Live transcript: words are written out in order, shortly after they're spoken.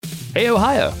Hey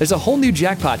Ohio, there's a whole new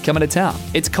jackpot coming to town.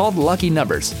 It's called Lucky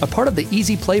Numbers, a part of the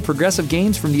Easy Play Progressive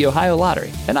games from the Ohio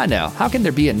Lottery. And I know, how can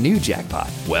there be a new jackpot?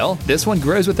 Well, this one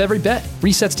grows with every bet.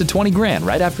 Resets to 20 grand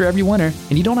right after every winner,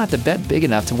 and you don't have to bet big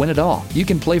enough to win it all. You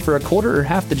can play for a quarter or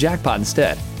half the jackpot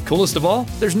instead. Coolest of all,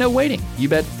 there's no waiting. You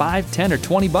bet 5, 10, or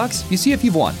 20 bucks, you see if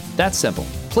you've won. That's simple.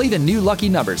 Play the new Lucky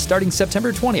Numbers starting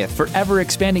September 20th for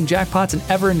ever-expanding jackpots and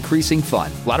ever-increasing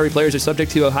fun. Lottery players are subject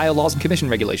to Ohio laws and commission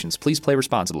regulations. Please play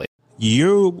responsibly.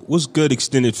 Yo, what's good,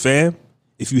 extended fam?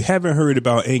 If you haven't heard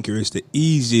about Anchor, it's the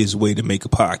easiest way to make a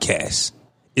podcast.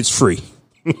 It's free.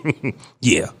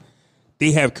 Yeah.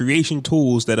 They have creation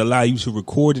tools that allow you to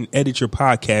record and edit your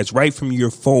podcast right from your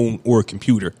phone or a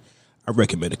computer. I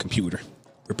recommend a computer.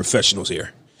 We're professionals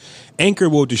here. Anchor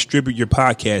will distribute your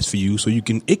podcast for you so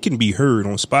it can be heard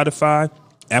on Spotify,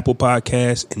 Apple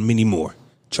Podcasts, and many more.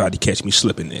 Tried to catch me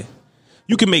slipping there.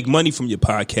 You can make money from your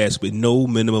podcast with no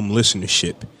minimum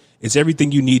listenership. It's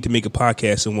everything you need to make a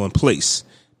podcast in one place.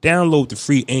 Download the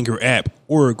free Anchor app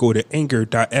or go to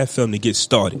anchor.fm to get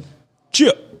started.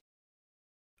 Chip.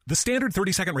 The standard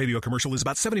 30-second radio commercial is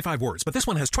about 75 words, but this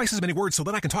one has twice as many words so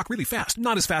that I can talk really fast.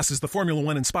 Not as fast as the Formula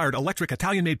One-inspired electric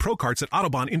Italian-made pro karts at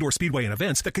Autobahn Indoor Speedway and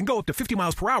events that can go up to 50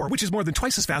 miles per hour, which is more than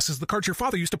twice as fast as the karts your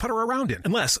father used to putter around in.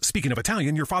 Unless, speaking of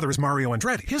Italian, your father is Mario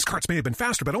Andretti. His karts may have been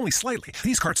faster, but only slightly.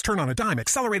 These karts turn on a dime,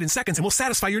 accelerate in seconds, and will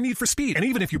satisfy your need for speed. And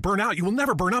even if you burn out, you will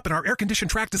never burn up in our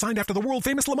air-conditioned track designed after the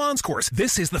world-famous Le Mans course.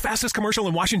 This is the fastest commercial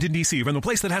in Washington, D.C. from the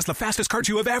place that has the fastest karts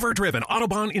you have ever driven,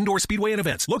 Autobahn Indoor Speedway and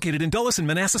events, located in Dulles and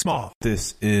Manassas Mall.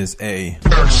 This is a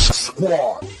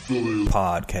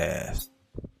podcast.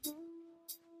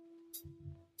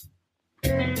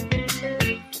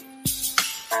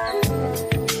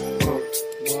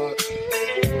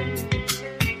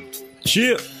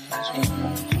 Chip.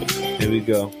 Here we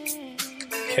go.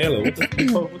 Kayla, what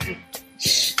the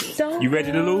fuck? You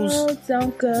ready to lose?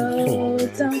 Don't go.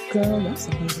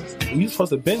 You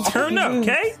supposed to bend. Turn up,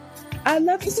 okay? I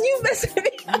love you messing with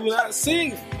me. You not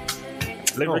sing.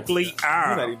 Lyrically,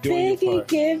 Biggie,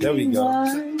 give there we me go.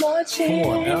 one more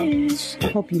chance. Come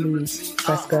on, Hope you lose,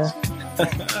 Fresco.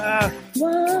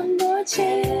 One more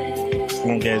chance.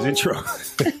 Long ass intro.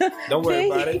 Don't worry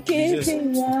about it. You just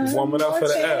warm it up for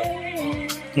the L.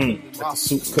 Like a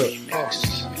soup cook.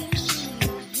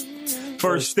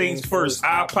 First things first,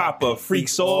 I pop up,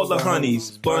 freaks all the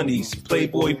honeys, bunnies,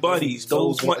 playboy bunnies,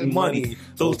 those wanting money.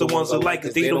 Those the ones I like,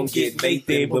 cause they don't get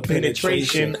anything but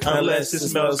penetration, unless it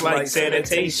smells like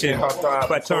sanitation.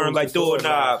 I turn like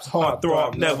doorknobs, heart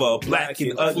throb never, black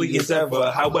and ugly as ever.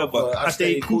 However, I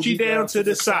stay Gucci down to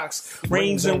the socks,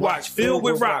 rings and watch filled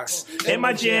with rocks. And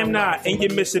my jam knot and your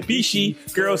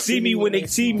Mitsubishi, girls see me when they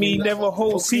see me, never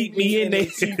hold seat me in they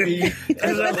see me.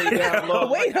 As I lay down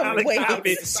low, Wait a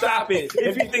minute. Stop it.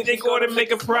 If you think they gonna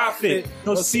make a profit,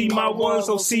 don't see my ones,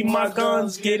 don't see my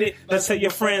guns, get it? Let's tell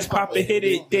your friends, pop it, hit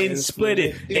it, then split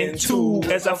it in two.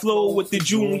 As I flow with the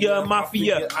Junior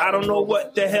Mafia, I don't know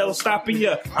what the hell's stopping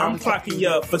ya. I'm clocking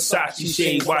ya, Versace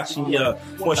shade watching ya.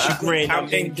 Once you grin, I'm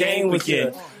in gang with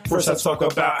ya. First I talk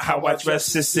about how I dress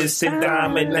sisters and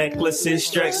diamond necklaces,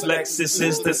 stretch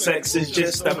Lexuses, the sex is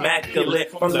just immaculate.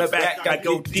 From the back I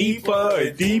go deeper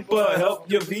and deeper,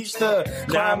 help you reach the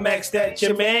climax that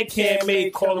your man can't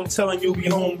make. Call him telling you be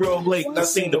home real late, I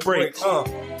seen the break. Oh,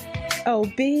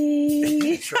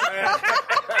 B.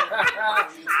 I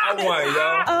won,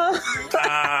 y'all.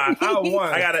 I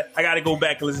won. I gotta go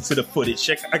back and listen to the footage.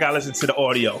 I gotta listen to the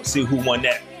audio, see who won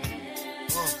that.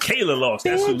 Kayla lost.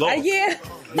 That's who lost. Yeah.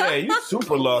 Yeah, you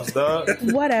super lost, dog.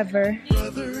 Whatever.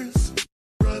 Brothers,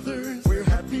 we're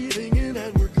happy singing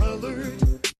and we're colored.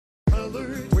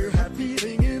 We're happy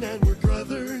singing and we're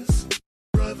brothers.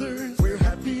 We're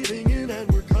happy singing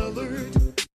and we're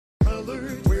colored.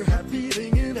 We're happy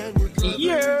singing and we're brothers.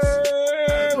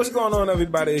 Yeah, what's going on,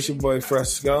 everybody? It's your boy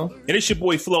Fresco, And it's your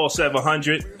boy Flaw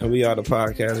 700. and we are the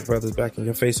Podcast Brothers, back in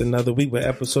your face another week with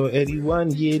episode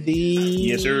 81. Yeah,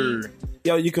 Yes, sir.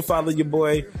 Yo, you can follow your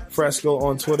boy Fresco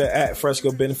on Twitter at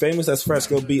Fresco Bin Famous. That's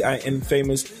Fresco BIN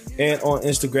Famous, and on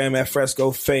Instagram at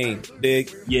Fresco Fame.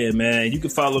 Dig? Yeah, man. You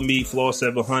can follow me, Flaw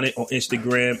 700, on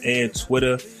Instagram and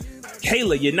Twitter.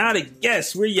 Kayla, you're not a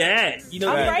guest. Where you at? You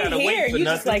know, I'm you right gotta here. wait for You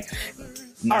just nothing.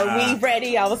 like, are we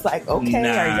ready? I was like, okay,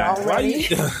 are y'all ready?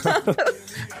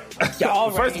 Y'all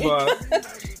First ready? of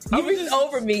all, You reached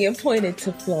over me and pointed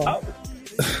to Flo.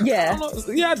 Yeah.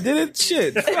 I did it.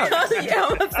 Shit. Fuck. Yeah,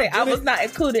 I'm gonna say I was not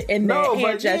included in that No, hand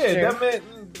but gesture. yeah, that meant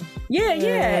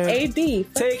Yeah, AB.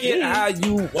 take it how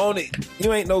you want it.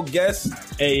 You ain't no guest.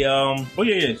 Hey, oh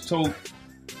yeah. So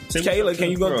Kayla,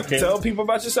 can you go tell people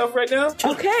about yourself right now?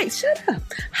 Okay, shut up.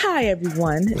 Hi,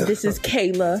 everyone. This is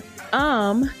Kayla.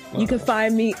 You can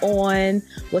find me on,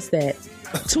 what's that?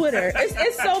 Twitter.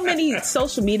 It's so many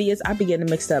social medias. I be getting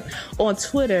mixed up. On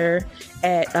Twitter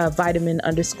at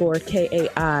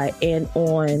vitamin_KAI and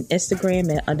on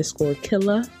Instagram at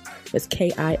 _Killa. It's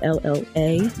KILLA_KAI.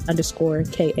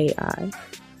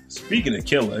 Speaking of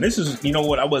Killer, this is, you know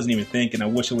what, I wasn't even thinking. I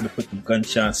wish I would have put them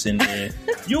gunshots in there.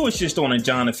 You was just on a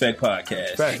John Effect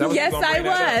podcast. Yes, I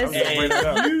was.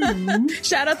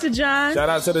 Shout out to John. Shout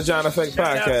out to the John Effect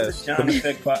podcast. John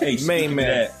Effect podcast. Hey, main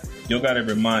man. You gotta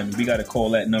remind me. We gotta call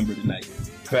that number tonight.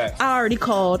 Facts. I already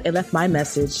called and left my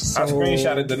message. So. I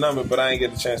screenshotted the number, but I ain't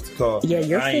get the chance to call. Yeah,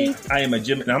 you're fake. I am a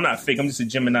Gemini. I'm not fake. I'm just a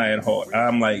Gemini at heart.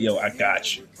 I'm like, yo, I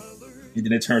got you. And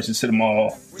then it turns into them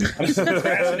all. I'm just a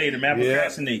procrastinator, man. I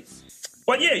procrastinate.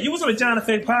 But yeah, you was on the John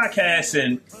Effect podcast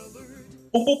and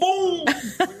boom, boom,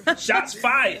 boom. Shots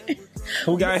fired.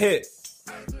 Who got hit?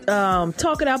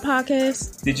 Talk It Out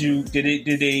podcast. Did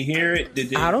they hear it?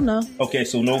 I don't know. Okay,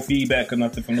 so no feedback or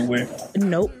nothing from nowhere?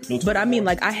 Nope. But I mean,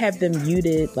 like, I have them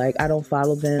muted. Like, I don't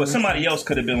follow them. But somebody else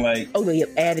could have been like, oh, they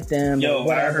added them. Yo,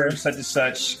 I heard such and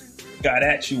such got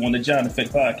at you on the John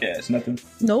Effect podcast. Nothing?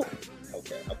 Nope.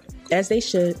 Okay. As they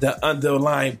should. The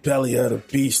underlying belly of the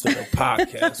beast of the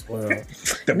podcast world.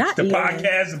 the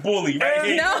podcast bully right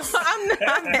here. No, I'm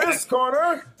not. This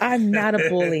corner. I'm not a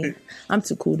bully. I'm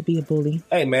too cool to be a bully.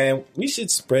 Hey, man, we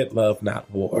should spread love, not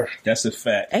war. That's a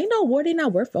fact. Ain't no war. They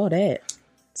not worth all that.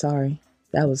 Sorry.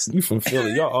 That was... You from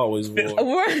Philly. Y'all always war.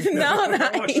 No,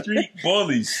 not street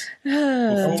bullies.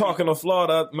 I'm talking to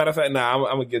Florida. Matter of fact, I'm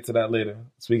going to get to that later.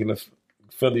 Speaking of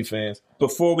Philly fans.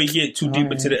 Before we get too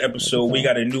deep into the episode, we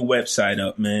got a new website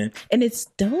up, man. And it's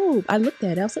dope. I looked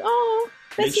at it. I was like, oh,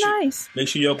 that's nice. Make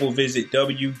sure y'all go visit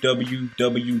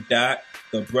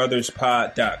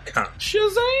www.thebrothers.pod.com.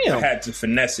 Shazam! I had to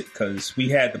finesse it because we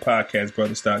had the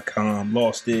podcastbrothers.com,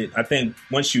 lost it. I think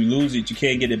once you lose it, you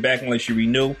can't get it back unless you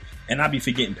renew. And I be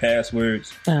forgetting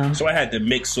passwords. Oh. So I had to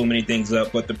mix so many things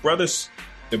up. But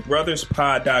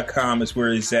thebrothers.pod.com is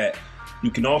where it's at. You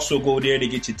can also go there to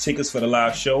get your tickets for the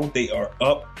live show. They are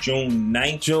up June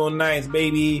 9th. June 9th,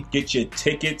 baby. Get your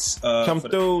tickets. Come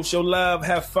through, show love,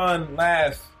 have fun,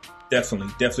 laugh.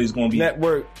 Definitely it's going to be...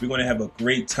 Network. We're going to have a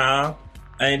great time.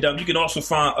 And you can also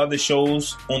find other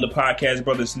shows on the Podcast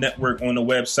Brothers Network on the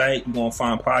website. You're going to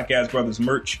find Podcast Brothers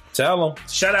merch. Tell them.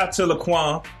 Shout out to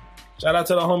Laquan. Shout out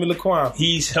to the homie Laquan.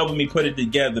 He's helping me put it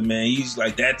together, man. He's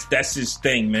like, that's his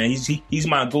thing, man. He's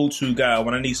my go-to guy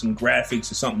when I need some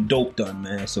graphics or something dope done,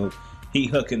 man. So he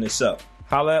hooking us up.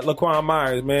 Holla at Laquan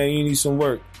Myers, man. You need some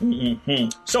work. Mm-hmm.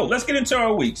 So let's get into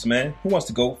our weeks, man. Who wants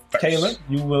to go first? Kayla,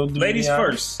 you will do Ladies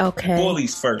first. Okay.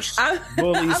 Bullies first.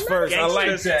 Bullies first. I like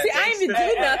that. See, I ain't even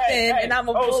do nothing, and I'm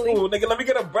a bully. School, nigga. Let me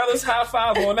get a brother's high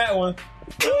five on that one.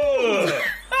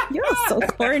 You're so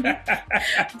corny.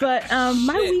 But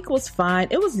my week was fine.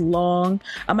 It was long.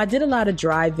 I did a lot of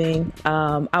driving.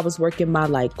 I was working my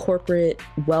like corporate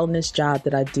wellness job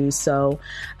that I do. So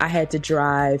I had to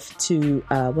drive to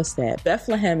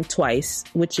Bethlehem twice,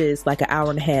 which is like an hour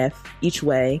and a half each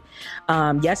way.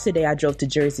 Yesterday I drove to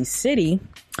Jersey City.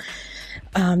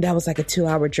 That was like a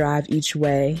 2-hour drive each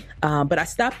way. But I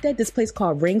stopped at this place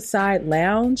called Ringside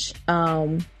Lounge.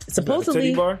 Supposedly.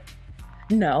 Titty bar?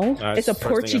 No, it's a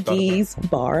Portuguese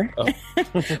bar. Oh.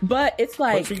 But it's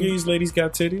like... Portuguese ladies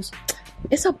got titties?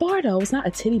 It's a bar, though. It's not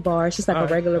a titty bar. It's just like a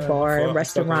regular bar and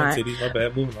restaurant. Titty. My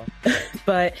bad. Moving on.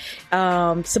 But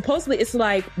supposedly it's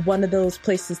like one of those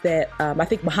places that I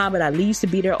think Muhammad Ali used to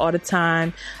be there all the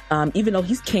time. Even though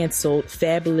he's canceled.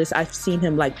 Fabulous. I've seen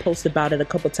him like post about it a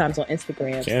couple times on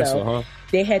Instagram. Huh?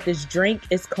 They had this drink.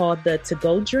 It's called the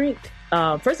to-go drink.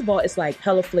 First of all, it's like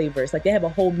hella flavors. Like they have a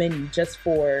whole menu just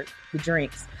for the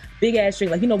drinks. Big ass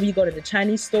drink. Like, you know, when you go to the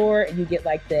Chinese store and you get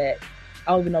like that,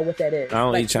 I don't even know what that is. I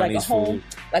don't eat Chinese food.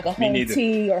 Like a home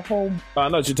tea or home... I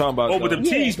know what you're talking about. Oh, but them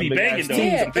teas be banging, though.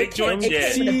 Yeah, some big joints.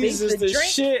 Yeah. Teas is the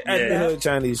shit at the hood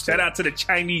Chinese. Shout out to the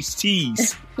Chinese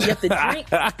teas. Yeah,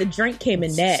 the drink came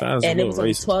in that. Sounds and it was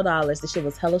only racist. $12. The shit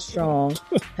was hella strong,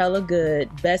 hella good.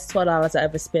 Best $12 I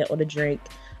ever spent on a drink.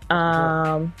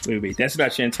 Wait, that's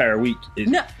not your entire week.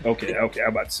 No. Okay, I'm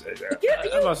about to say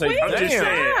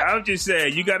that. I'm just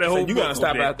saying, you got to hold. You gotta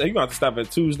stop at that. You got to stop at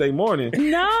Tuesday morning. No,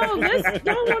 y'all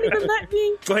won't even let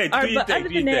me. Go ahead. All right, but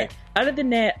other than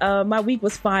that, my week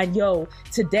was fine. Yo,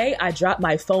 today I dropped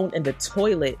my phone in the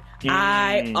toilet.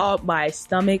 My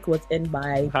stomach was in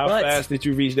my How butt. fast did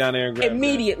you reach down there and grab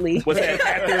Immediately. Was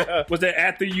that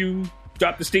after you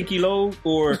drop the stinky load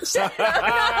or? No, shut up. No,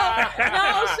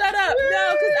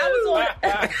 because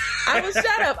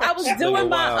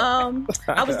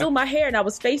I was doing my hair and I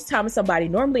was FaceTiming somebody.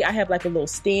 Normally I have like a little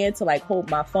stand to like hold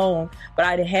my phone, but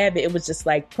I didn't have it. It was just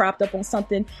like propped up on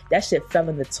something. That shit fell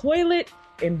in the toilet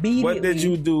immediately. What did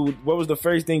you do? What was the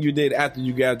first thing you did after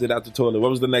you grabbed it out the toilet?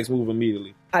 What was the next move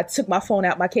immediately? I took my phone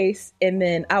out my case and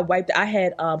then I wiped it. I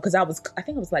had because I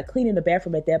think I was like cleaning the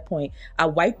bathroom at that point. I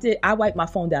wiped my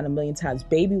phone down a million times.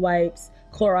 Baby wipes,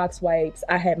 Clorox wipes.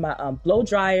 I had my blow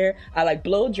dryer. I like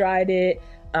blow dried it.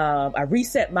 I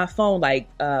reset my phone,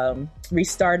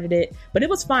 restarted it, but it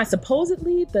was fine.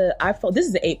 Supposedly the iPhone, this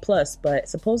is the 8 Plus, but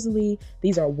supposedly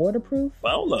these are waterproof.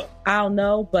 Well, I don't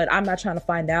know, but I'm not trying to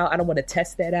find out. I don't want to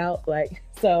test that out.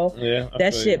 Yeah,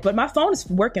 that shit. You. But my phone is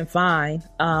working fine.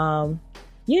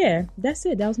 Yeah, that's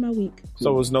it. That was my week.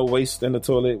 So was no waste in the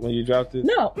toilet when you dropped it?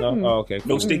 No. No? Oh, okay.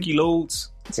 No stinky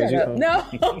loads? Shut up. No.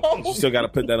 You still got to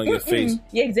put that on your face.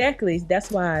 Yeah, exactly.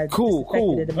 That's why I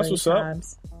Cool. it a That's what's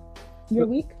times. up. Your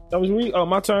week? That was me. Oh,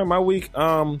 my turn. My week.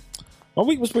 My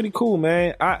week was pretty cool,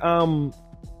 man.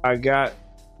 I got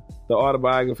the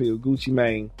autobiography of Gucci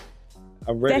Mane.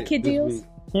 I read Fat Kid Deals?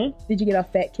 Did you get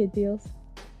off Fat Kid Deals?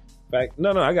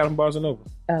 No, I got him Barnes and Noble.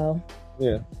 Oh.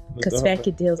 Yeah. Because Fat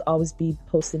Kid Deals always be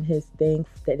posting his thing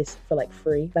that is for like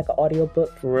free, like an audio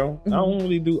book. For real? Mm-hmm. I don't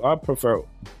really do. I prefer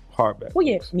hardback. Well,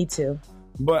 yeah, me too.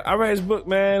 But I read his book,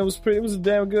 man. It was a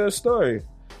damn good story.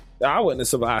 I wouldn't have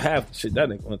survived half the shit that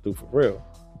nigga went through for real.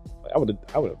 I would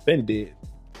have been dead.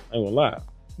 I ain't gonna lie.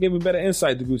 Gave me better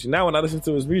insight to Gucci. Now when I listen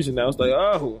to his music now, it's like,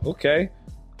 oh, okay.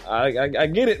 I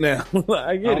get it now.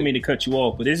 I don't mean to cut you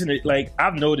off, but isn't it like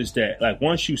I've noticed that like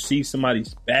once you see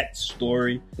somebody's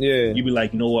backstory, yeah, you be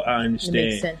like, you know what, I understand. It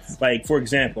makes sense. Like for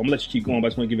example, I'm gonna let you keep going, but I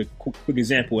just want to give a quick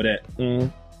example of that. Mm-hmm.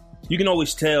 You can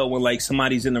always tell when like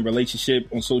somebody's in a relationship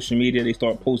on social media, they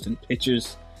start posting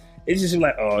pictures. It's just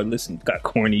like, oh, listen, got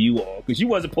corny you all because you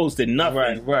wasn't posting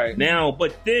nothing right now.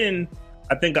 But then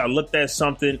I think I looked at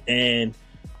something and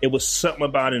it was something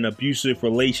about an abusive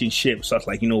relationship. So I was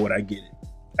like, you know what, I get it.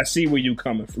 I see where you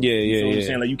coming from. Yeah. You know what I'm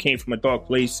saying? Like you came from a dark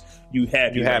place. You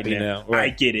happy now. Right. I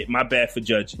get it. My bad for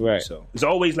judging. Right. So it's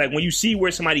always like when you see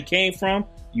where somebody came from,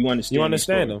 you understand. You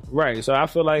understand them, right? So I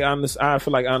feel like I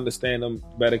understand them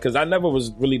better because I never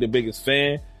was really the biggest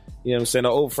fan. You know what I'm saying?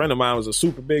 An old friend of mine was a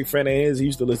super big fan of his. He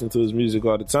used to listen to his music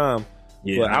all the time.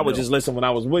 Yeah, but I would just listen when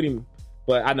I was with him.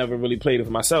 But I never really played it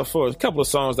for myself. For a couple of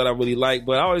songs that I really liked,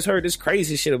 but I always heard this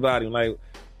crazy shit about him. Like,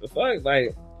 the fuck?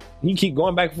 Like, he keep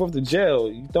going back and forth to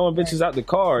jail. You throwing bitches out the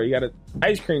car. He got an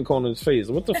ice cream cone in his face.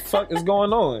 What the fuck is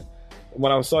going on?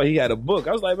 When I saw he had a book,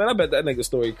 I was like, man, I bet that nigga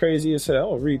story crazy as hell. I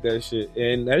don't read that shit.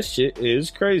 And that shit is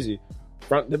crazy.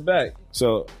 Front to back.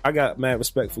 So I got mad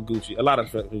respect for Gucci. A lot of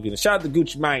respect for Gucci. Shout out to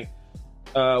Gucci Mane.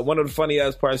 One of the funny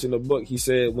ass parts in the book, he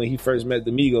said when he first met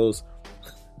the Migos,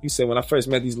 he said, when I first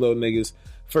met these little niggas,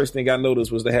 first thing I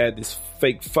noticed was they had this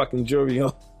fake fucking jewelry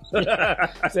on. So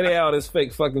they had all this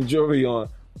fake fucking jewelry on.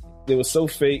 It was so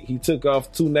fake. He took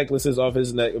off 2 necklaces off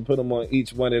his neck and put them on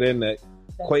each one of their neck.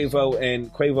 Quavo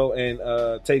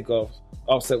and Takeoff.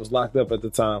 Offset was locked up at the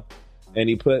time, and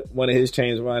he put one of his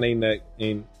chains around their neck.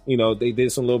 And you know they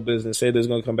did some little business. Said they was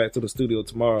gonna come back to the studio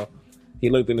tomorrow. He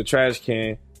looked in the trash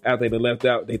can. After they left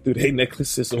out, they threw their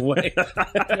necklaces away. Yes.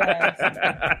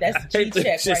 That's G-check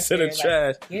right to the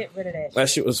trash. Get rid of that. That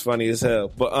shit was funny as hell.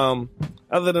 But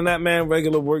other than that, man,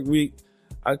 regular work week.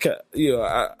 I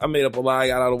made up a lie. I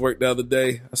got out of work the other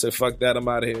day. I said, "Fuck that! I'm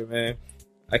out of here, man.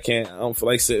 I don't feel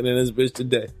like sitting in this bitch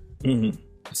today." Mm-hmm.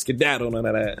 Skedaddle on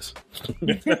that ass.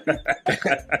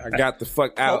 I got the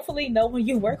fuck out. Hopefully, no one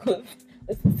you work with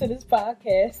listens to this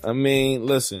podcast. I mean,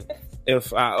 listen.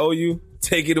 If I owe you,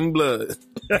 take it in blood.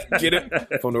 Get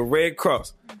it from the Red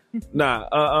Cross. Nah,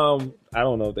 I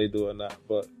don't know if they do or not,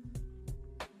 but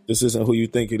this isn't who you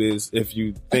think it is if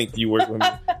you think you work with me.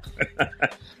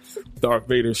 Darth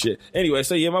Vader shit. Anyway,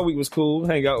 so yeah, my week was cool.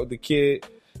 Hang out with the kid.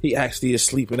 He actually is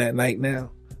sleeping at night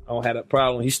now. I don't have that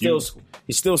problem. He's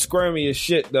still squirmy as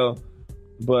shit though,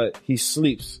 but he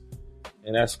sleeps,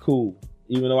 and that's cool.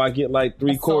 Even though I get like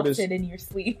 3/4 in your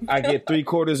sleep. I get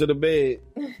 3/4 of the bed.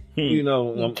 You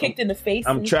know, I'm kicked in the face.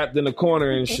 I'm trapped in the corner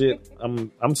and shit.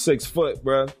 I'm 6 foot,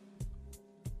 bro.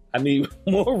 I need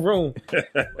more room.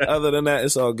 Other than that,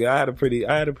 it's all good. I had a pretty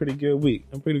good week.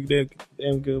 A pretty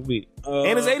damn good week.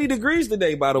 And it's 80 degrees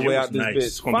today, by the way, out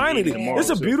this bitch. Finally, it's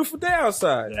a beautiful day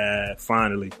outside. Yeah,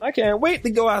 finally. I can't wait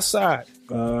to go outside.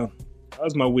 That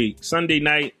was my week. Sunday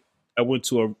night, I went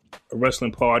to a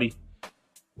wrestling party.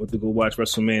 Went to go watch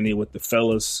WrestleMania with the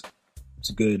fellas. It's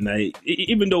a good night.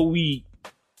 Even though we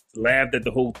laughed at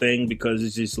the whole thing because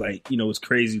it's just like, it's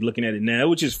crazy looking at it now,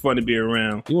 which is fun to be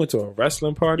around. You went to a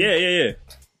wrestling party? Yeah.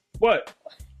 What?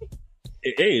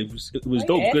 It was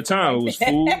dope. Good time. It was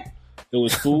food. It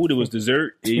was food. It was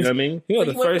dessert. You know what I mean? You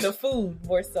went for the food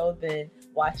more so than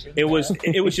watching. It was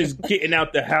just getting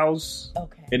out the house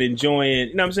and enjoying.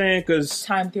 You know what I'm saying? Because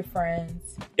time with your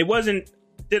friends. It wasn't.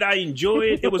 Did I enjoy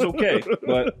it? It was okay,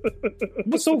 but it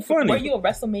was so funny. Were you a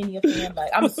WrestleMania fan?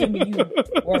 Like, I'm assuming you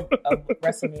were a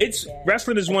WrestleMania fan.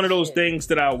 Wrestling is one of those things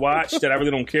that I watch that I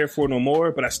really don't care for no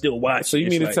more, but I still watch. So you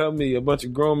mean to tell me a bunch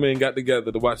of grown men got together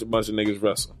to watch a bunch of niggas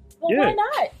wrestle? Well, why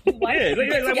not? You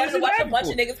together to watch a bunch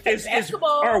of niggas play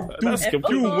basketball.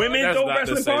 Do women throw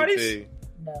wrestling parties? Thing.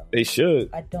 No. They should.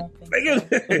 I don't think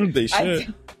so. They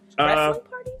should. Wrestling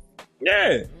parties?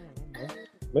 Yeah.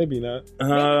 Maybe not.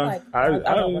 I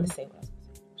don't want to say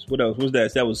what else was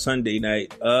that? That was Sunday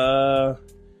night.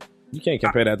 You can't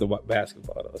compare that to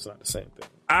basketball, though. It's not the same thing.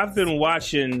 I've been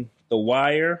watching The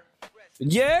Wire.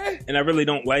 Yeah? And I really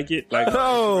don't like it. Like,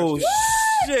 oh,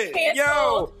 shit.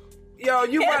 Yo,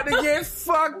 you about to get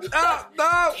fucked up,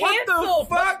 dog. What the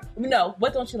fuck? No,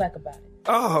 what don't you like about it?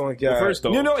 Oh, my God. Well, first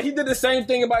off, you know, he did the same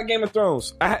thing about Game of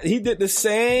Thrones. He did the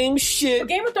same shit. But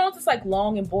Game of Thrones is like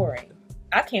long and boring.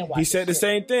 I can't watch it. He said the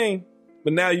same thing,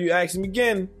 but now you ask him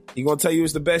again, he gonna tell you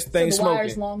it's the best thing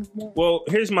smoking. Well,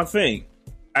 here's my thing.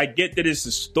 I get that it's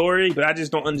a story, but I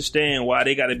just don't understand why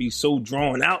they got to be so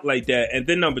drawn out like that. And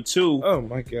then number two. Oh,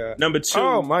 my God.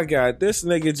 Oh, my God. This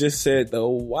nigga just said The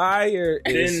Wire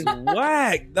is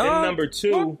whack, dog. Then number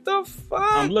two. What the fuck?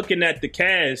 I'm looking at the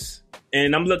cast,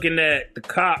 and I'm looking at the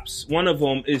cops. One of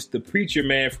them is the preacher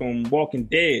man from Walking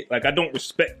Dead. Like, I don't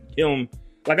respect him.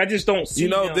 Like, I just don't see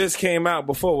him. This came out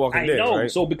before Walking Dead, I know. right?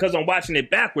 So because I'm watching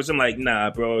it backwards, I'm like, nah,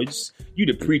 bro. You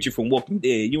the preacher from Walking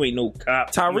Dead. You ain't no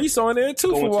cop. Tyrese on there,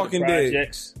 too, from Walking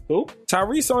Dead. Who?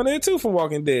 Tyrese on there, too, from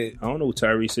Walking Dead. I don't know who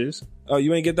Tyrese is. Oh,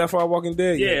 you ain't get that far Walking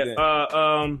Dead yet?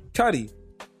 Yeah, Cuddy.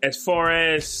 As far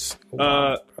as,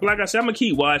 like I said, I'm going to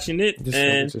keep watching it.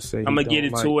 And I'm going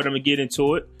to get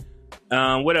into it.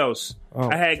 What else?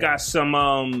 I got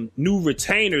some new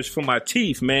retainers for my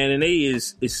teeth, man, and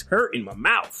it's hurting my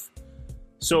mouth.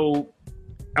 So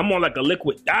I'm on like a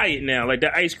liquid diet now. Like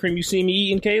that ice cream you see me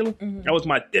eating, Kayla, that was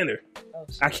my dinner.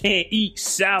 I can't eat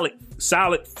solid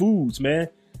foods, man.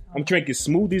 I'm drinking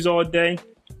smoothies all day.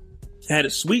 I had a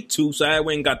sweet tooth, so I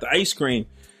went and got the ice cream.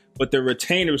 But the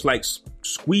retainer is like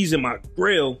squeezing my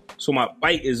grill, so my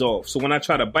bite is off. So when I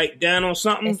try to bite down on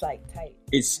something, it's like tight.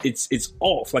 It's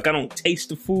off. Like I don't taste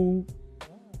the food.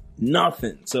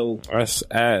 Nothing. So that's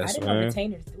ass, I didn't know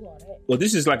retainers do all that. Well,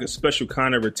 this is like a special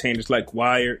kind of retainer. It's like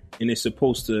wired, and it's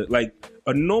supposed to, like,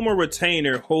 a normal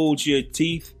retainer holds your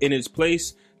teeth in its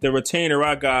place. The retainer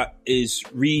I got is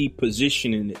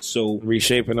repositioning it, so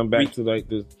reshaping them back to like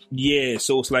this. Yeah,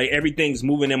 so it's like everything's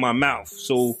moving in my mouth.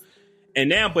 So, and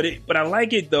now, but I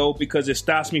like it though because it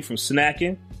stops me from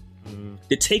snacking.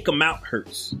 To take them out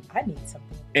hurts. I need something.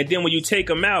 And then when you take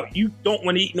them out, you don't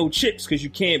want to eat no chips because you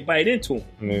can't bite into them.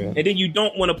 Yeah. And then you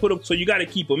don't want to put them, so you got to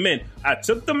keep them in. I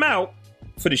took them out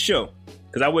for the show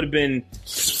because I would have been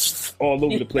all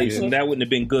over the place and that wouldn't have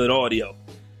been good audio.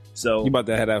 So you about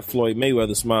to have that Floyd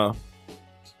Mayweather smile.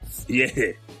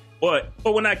 Yeah. But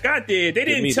when I got there, they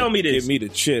didn't tell me this. Give me the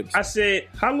chips. I said,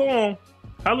 how long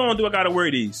do I got to wear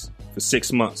these? For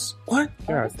 6 months. What?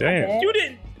 God damn.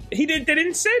 They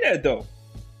didn't say that though.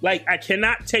 Like, I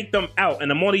cannot take them out,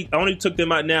 and I only took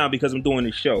them out now because I'm doing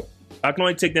the show. I can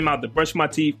only take them out to brush my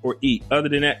teeth or eat. Other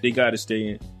than that, they got to stay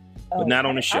in, but not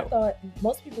on the show. I thought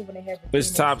most people when they have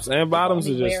it's tops and bottoms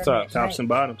or just tops? Tops and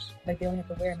bottoms. Like they only have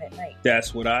to wear them at night.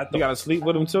 That's what I thought. You got to sleep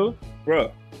with them too,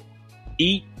 bro.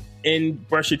 Eat and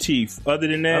brush your teeth. Other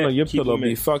than that, I know your pillow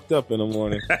be fucked up in the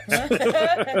morning.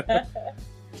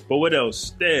 But what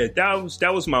else? Yeah,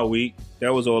 that was my week.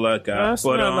 That was all I got.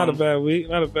 But not a bad week.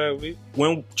 Not a bad week.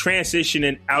 When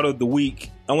transitioning out of the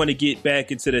week, I want to get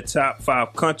back into the top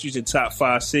 5 countries and top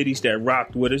 5 cities that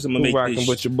rocked with us. I'm gonna make this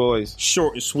with your boys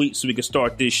short and sweet so we can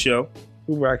start this show.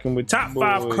 Who rocking with top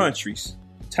 5 countries?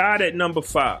 Tied at number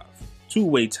 5,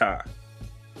 2-way tie.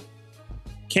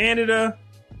 Canada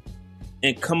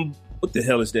and what the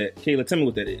hell is that? Kayla, tell me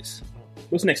what that is.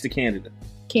 What's next to Canada?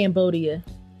 Cambodia.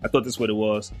 I thought that's what it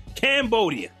was.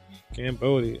 Cambodia. What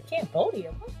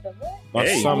the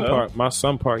fuck? My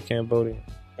son part Cambodia.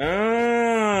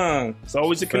 It's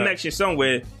always a connection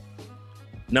somewhere.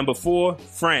 Number 4,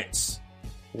 France.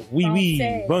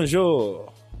 Oui,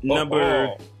 bonjour.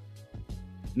 Number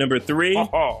 3,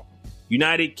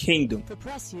 United Kingdom.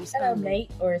 Hello, mate,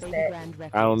 or is that?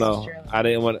 I don't know. I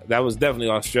didn't want. That was definitely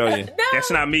Australian. That's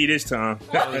not me this time.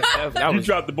 That You was,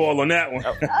 dropped the ball on that one.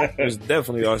 that was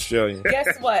definitely Australian.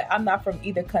 Guess what? I'm not from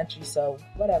either country, so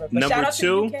whatever. But Number shout out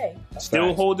two, to the UK.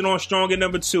 still holding on strong at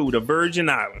number 2, the Virgin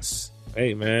Islands.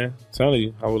 Hey man, I'm telling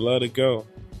you, I would love to go.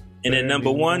 And at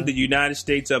number 1, the United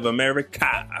States of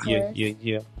America.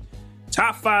 Yeah.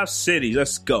 Top 5 cities.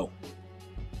 Let's go.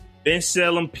 Ben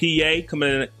Salem, PA,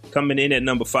 coming in at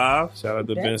number 5. Shout out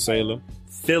to Ben Salem.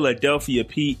 Philadelphia,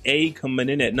 PA, coming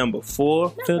in at number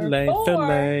 4. Philly.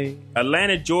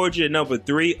 Atlanta, Georgia, at number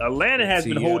 3. Atlanta has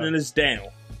been ATL. holding us down.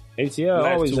 ATL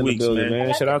Last always 2 in the weeks, building, man.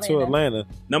 man. Shout out to Atlanta.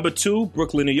 Number 2,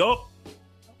 Brooklyn, New York.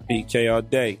 BK all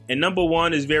day. And number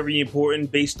 1 is very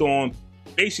important based on,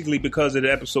 basically because of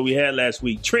the episode we had last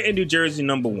week. Trenton, New Jersey,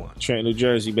 number 1. Trenton, New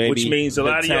Jersey, baby. Which means a The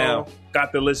lot of town. y'all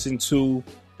got to listen to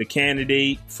the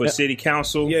candidate for city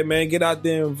council. Yeah, man, get out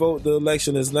there and vote. The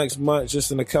election is next month,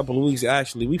 just in a couple of weeks.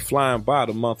 Actually, we flying by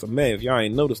the month of May. If y'all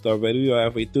ain't noticed already, we are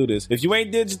halfway through this. If you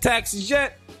ain't did your taxes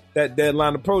yet, that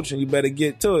deadline approaching, you better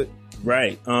get to it.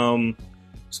 Right.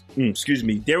 Excuse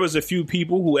me. There was a few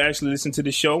people who actually listened to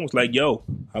the show and was like, yo,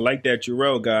 I like that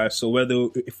Jarrell guy. So whether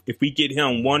if we get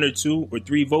him 1 or 2 or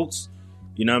 3 votes,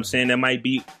 you know what I'm saying, that might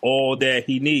be all that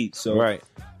he needs. So Right.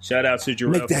 shout out to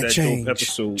Jarrell for that dope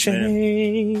episode,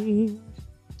 man.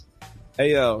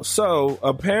 Hey, yo. So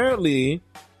apparently,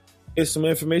 it's some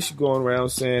information going around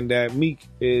saying that Meek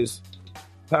is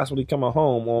possibly coming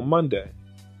home on Monday.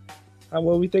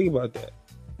 What do we think about that?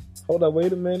 Hold up,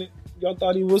 wait a minute. Y'all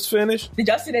thought he was finished? Did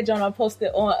y'all see that John I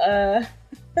posted on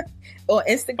on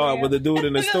Instagram? Oh, with the dude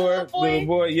in the store, little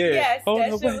boy, yeah. Yes, Oh, that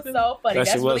no, shit was wait. so funny. That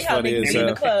That's shit was really how funny they as get in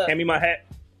hell. the club. Hand me my hat.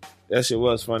 That shit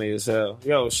was funny as hell.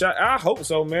 Yo, I hope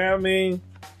so, man. I mean,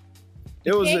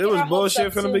 it was Can't get our hopes bullshit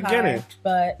up from the too beginning. high,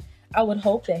 but I would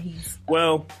hope that he's.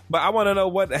 Well, But I want to know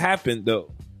what happened though.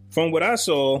 from what I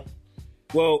saw,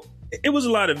 well, it was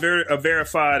a lot of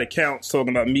verified accounts talking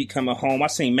about Meek coming home. I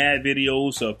seen mad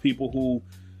videos of people who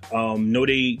know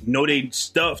they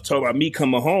stuff talking about Meek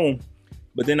coming home.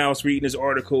 But then I was reading this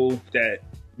article that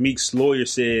Meek's lawyer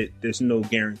said there's no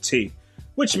guarantee,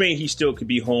 which means he still could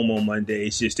be home on Monday.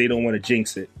 It's just they don't want to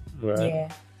jinx it. Right.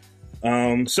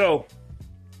 Yeah. So,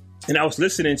 and I was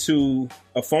listening to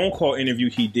a phone call interview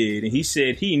he did, and he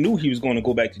said he knew he was going to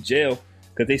go back to jail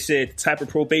because they said the type of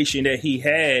probation that he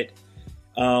had,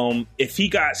 if he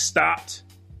got stopped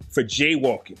for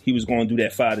jaywalking, he was going to do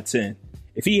that 5 to 10.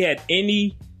 If he had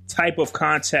any type of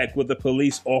contact with a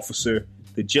police officer,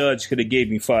 the judge could have gave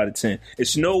him 5 to 10.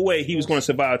 It's no way he was going to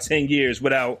survive 10 years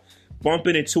without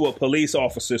bumping into a police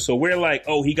officer. So we're like,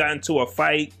 oh, he got into a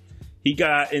fight. He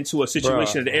got into a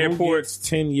situation at the airport.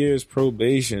 10 years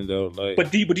probation though. Like,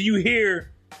 But do you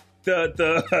hear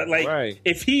the like? Right.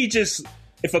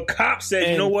 If a cop says,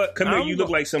 you know what, come here, you look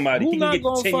like somebody, who he not can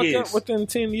gonna get 10 fuck years. up within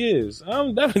 10 years?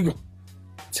 I'm definitely going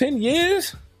 10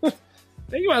 years.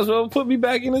 Then you might as well put me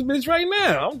back in this bitch right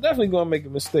now. I'm definitely gonna make a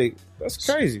mistake. That's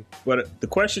crazy. But the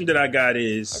question that I got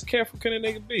is, How careful can a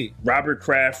nigga be? Robert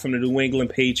Kraft from the New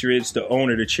England Patriots, the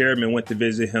owner, the chairman, went to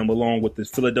visit him, along with the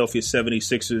Philadelphia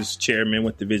 76ers chairman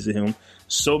went to visit him.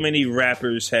 So many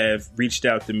rappers have reached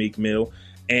out to Meek Mill,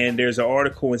 and there's an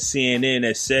article in CNN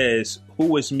that says,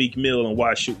 who is Meek Mill and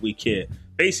why should we care?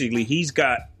 Basically, he's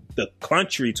got the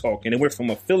country talking, and we're from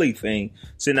a Philly thing,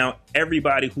 so now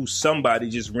everybody who's somebody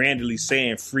just randomly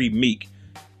saying free Meek.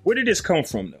 Where did this come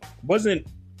from, though? Wasn't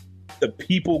the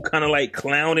people kind of like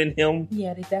clowning him?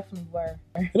 Yeah, they definitely were.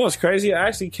 You know what's crazy? I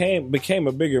actually became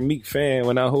a bigger Meek fan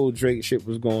when that whole Drake shit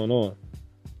was going on.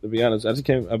 To be honest, I just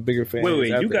became a bigger fan.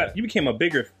 Wait, after you that. became a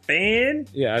bigger fan?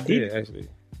 Yeah, I did actually.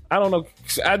 I don't know.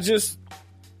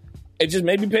 It just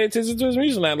made me pay attention to his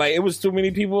music. Like, it was too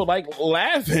many people like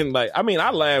laughing. Like, I mean,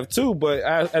 I laughed too, but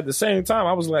at the same time,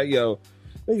 I was like, yo,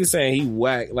 nigga saying he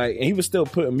whack. Like, and he was still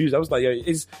putting music. I was like, yo,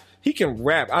 he can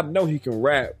rap. I know he can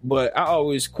rap, but I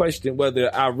always questioned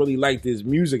whether I really liked his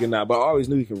music or not. But I always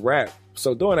knew he could rap.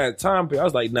 So during that time period, I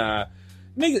was like, nah,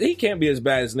 nigga, he can't be as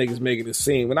bad as niggas making it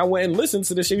seem. When I went and listened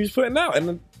to the shit he was putting out,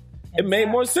 and it made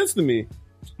more sense to me.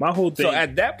 My whole thing. So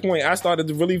at that point, I started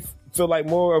to really feel like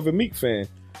more of a Meek fan.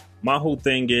 My whole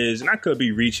thing is, and I could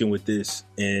be reaching with this,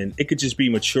 and it could just be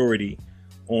maturity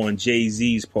on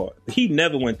Jay-Z's part. He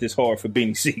never went this hard for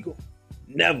Beanie Siegel.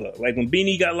 Never. Like, when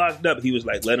Beanie got locked up, he was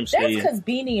like, let him stay That's in. because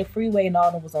Beanie and Freeway and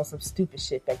all them was on some stupid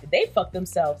shit back then. They fucked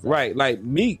themselves up. Right, like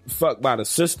Meek fucked by the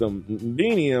system.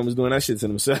 Beanie and them was doing that shit to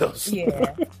themselves.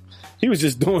 Yeah. He was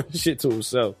just doing shit to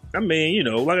himself. I mean, you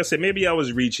know, like I said, maybe I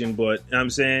was reaching, but you know what I'm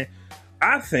saying,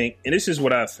 I think, and this is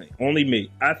what I think, only me,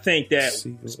 I think that,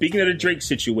 speaking of the Drake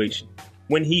situation,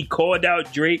 when he called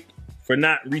out Drake for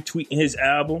not retweeting his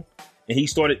album, and he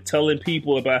started telling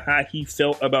people about how he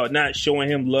felt about not showing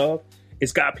him love,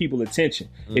 it's got people attention.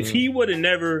 If he would have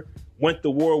never went to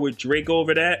war with Drake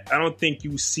over that, I don't think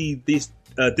you see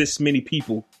this many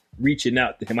people reaching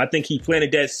out to him. I think he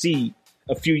planted that seed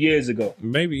a few years ago.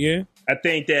 Maybe, yeah. I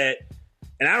think that,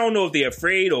 and I don't know if they're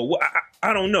afraid or what,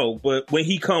 I don't know, but when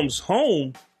he comes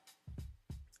home,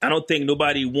 I don't think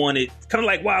nobody wanted, kind of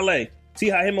like Wale. See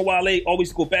how him and Wale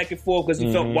always go back and forth because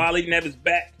he felt Wale didn't have his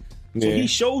back. So he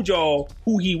showed y'all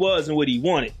who he was and what he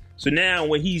wanted. So now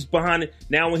when he's behind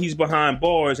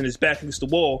bars and his back against the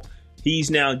wall,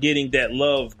 he's now getting that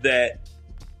love that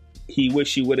he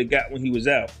wish he would have got when he was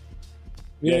out.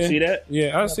 You see that?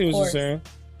 Yeah, I see what you're saying.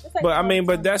 Like, But I mean,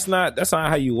 but that's not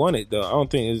how you want it though. I don't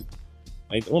think it's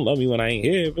like, don't love me when I ain't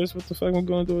here. But what the fuck I'm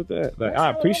going to do with that? Like, I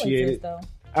appreciate it.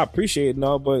 I appreciate it,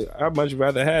 no, but I'd much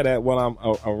rather have that when I'm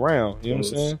around. You know what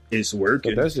I'm saying? It's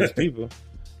working. But that's just people.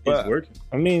 It's working.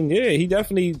 I mean, yeah, he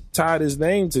definitely tied his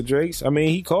name to Drake's. I mean,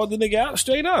 he called the nigga out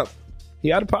straight up. He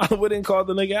had a problem with it and called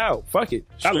the nigga out. Fuck it.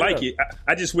 I like it.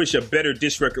 I just wish a better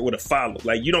diss record would have followed.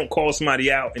 Like, you don't call somebody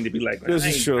out and to be like, this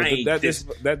is true.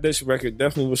 That diss record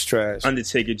definitely was trash.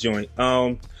 Undertaker joint.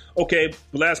 Okay,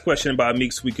 last question about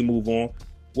Meek so we can move on.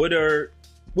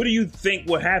 What do you think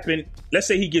will happen? Let's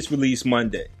say he gets released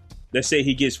Monday. Let's say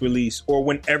he gets released or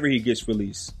whenever he gets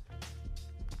released.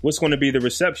 What's going to be the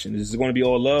reception? Is it going to be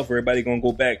all love or everybody going to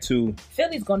go back to...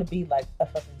 Philly's going to be like a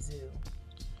fucking zoo.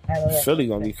 I know that. Philly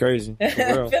going to be crazy.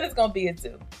 Philly's going to be a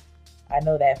zoo. I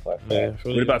know that for a fact.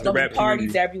 Yeah, what about the rap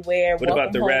parties everywhere? What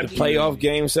about the rap? The playoff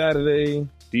game Saturday.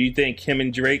 Do you think him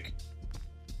and Drake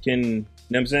can... You know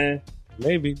what I'm saying?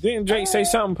 Maybe. Didn't Drake say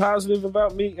something positive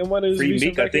about Meek and one of his Free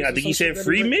recent Meek? I think he said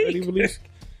free Meek.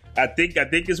 I think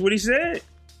it's what he said.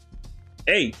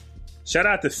 Hey, shout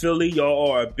out to Philly. Y'all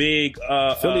are a big...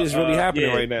 Philly is really happening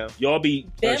right now. Y'all be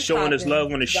showing us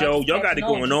love on the show. Y'all got it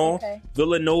going on. Okay.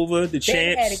 Villanova, the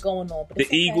champs. Had it going on, but the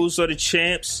Eagles are the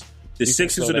champs. The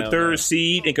Sixers are the third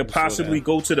seed and could possibly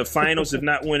go to the finals if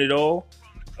not win it all.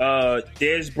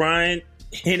 Des Bryant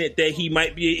hinted that he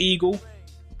might be an Eagle.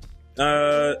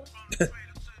 I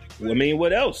mean,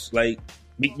 what else? Like,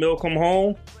 Meek Mill come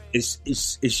home.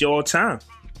 It's your time.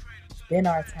 Been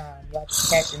our time. Y'all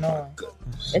just catching on.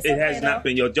 It has not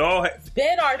been y'all.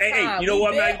 Been our time. Hey, you know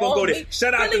what? I'm not even gonna go there.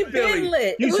 Shout out to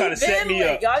Philly. You trying to set me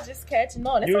up? Y'all just catching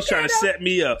on. You trying to set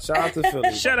me up? Shout out to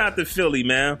Philly. Shout out to Philly,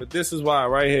 man. But this is why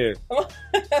right here.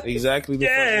 Exactly.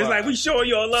 It's like we showing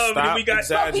y'all love. Stop and we got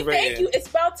exaggerating. Thank you. It's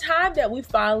about time that we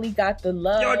finally got the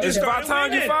love. Y'all It's about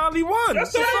time you finally won.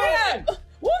 That's so fun.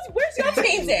 Where's your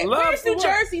teams at? Where's New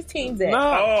Jersey's teams at?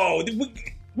 Oh,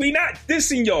 we not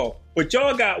dissing y'all, but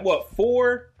y'all got what,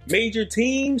 4 major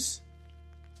teams?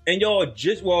 And y'all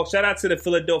shout out to the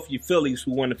Philadelphia Phillies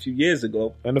who won a few years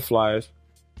ago. And the Flyers.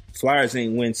 Flyers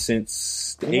ain't win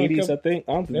since the 80s, I think.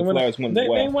 I don't think the Flyers won. They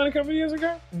won a couple of years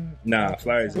ago? Nah,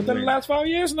 Flyers Within the last 5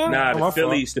 years now? Nah, the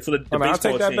Phillies, the baseball I'll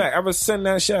take that team. back. I was sending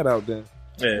that shout out then.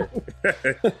 Yeah.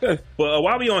 But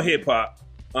while we on hip hop,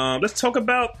 let's talk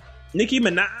about Nicki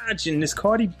Minaj and this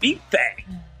Cardi B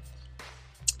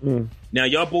thing. Now,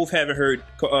 y'all both haven't heard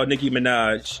Nicki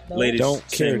Minaj latest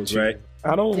singles, right?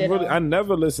 I don't really. I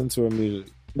never listen to her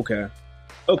music.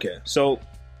 Okay. So,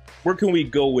 where can we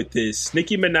go with this?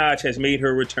 Nicki Minaj has made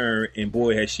her return, and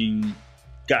boy, has she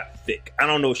got thick. I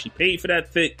don't know if she paid for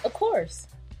that thick. Of course.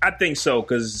 I think so,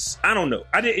 because I don't know.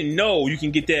 I didn't know you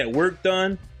can get that work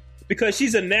done. Because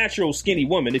she's a natural skinny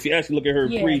woman, if you actually look at her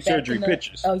pre-surgery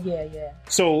pictures. Oh yeah.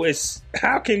 So it's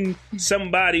how can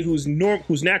somebody who's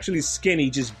naturally skinny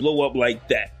just blow up like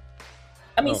that?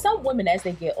 I mean, some women as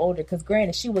they get older, because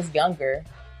granted, she was younger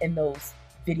in those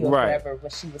videos, whatever, when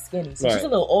she was skinny. So she's a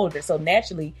little older. So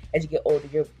naturally, as you get older,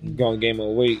 you're gonna gain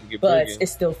more weight. And get but bigger.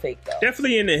 It's still fake though.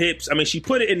 Definitely in the hips. I mean, she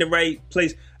put it in the right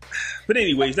place. But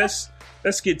anyways,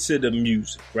 let's get to the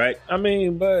music, right? I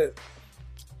mean, but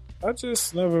I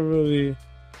just never really.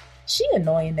 She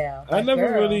annoying now. I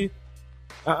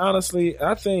honestly,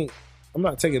 I think I'm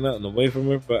not taking nothing away from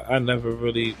her, but I never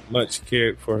really much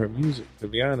cared for her music. To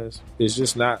be honest, it's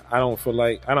just not. I don't feel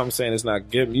like. I'm saying it's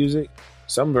not good music.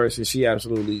 Some verses she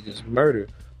absolutely just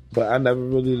murdered, but I never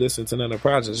really listened to none of the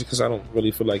projects because I don't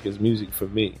really feel like it's music for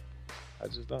me. I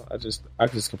just don't. I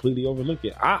just completely overlook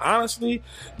it. I honestly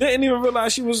didn't even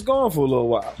realize she was gone for a little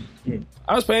while.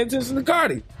 I was paying attention to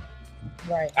Cardi.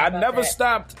 Right. I never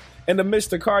stopped in the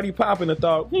midst of Cardi popping and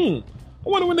thought, I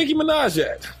wonder where Nicki Minaj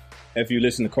at. Have you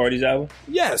listened to Cardi's album?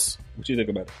 Yes. What you think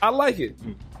about it? I like it.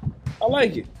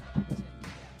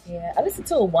 Yeah, I listened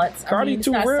to it once. Cardi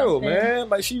too real, man.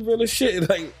 Like she real as shit.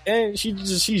 Like, and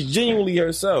she's genuinely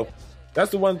herself.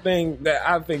 That's the one thing that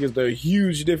I think is the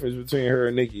huge difference between her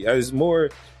and Nicki. It's more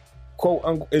quote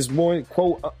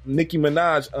Nicki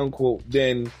Minaj unquote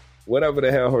than whatever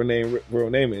the hell her real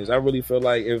name is. I really feel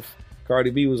like if Cardi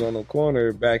B was on the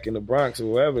corner back in the Bronx or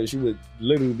wherever, she would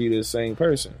literally be the same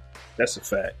person. That's a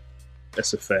fact.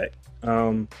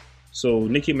 So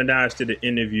Nicki Minaj did an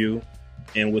interview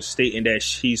and was stating that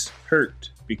she's hurt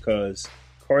because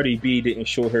Cardi B didn't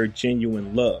show her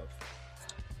genuine love.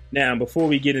 Now, before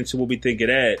we get into what we think of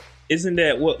that, isn't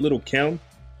that what Lil' Kim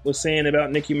was saying about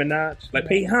Nicki Minaj? Like,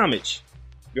 pay homage,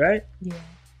 right? Yeah.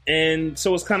 And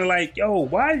so it's kind of like, yo,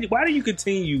 why do you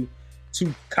continue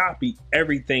to copy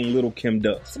everything Lil' Kim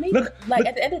does? To me, at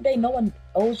the end of the day, no one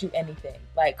owes you anything.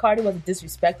 Like, Cardi wasn't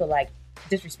disrespectful, like,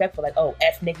 oh,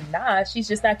 F Nicki Minaj. She's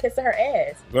just not kissing her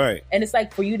ass. Right. And it's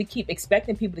like, for you to keep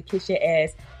expecting people to kiss your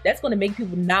ass, that's going to make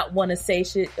people not want to say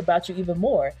shit about you even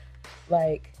more.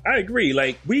 Like, I agree.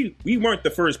 Like, we weren't the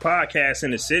first podcast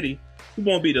in the city. We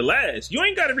won't be the last. You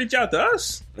ain't got to reach out to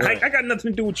us. Right. I got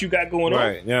nothing to do with what you got going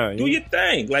on. Yeah. Do your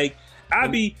thing. Like, I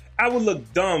would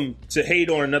look dumb to hate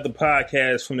on another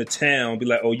podcast from the town. Be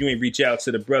like, oh, you ain't reach out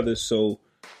to the brothers, so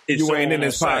it's You ain't in on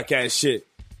this site. podcast shit.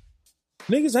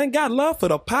 Niggas ain't got love for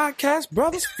the podcast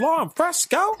brothers, Floor and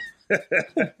Fresco.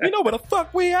 You know where the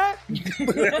fuck we at?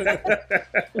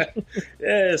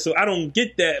 Yeah, so I don't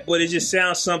get that, but it just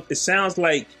sounds it sounds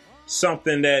like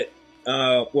something that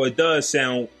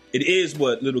it is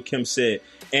what Lil' Kim said.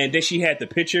 And then she had the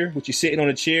picture with you sitting on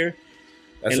a chair.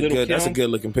 That's a good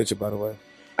looking picture, by the way.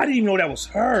 I didn't even know that was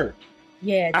her.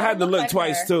 yeah. I had to look like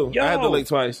twice her. too. Yo. I had to look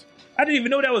twice. I didn't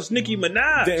even know that was Nicki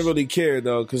Minaj. Didn't really care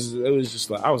though, because it was just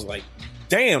like I was like,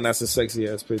 damn, that's a sexy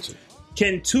ass picture.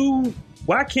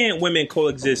 Why can't women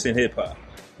coexist in hip hop?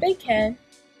 They can.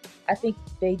 I think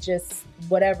they just,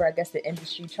 whatever, I guess the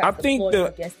industry tries I to think pull them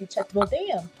against each other. Well,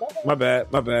 damn. Go ahead.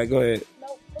 My bad. Go ahead. No,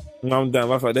 go ahead. No, I'm done.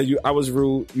 My fault. I was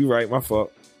rude. You right. My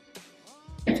fault.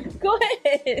 Go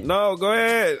ahead. No, go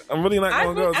ahead. I'm really not I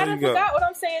gonna go. So you go. forgot what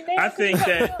I'm saying now. I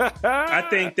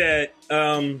think that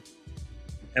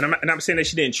and I'm not saying that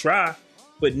she didn't try,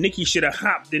 but Nicki should have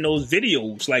hopped in those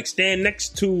videos, like stand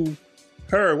next to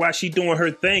her while she doing her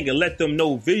thing and let them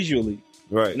know visually.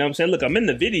 Right. You know what I'm saying? Look, I'm in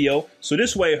the video, so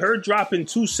this way her dropping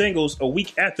 2 singles a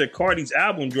week after Cardi's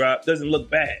album drop doesn't look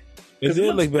bad. It 'Cause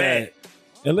did look bad.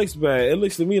 It looks bad. It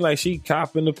looks to me like she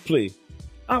copping the plea.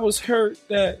 I was hurt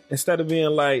that instead of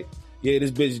being like, yeah,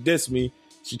 this bitch dissed me,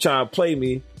 she trying to play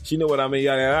me. She know what I mean,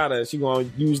 yada yada. She gonna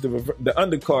use the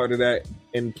undercard of that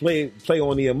and play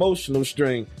on the emotional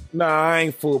string. Nah, I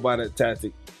ain't fooled by that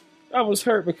tactic. I was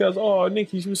hurt because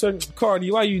Nicki, she was saying,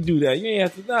 Cardi, why you do that? You ain't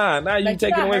have to. Now you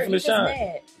taking away from the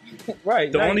shine.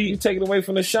 Right. You taking away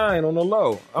from the shine on the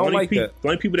low. I don't like that. The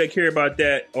only people that care about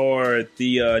that are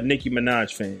the Nicki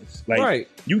Minaj fans. Like, right.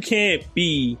 You can't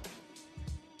be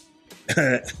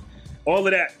all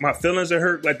of that. My feelings are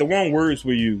hurt. Like, the wrong words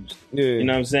were used. Yeah. You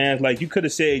know what I'm saying? Like, you could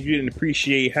have said you didn't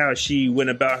appreciate how she went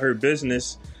about her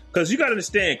business. Because you got to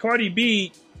understand, Cardi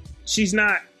B, she's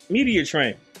not media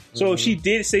trained. So if she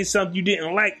did say something you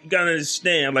didn't like, you got to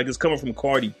understand, like, it's coming from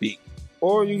Cardi B.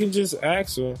 Or you can just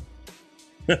ask her.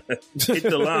 Hit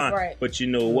the line. Right. But you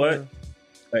know what?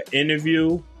 An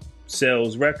interview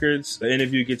sells records. An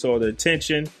interview gets all the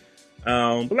attention.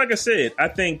 But like I said, I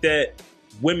think that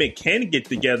women can get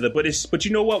together. But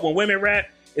you know what? When women rap,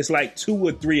 it's like 2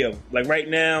 or 3 of them. Like right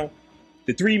now,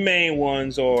 the 3 main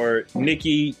ones are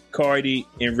Nicki, Cardi,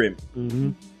 and Remy.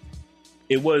 Mm-hmm.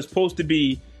 It was supposed to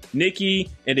be Nicki,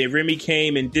 and then Remy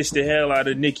came and dissed the hell out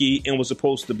of Nicki and was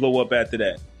supposed to blow up after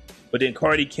that. But then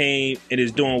Cardi came and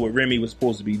is doing what Remy was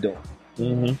supposed to be doing.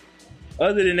 Mm-hmm.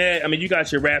 Other than that, I mean, you got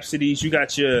your Rhapsodies, you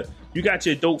got your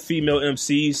dope female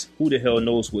MCs. Who the hell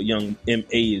knows what young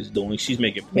M.A. is doing? She's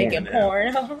making porn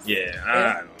now. Yeah,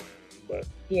 I don't know. But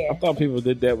yeah. I thought people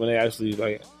did that when they actually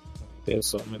like did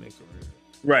something in their career.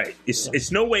 Right.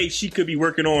 It's no way she could be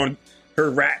working on her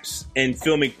raps and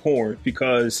filming porn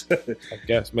because I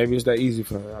guess maybe it's that easy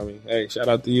for her. I mean, hey, shout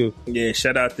out to you. Yeah,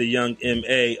 shout out to young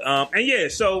M.A. And yeah,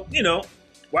 so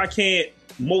why can't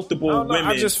multiple women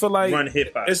I just feel like run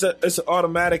hip hop? It's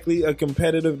automatically a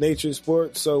competitive nature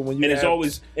sport. So when you it's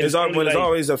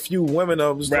always a few women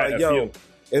of them, right, like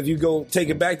if you go take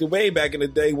it back to way back in the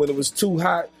day when it was 2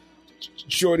 hot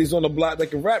shorties on the block that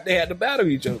could rap, they had to battle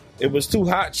each other. It was 2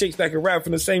 hot chicks that could rap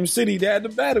from the same city, they had to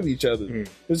battle each other.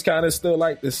 It's kind of still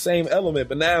like the same element,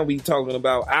 but now we talking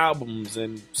about albums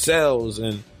and sales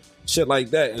and shit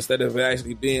like that instead of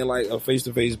actually being like a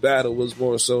face-to-face battle. Was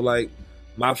more so like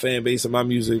my fan base and my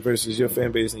music versus your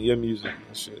fan base and your music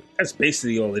and shit. That's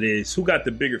basically all it is. Who got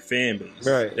the bigger fan base?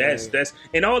 Right. That's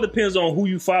and all depends on who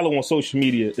you follow on social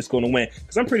media is going to win.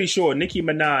 Because I'm pretty sure Nicki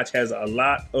Minaj has a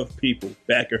lot of people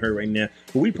backing her right now,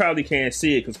 but we probably can't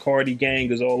see it because Cardi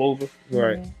gang is all over.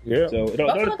 Right. Yeah. So But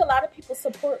I feel like a lot of people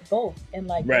support both, and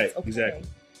like Right, that's okay. exactly.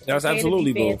 That's Okay to be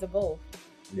absolutely fans both. of both.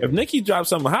 If Nicki drops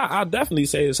something hot, I'll definitely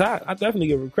say it's hot. I definitely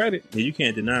give her credit. Yeah, you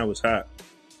can't deny what's hot.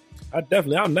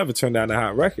 I'll never turn down a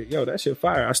hot record. Yo, that shit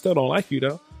fire. I still don't like you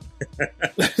though.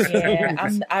 Yeah,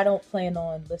 I don't plan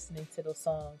on listening to those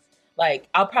songs. Like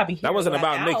I'll probably hear That wasn't it when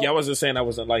about I'm Nicki. I out. wasn't saying I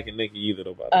wasn't liking Nicki either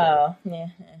though. By the Oh, yeah.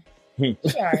 She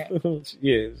all right. way.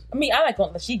 Yeah. I mean, I like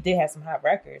she did have some hot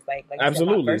records, like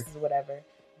Absolutely. hot verses or whatever.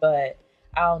 But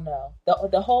I don't know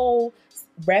the whole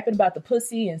rapping about the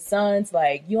pussy and sons.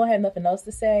 Like you don't have nothing else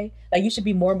to say. Like you should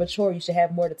be more mature. You should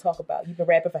have more to talk about. You've been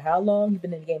rapping for how long? You've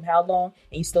been in the game how long?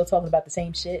 And you still talking about the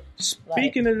same shit.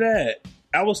 Speaking of that,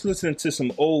 I was listening to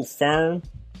some old Firm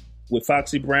with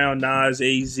Foxy Brown, Nas,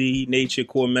 AZ, Nature,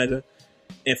 Cormega,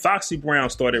 and Foxy Brown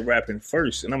started rapping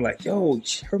first, and I'm like, yo,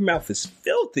 her mouth is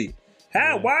filthy. How?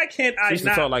 Yeah. Why can't I She used to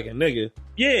not? talk like a nigga.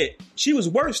 Yeah, she was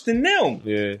worse than them.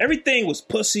 Yeah. Everything was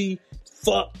pussy,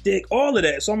 fuck, dick, all of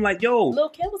that. So I'm like, yo, Lil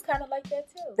Kim was kind of like that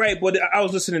too. right. But I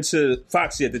was listening to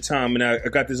Foxy at the time, and I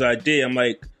got this idea. I'm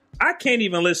like, I can't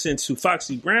even listen to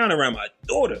Foxy Brown around my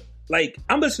daughter. Like,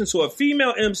 I'm listening to a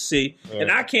female MC,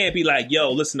 and I can't be like, yo,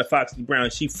 listen to Foxy Brown,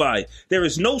 she fire. There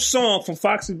is no song from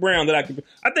Foxy Brown that I could.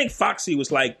 I think Foxy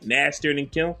was like nastier than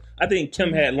Kim. I think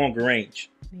Kim had longer range.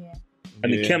 Yeah. I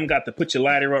mean, Yeah. Kim got the Put Your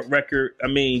Lighter Up record. I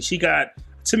mean, she got,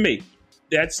 to me,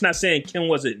 that's not saying Kim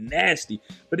wasn't nasty,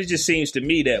 but it just seems to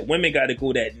me that women got to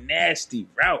go that nasty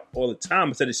route all the time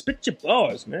instead of spit your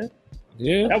bars, man.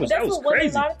 Yeah. That was That's what women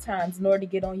crazy. a lot of times, in order to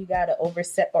get on, you gotta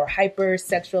hyper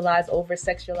sexualize, over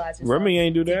sexualize yourself. Remy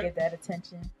ain't do to that. get that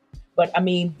attention. But I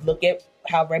mean, look at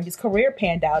how Remy's career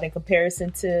panned out in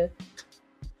comparison to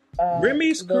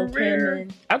Remy's Lil' Kim career.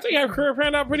 and- I think her career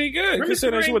panned out pretty good. Remy's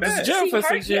Considering she career went to ain't jail bad. for her,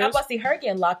 6 I years. was about to see her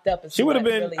getting locked up. She would have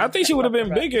been. I think she would have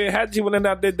been bigger had she went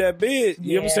out did that bid.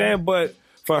 You know what I'm Yeah. saying? But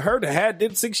for her to have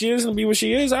did 6 years and be what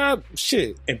she is,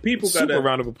 shit. And people got Super to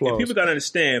round of applause. And people got to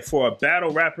understand, for a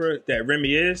battle rapper that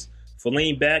Remy is, for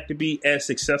Lean Back to be as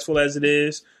successful as it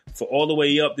is, for All the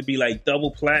Way Up to be like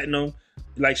double platinum,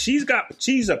 like she's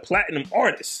a platinum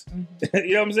artist.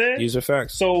 You know what I'm saying? These are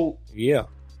facts. So Yeah.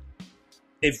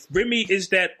 if Remy is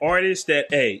that artist that,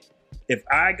 hey, if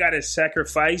I gotta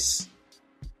sacrifice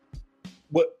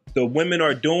what the women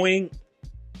are doing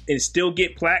and still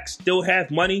get plaques, still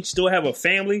have money, still have a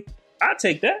family, I'll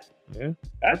take that. Yeah.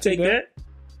 I'll take that.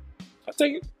 I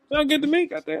take it. Sound good to me.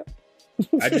 Goddamn.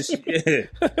 I just, yeah.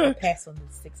 I'll pass on the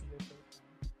 6-year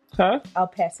bid. Huh? I'll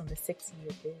pass on the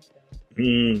 6-year bid. Though.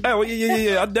 Mm. Oh, well,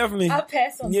 yeah. I definitely. I'll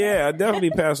pass on. Yeah, I that.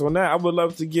 definitely pass on that. I would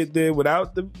love to get there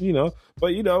without the,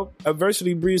 but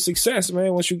adversity breeds success,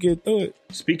 man. Once you get through it.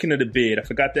 Speaking of the bid, I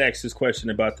forgot to ask this question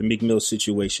about the Meek Mill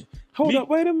situation. Hold up,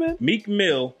 wait a minute. Meek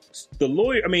Mill,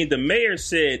 the mayor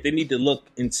said they need to look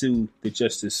into the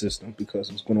justice system because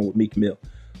of what's going on with Meek Mill.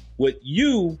 Would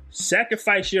you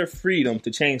sacrifice your freedom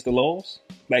to change the laws?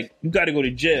 Like, you got to go to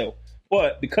jail.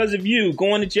 But because of you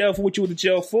going to jail for what you went to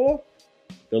jail for,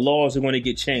 the laws are going to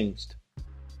get changed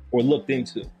or looked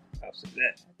into. I'll say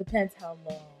that. Depends how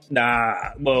long. Nah,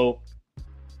 well,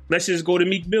 let's just go to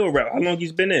Meek Mill route. How long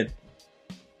he's been in?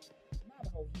 Not a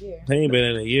whole year. He ain't been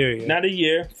in a year yet. Not a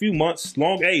year, a few months.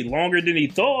 Longer than he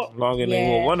thought. Longer than Yeah.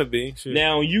 he would want to be. Shit.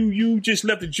 Now you just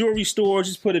left the jewelry store,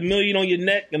 just put $1 million on your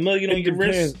neck, $1 million on It your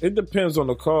depends. wrist. It depends on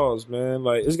the cause, man.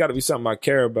 Like, it's got to be something I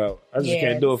care about. I just Yeah,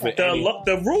 can't do it for it's any.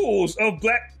 The rules of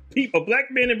black people,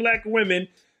 black men and black women,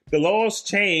 the laws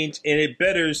change and it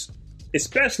betters,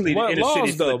 especially the What inner city laws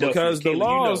of though? Philadelphia. Because the Caitlin,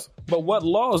 laws, but what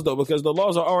laws though? Because the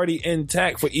laws are already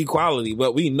intact for equality,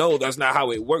 but we know that's not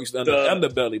how it works under the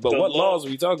underbelly. But the what law- laws are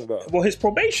we talking about? Well, his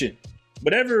probation.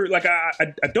 Whatever, like I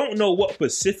don't know what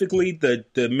specifically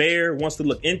the mayor wants to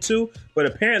look into, but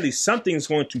apparently something's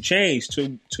going to change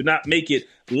to not make it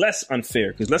less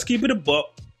unfair. Because let's keep it a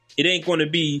buck, it ain't going to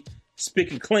be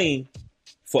spick and clean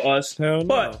for us, Hell no.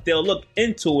 but they'll look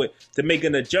into it to make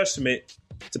an adjustment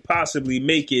to possibly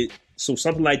make it so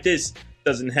something like this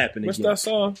doesn't happen What's again. that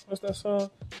song?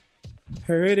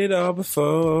 Heard it all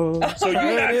before. So you're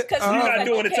not Because you're you not like,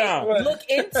 doing the okay, time. Look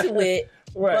into it.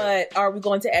 Right. But are we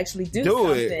going to actually do it,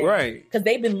 something? right. Because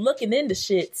they've been looking into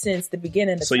shit since the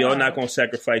beginning of So y'all not gonna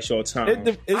sacrifice your time.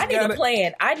 I need a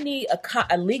plan. I need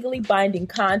a legally binding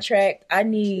contract. I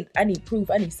need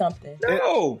proof. I need something.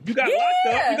 No, you got locked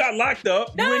up. You got locked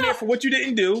up. You in there for what you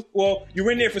didn't do. Well, you're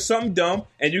in there for something dumb,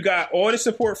 and you got all the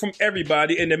support from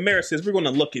everybody. And the mayor says we're going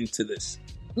to look into this.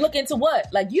 Look into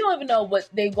what? Like, you don't even know what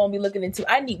they're going to be looking into.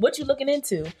 I need what you looking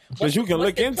into. Because you can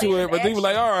look into it, but they be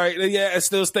like, all right, yeah, it's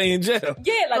still stay in jail.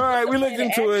 Yeah, like, all right, we looked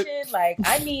into it. Like,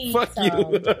 I need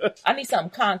I need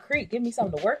something concrete. Give me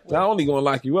something to work with. Not only going to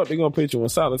lock you up, they're going to put you in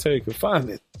solitary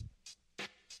confinement.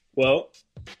 Well,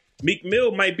 Meek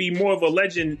Mill might be more of a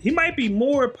legend. He might be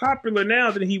more popular now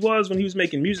than he was when he was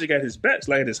making music at his best,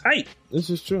 like at his height. This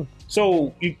is true.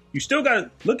 So you still got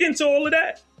to look into all of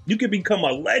that. You could become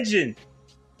a legend.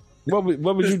 What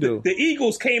would you do? The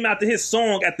Eagles came out to his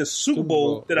song at the Super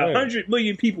Bowl that 100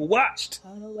 million people watched.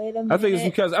 I think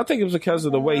it was because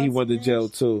of the way he went to jail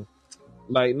too.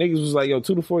 Like, niggas was like, yo,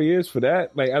 2 to 4 years for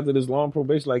that. Like, after this long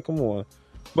probation, like, come on.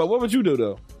 But what would you do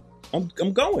though?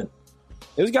 I'm going.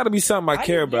 It's got to be something I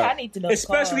care about. I need to know,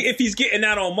 especially if he's getting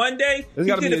out on Monday. It's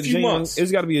got to be a few months. It's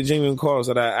got to be a genuine cause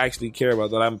that I actually care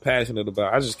about, that I'm passionate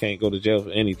about. I just can't go to jail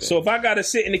for anything. So if I got to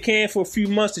sit in the can for a few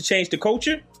months to change the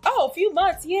culture, a few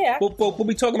months, yeah. But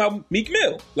we talking about Meek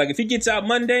Mill. Like, if he gets out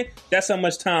Monday, that's how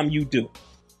much time you do.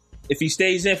 If he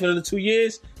stays in for another 2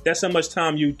 years, that's how much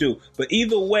time you do. But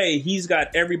either way, he's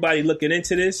got everybody looking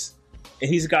into this, and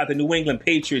he's got the New England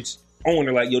Patriots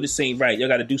owner like, yo, this ain't right. Y'all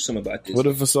got to do something about this. What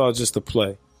if it's all just a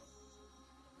play?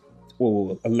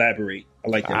 Whoa, elaborate. I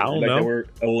like that. I like that word,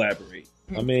 elaborate.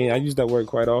 I mean, I use that word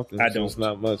quite often. I don't. So it's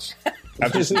not much.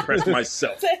 I've just impressed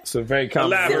myself. It's a very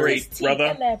common elaborate,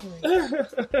 brother.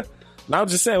 Elaborate. Now I'm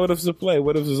just saying, what if it's a play?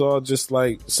 What if it's all just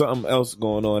like something else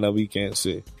going on that we can't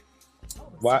see?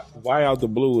 Why out the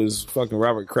blue is fucking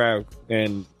Robert Kraft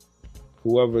and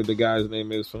whoever the guy's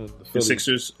name is from the Phillies,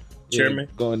 Sixers chairman,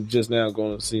 going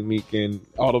to see Meek, and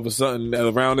all of a sudden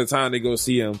around the time they go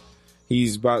see him,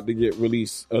 he's about to get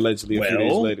released allegedly a few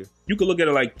days later. You could look at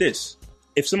it like this: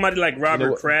 if somebody like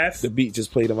Robert Kraft, the beat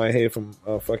just played in my head from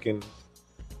fucking.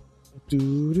 What the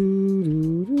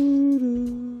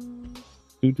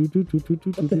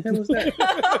hell was that?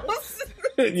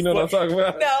 You know what I'm talking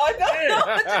about? No, I don't know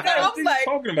what I was like,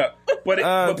 talking about.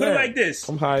 But put it like this: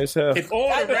 I'm high as hell. If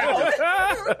all the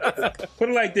rappers, put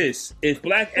it like this: if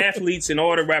black athletes and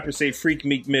all the rappers say "freak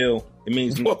Meek Mill," it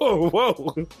means whoa.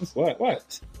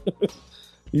 What?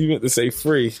 You meant to say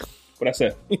free. What I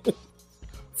said?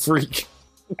 Freak.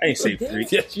 I ain't say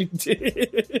freak. Yes, you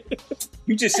did.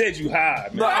 You just said you high,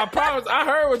 man. No, I promise. I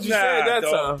heard what you said that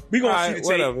time. We gonna see the tape.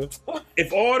 Whatever.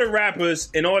 If all the rappers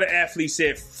and all the athletes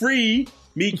said "free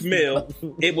Meek Mill,"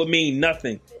 it would mean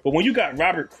nothing. But when you got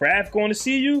Robert Kraft going to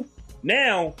see you,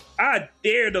 now I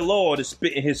dare the law to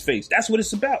spit in his face. That's what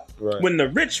it's about. Right. When the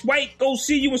rich white go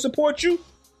see you and support you,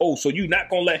 oh, so you not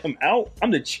gonna let him out?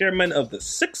 I'm the chairman of the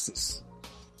Sixers.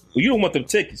 Well, you don't want them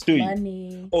tickets, do you?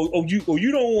 Money. You don't want.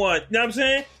 You know what I'm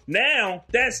saying? Now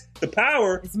that's the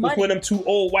power when them two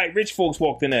old white rich folks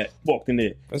walked in there.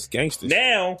 That's gangster.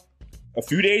 Now, a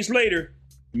few days later,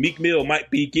 Meek Mill might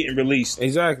be getting released.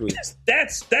 Exactly.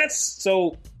 That's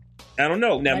so. I don't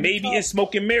know. Now maybe it's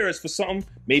smoke and mirrors for something.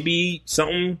 Maybe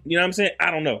something. You know what I'm saying?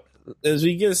 I don't know. As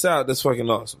he gets out, that's fucking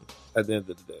awesome. At the end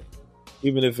of the day,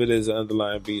 even if it is an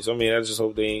underlying beast. I mean, I just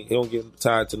hope he don't get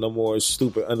tied to no more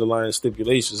stupid underlying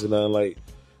stipulations and nothing. Like,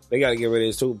 they got to get rid of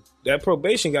this too. That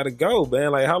probation got to go,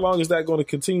 man. Like, how long is that going to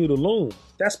continue to loom?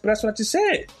 That's what I just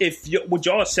said. Would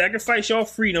y'all sacrifice y'all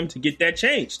freedom to get that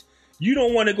changed? You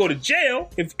don't want to go to jail.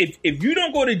 If you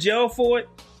don't go to jail for it,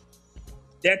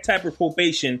 that type of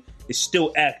probation is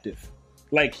still active.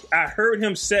 Like, I heard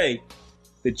him say,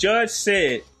 the judge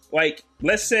said, like,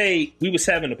 let's say we was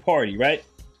having a party, right?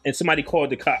 And somebody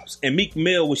called the cops, and Meek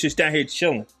Mill was just down here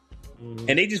chilling,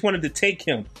 and they just wanted to take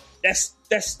him. That's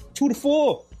 2 to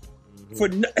 4 for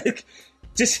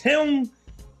just him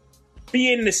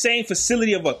being in the same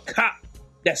facility of a cop.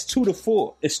 That's 2 to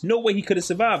 4. There's no way he could have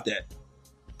survived that.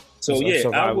 So yeah,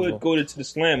 I would go to the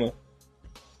slammer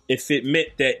if it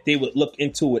meant that they would look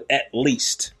into it at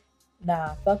least.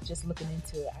 Nah, fuck just looking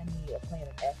into it. I need a plan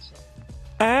of action.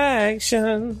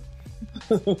 Action.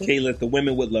 Kayla, the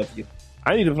women would love you.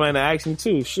 I need a plan of action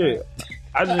too. Shit.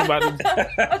 I just about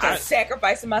to. I'm just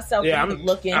sacrificing myself. Yeah, to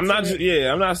look into I'm not. it.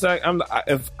 Yeah, I'm not.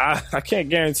 I can't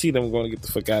guarantee them I'm going to get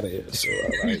the fuck out of here. So,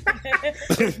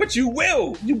 but you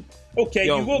will. You will.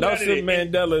 Nelson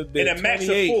Mandela did in a max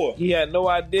of 4. He had no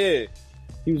idea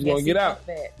he was going to get out.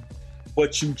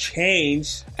 But you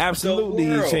changed. Absolutely,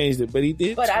 he changed it. But he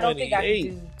did. But I don't think I can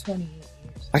do 28 years.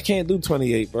 I can't do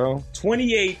 28, bro.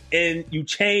 28, and you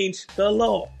changed the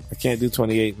law. I can't do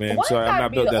 28, man. Why Sorry, I I'm gotta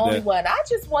not be built the that only day. one? I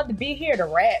just want to be here to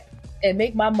rap and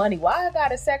make my money. Why I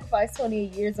gotta sacrifice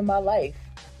 28 years of my life?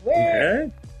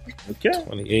 Where Okay.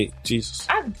 28, Jesus.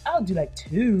 I'll do like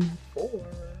 2, 4,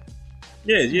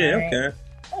 Yeah, Right. okay.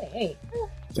 28.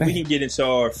 So we can get into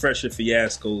our fresher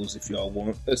fiascos if y'all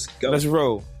want. Let's go. Let's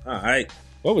roll. All right.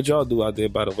 What would y'all do out there,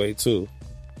 by the way, too?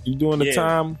 You doing the Yeah.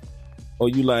 time, or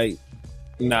you like,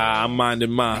 nah, I'm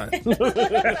minding mine.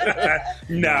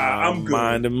 Nah, I'm good.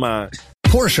 minding mine.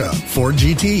 Porsche, Ford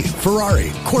GT,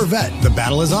 Ferrari, Corvette. The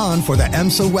battle is on for the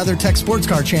IMSA WeatherTech Sports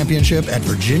Car Championship at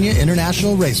Virginia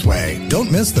International Raceway.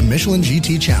 Don't miss the Michelin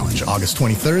GT Challenge, August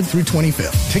 23rd through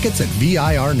 25th. Tickets at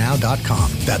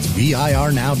VIRnow.com. That's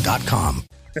VIRnow.com.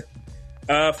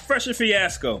 Fresher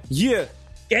fiasco. Yeah.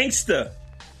 Gangsta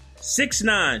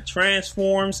 6ix9ine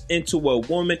transforms into a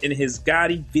woman in his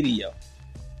Gotti video.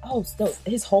 Oh, so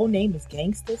his whole name is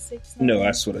Gangsta 6ix9ine? No,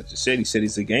 that's what I just said. He said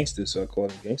he's a gangster, so I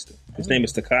called him gangster. His name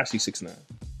is Tekashi 6ix9ine.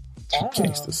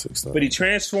 Gangsta 6ix9ine. But he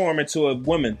transformed into a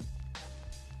woman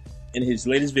in his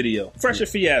latest video. Fresher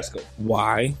fiasco.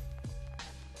 Why?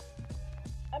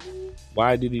 I mean,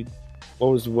 Why did he? What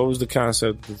was the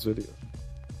concept of this video?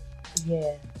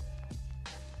 yeah.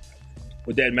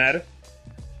 Would that matter?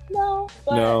 No,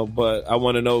 but No, but I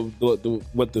want to know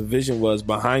what the vision was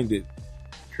behind it.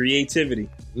 Creativity.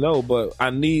 No, but I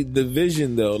need the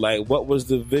vision though. Like, what was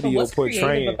the but video what's creative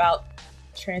portraying? about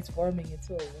transforming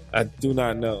into a woman? I do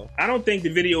not know. I don't think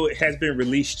the video has been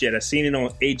released yet. I seen it on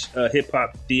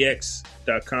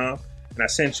hiphopdx.com, and I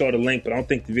sent y'all the link, but I don't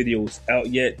think the video is out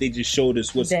yet. They just showed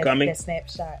us what's coming. That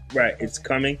snapshot. Right, it's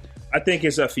coming. I think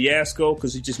it's a fiasco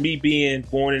because it's just me being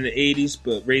born in the 80s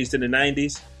but raised in the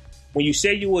 90s. When you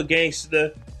say you a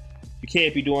gangster, you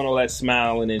can't be doing all that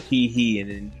smiling and he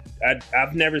and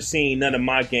I've never seen none of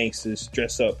my gangsters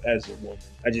dress up as a woman.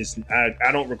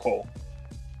 I don't recall.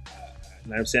 You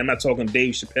know what I'm saying? I'm not talking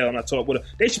Dave Chappelle. I'm not talking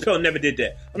Dave Chappelle never did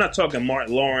that. I'm not talking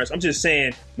Martin Lawrence. I'm just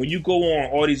saying when you go on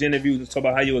all these interviews and talk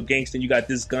about how you a gangster and you got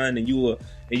this gun and you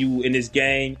in this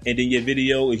gang and then your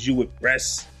video is you with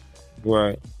breasts.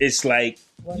 Right. It's like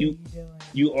What you are you doing?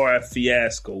 you are a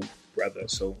fiasco, brother.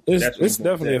 So It's that's what I'm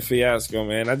going definitely a with fiasco,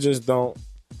 man. I just don't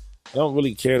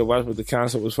really care to watch what the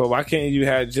concept was for. Why can't you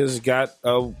have just got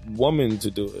a woman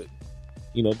to do it?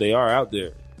 You know, they are out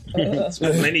there. that.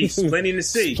 plenty to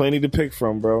see. There's plenty to pick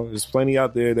from, bro. There's plenty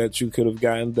out there that you could have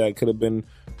gotten that could have been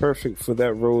perfect for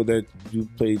that role that you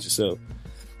played yourself.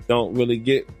 Don't really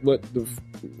get what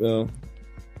the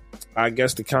I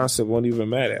guess the concept won't even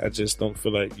matter. I just don't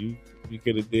feel like you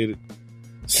could have did it.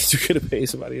 You could have paid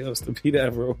somebody else to be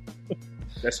that role.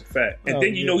 That's a fact. And Oh,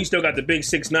 then you know he still got the big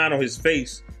 6ix9ine on his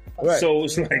face. Right. So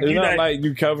it's like It's you're not like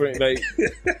you covering like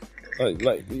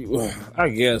I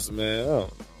guess, man. I don't know.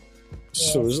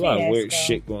 So there's a lot of weird fiasco.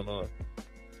 shit going on.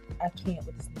 I can't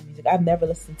with this new music. I've never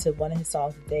listened to one of his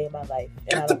songs a day in my life.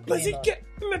 And I don't plan on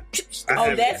it.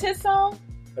 Oh, that's his song?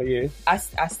 Oh, yeah, I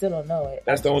still don't know it.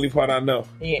 that's the only part I know.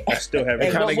 Yeah. I still haven't.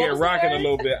 And Kind what of get was the rocking a word?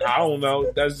 little bit. I don't know.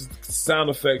 That's sound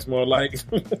effects more like.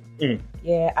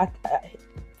 Yeah, I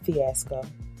fiasco.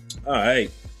 All right.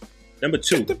 Number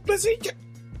 2.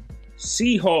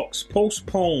 Seahawks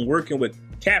postpone working with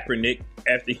Kaepernick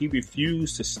after he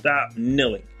refused to stop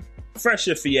kneeling.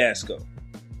 Fresher fiasco.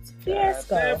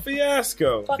 Fiasco.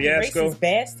 Fiasco. Fucking Fiasco. racist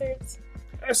bastards.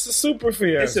 That's a super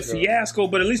fiasco. It's a fiasco,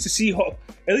 but at least the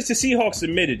Seahawks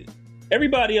admitted it.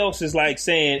 Everybody else is like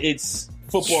saying it's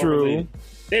football True. related.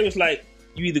 They was like,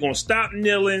 you either gonna stop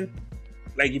kneeling,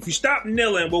 like if you stop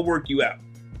kneeling, we'll work you out.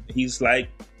 He's like,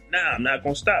 nah, I'm not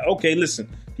gonna stop. Okay, listen,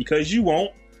 because you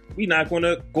won't, we're not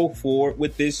gonna go forward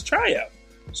with this tryout.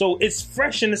 So it's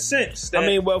fresh in the sense that I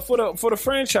mean, well, for the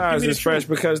franchise, Give me the it's fresh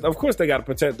truth. because, of course, they got to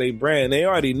protect their brand. They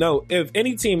already know if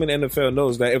any team in the NFL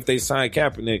knows that if they sign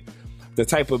Kaepernick, the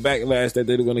type of backlash that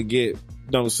they're going to get, you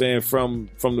know what I'm saying, from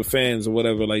the fans or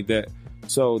whatever like that.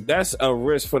 So that's a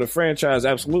risk for the franchise,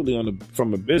 absolutely,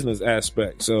 from a business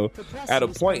aspect. So at a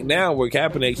point now where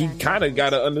Kaepernick, he kind of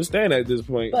got to understand at this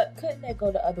point. But couldn't that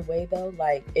go the other way though?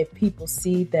 Like if people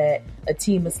see that a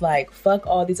team is like, fuck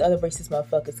all these other racist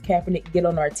motherfuckers, Kaepernick get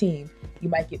on our team, you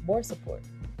might get more support.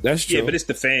 That's true. yeah, but it's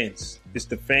the fans. It's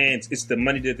the fans. It's the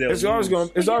money that they'll It's always going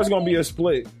to be a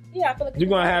split. Yeah, I feel like You're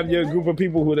going to have your group of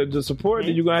people who are just support,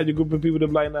 and you're going to have your group of people that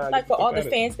be like, nah. like for all the fuck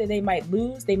fans that they might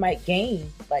lose, they might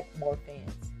gain like more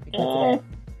fans because of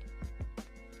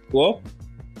Well,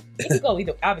 that. It can go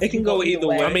either. Obviously, It can go either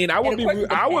way. I mean, I would And be of course,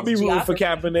 it I would be depends rooting for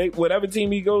geography. Kaepernick. Whatever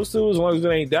team he goes to, as long as it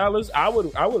ain't Dallas, I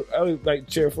would like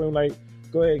cheer for him. Like,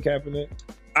 go ahead, Kaepernick.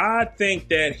 I think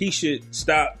that he should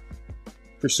stop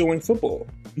pursuing football.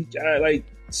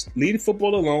 leave the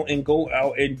football alone and go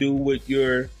out and do what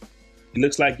it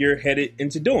looks like you're headed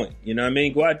into doing. You know what I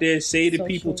mean? Go out there, say to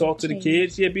people, talk to the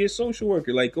kids. Yeah, be a social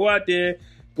worker. Like, go out there,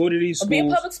 go to these schools. Be a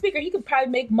public speaker. He could probably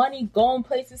make money going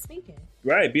places speaking.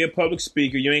 Right, be a public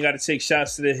speaker. You ain't got to take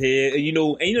shots to the head. And you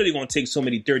know they're going to take so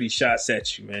many dirty shots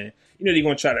at you, man. You know they're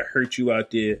going to try to hurt you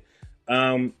out there.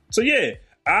 So, yeah,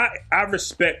 I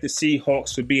respect the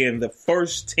Seahawks for being the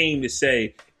first team to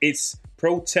say it's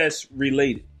protest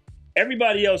related.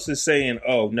 Everybody else is saying,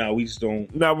 "Oh no, we just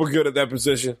don't." Now we're good at that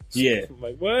position. Yeah, I'm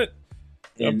like what?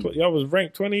 Y'all was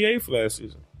ranked 28th last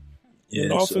season.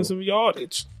 In offensive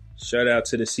yardage. Shout out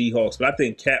to the Seahawks, but I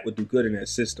think Cat would do good in that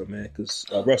system, man. Because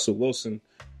Russell Wilson,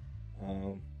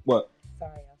 what?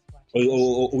 Sorry, I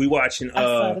was watching. We watching. I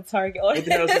saw the target. What the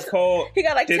hell is it called? He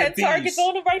got like 10 targets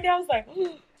on him right now. I was like,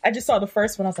 I just saw the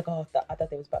first one. I was like, oh, I thought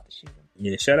they was about to shoot him.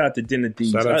 Yeah, shout out to Dinner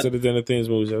Thieves. Shout out to the Dinner Thieves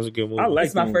movies. That was a good movie. I like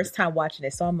it's my first time watching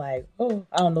it, so I'm like, oh,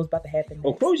 I don't know what's about to happen.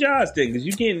 Well, close your eyes then, because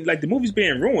you can't, like, the movie's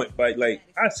being ruined. But, like,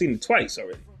 I've seen it twice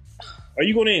already. Are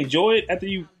you going to enjoy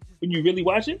it when you really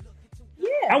watch it? Yeah.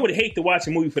 I would hate to watch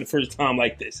a movie for the first time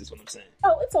like this, is what I'm saying.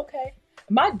 Oh, it's okay.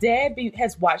 My dad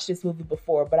has watched this movie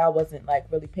before, but I wasn't, like,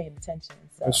 really paying attention.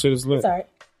 So that shit is lit. It's all right.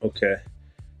 Okay.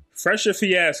 Fresher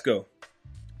fiasco.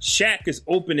 Shaq is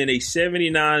opening a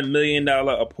 $79 million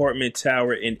apartment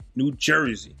tower in New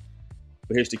Jersey.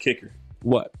 But here's the kicker.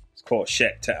 What? It's called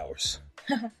Shaq Towers.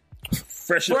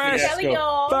 Fresher Fresh.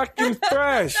 fiasco. Fucking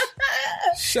fresh.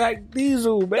 Shaq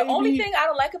Diesel, baby. The only thing I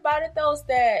don't like about it, though, is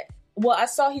that, well, I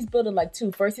saw he's building, like,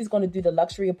 two. First, he's going to do the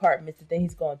luxury apartments, and then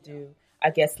he's going to do,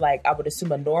 I guess, like, I would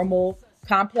assume a normal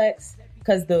complex.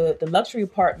 Because the luxury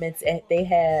apartments, they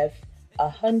have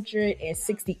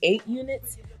 168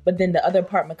 units. But then the other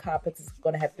apartment complex is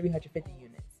going to have 350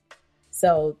 units.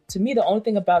 So to me, the only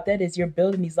thing about that is you're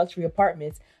building these luxury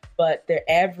apartments, but their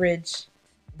average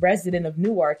resident of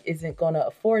Newark isn't going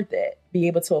to be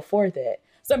able to afford that.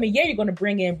 So, I mean, yeah, you're going to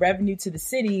bring in revenue to the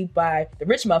city by the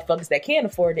rich motherfuckers that can't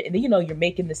afford it. And then, you're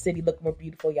making the city look more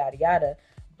beautiful, yada, yada.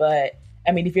 But,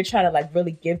 I mean, if you're trying to, like,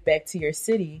 really give back to your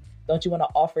city, don't you want to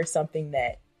offer something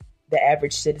that the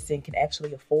average citizen can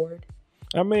actually afford?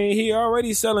 I mean, he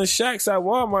already selling Shacks at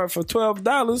Walmart for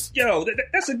 $12. Yo,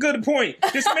 that's a good point.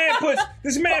 This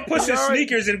man puts his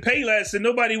sneakers in Payless and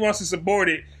nobody wants to support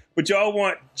it, but y'all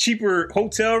want cheaper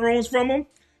hotel rooms from him.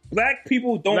 Black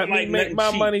people don't Let like me make my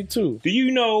cheap. money too. Do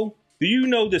you know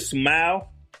the smile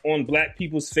on black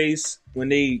people's face when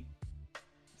they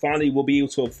finally will be able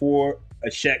to afford a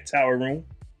Shaq Tower room?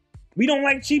 We don't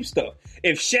like cheap stuff.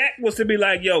 If Shaq was to be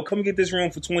like, yo, come get this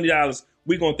room for $20,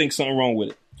 we're going to think something wrong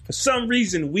with it. For some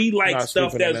reason, we like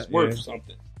stuff that's worth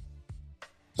something.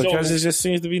 Because it just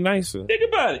seems to be nicer. Think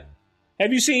about it.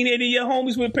 Have you seen any of your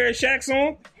homies with a pair of Shaqs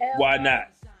on? Why not?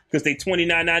 Because they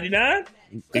 $29.99?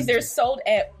 Because they're sold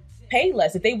at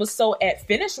Payless. If they was sold at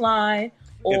Finish Line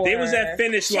or if they was at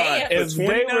Finish Line for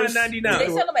 $29.99, they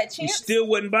sell them at Champs? You still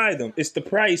wouldn't buy them. It's the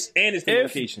price and it's the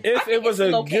location. If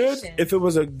it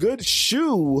was a good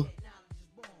shoe,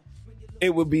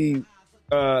 it would be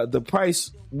the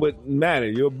price wouldn't matter.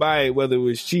 You'll buy it whether it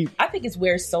was cheap. I think it's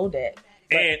where it's sold at.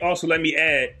 And also, let me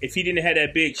add, if he didn't have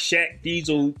that big Shaq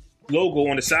Diesel logo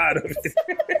on the side of it.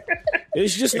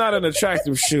 It's just not an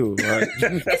attractive shoe. Right?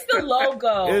 It's the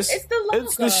logo. It's the logo.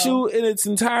 It's the shoe in its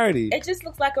entirety. It just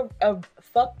looks like a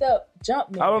fucked up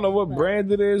Jumpman. I don't know what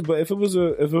brand it is, but if it was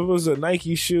a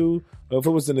Nike shoe, or if it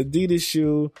was an Adidas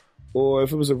shoe, or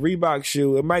if it was a Reebok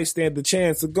shoe, it might stand the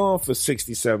chance of going for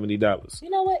 $60, $70. You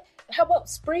know what? How about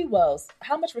Spreewells?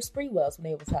 How much were Spreewells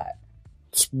when they was hot?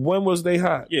 When was they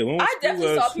hot? Yeah, when was I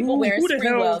definitely saw people wearing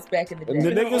Spreewells back in the day.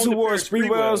 The niggas who wore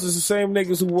Spreewells is the same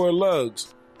niggas who wore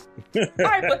lugs. All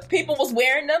right, but people was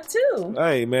wearing them too.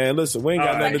 Hey man, listen, we ain't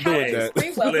got nothing to do with that.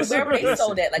 Spreewells, wherever they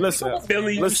sold that. Like, listen,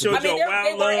 Philly, you showed I mean, your wild they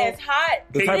weren't love. as hot.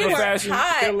 The type of fashion,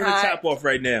 Feeling the top off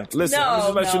right now. Listen, I'm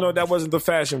just let you know that wasn't the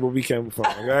fashion where we came from.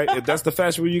 All right, if that's the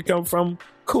fashion where you come from,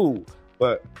 cool.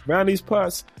 But around these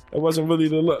parts, it wasn't really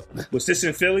the look. Was this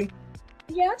in Philly?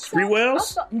 Yeah,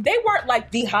 Spreewells? They weren't like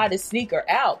the hottest sneaker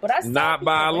out, but I saw not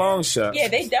by a long shot. Yeah,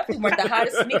 they definitely weren't the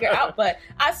hottest sneaker out, but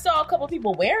I saw a couple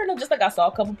people wearing them, just like I saw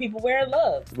a couple people wearing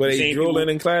Loves. Were they drooling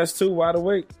in class too, wide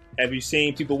awake? Have you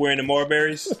seen people wearing the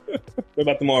Marburys? What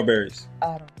about the Marburys?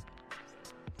 I don't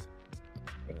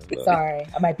know. Sorry,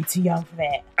 I might be too young for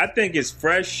that. I think it's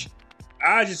fresh.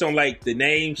 I just don't like the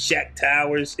name Shaq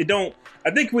Towers. It don't.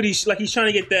 I think what he's trying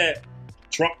to get that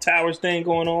Trump Towers thing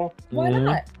going on. Why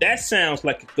not? That sounds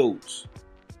like it goes.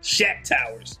 Shaq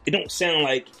Towers. It don't sound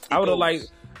like I would have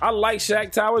liked. I like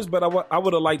Shaq Towers, but I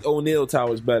would have liked O'Neal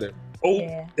Towers better.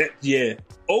 Yeah.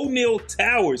 O'Neal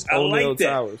Towers. I O'Neal like that.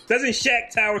 Towers. Doesn't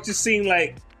Shaq Towers just seem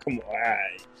like Come on, all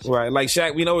right. Right, like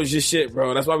Shaq, we know it's your shit,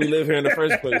 bro. That's why we live here in the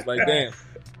first place. Like, damn.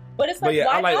 But it's like, But yeah,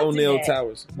 why I like not do O'Neal that?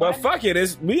 Towers. Why But fuck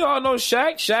it, we all know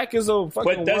Shaq. Shaq is a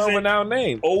fucking doesn't world-renowned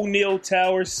name. O'Neal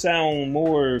Towers sound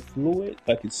more fluid,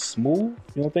 like it's smooth.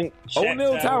 You don't think? Shaq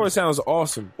O'Neal Towers sounds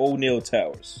awesome. O'Neal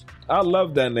Towers. I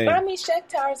love that name. But I mean, Shaq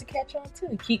Towers a catch on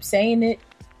too. Keep saying it,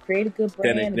 create a good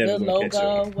brand, ain't a never good gonna catch logo.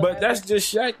 on. Whatever. But that's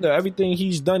just Shaq though. Everything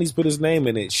he's done, he's put his name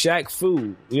in it. Shaq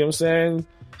Food. You know what I'm saying?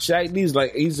 Shaq D's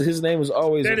like his name is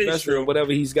always That is invested in true.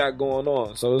 whatever he's got going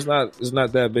on. So it's not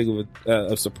that big of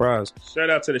a surprise.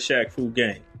 Shout out to the Shaq Food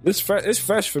gang. It's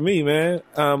fresh for me, man.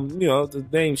 You know, the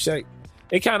name Shaq,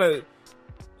 it kind of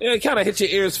hits your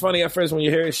ears funny at first when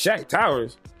you hear it, Shaq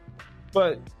Towers.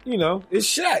 But, you know, it's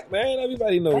Shaq, man.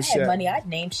 Everybody if knows I had Shaq. money, I'd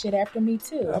name shit after me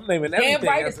too. I'm naming Damn everything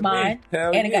right after it's mine. me.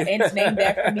 Hell And, yeah. and it's named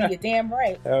after me. You're damn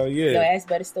right. Hell yeah. Your ass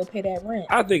better still pay that rent.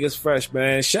 I think it's fresh,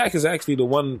 man. Shaq is actually the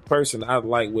one person I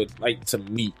would like to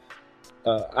meet.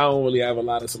 I don't really have a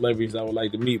lot of celebrities I would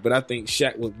like to meet, but I think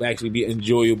Shaq would actually be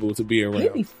enjoyable to be around.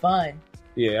 It'd be fun.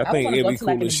 Yeah, I I think wanna it'd go be to,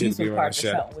 cool like, an as shit to be amusement around park or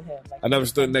Shaq. something with him. Like, I never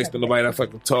stood next to nobody that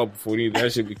fucking tall before either.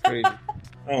 That should be crazy.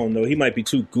 I don't know. He might be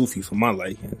too goofy for my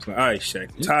liking. It's like, all right, Shaq,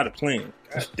 I'm tired of playing.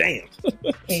 God damn.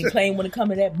 He ain't playing when it comes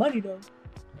to that money though.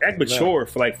 Act mature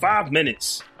for like 5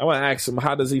 minutes. I want to ask him,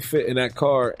 how does he fit in that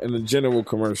car in the general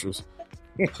commercials?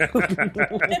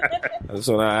 That's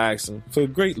what I asked him. For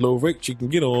great low rate, you can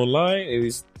get online and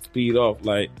he speed off.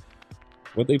 Like,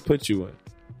 what they put you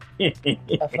in?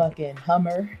 A fucking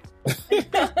Hummer.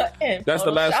 That's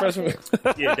the last freshman.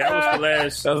 Yeah, that was the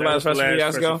last. That was the last freshman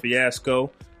fiasco?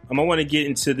 fiasco. I want to get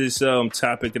into this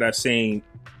topic that I seen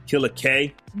Killer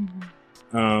K.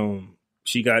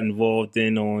 She got involved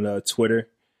in on Twitter.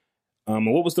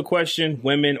 What was the question?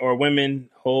 Women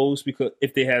hoes because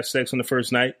if they have sex on the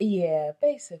first night? Yeah,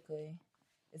 basically,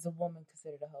 is a woman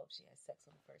considered a hoe if she has sex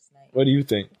on the first night? What do you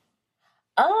think?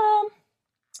 I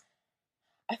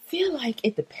feel like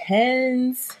it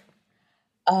depends.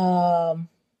 How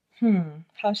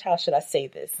should I say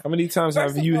this? How many times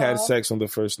First have of you had all- sex on the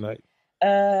first night?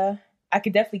 I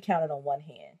could definitely count it on one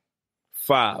hand.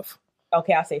 5.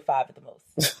 Okay, I'll say 5 at the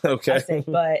most. Okay. I say,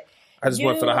 but I just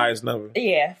went for the you- highest number.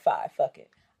 Yeah, 5. Fuck it.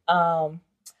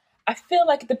 I feel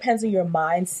like it depends on your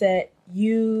mindset.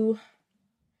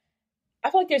 I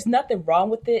feel like there's nothing wrong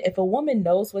with it. If a woman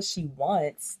knows what she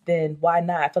wants, then why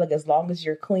not? I feel like as long as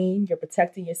you're clean, you're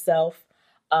protecting yourself,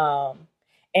 and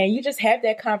you just have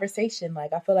that conversation.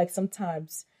 Like, I feel like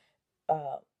sometimes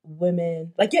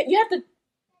women, like, you have to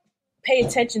pay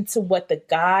attention to what the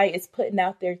guy is putting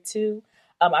out there too.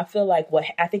 I feel like what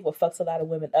fucks a lot of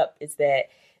women up is that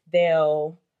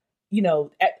they'll,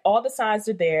 all the signs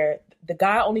are there. The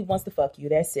guy only wants to fuck you.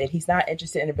 That's it. He's not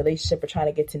interested in a relationship or trying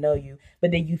to get to know you.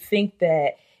 But then you think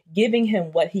that giving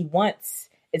him what he wants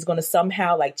is going to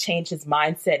somehow like change his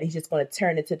mindset. And he's just going to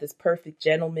turn into this perfect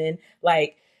gentleman.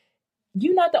 Like,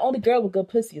 you're not the only girl with good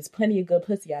pussy. There's plenty of good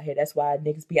pussy out here. That's why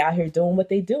niggas be out here doing what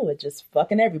they do and just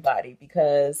fucking everybody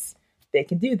because they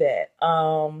can do that.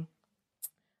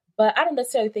 But I don't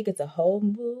necessarily think it's a whole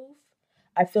move.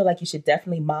 I feel like you should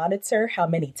definitely monitor how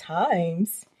many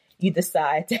times you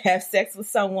decide to have sex with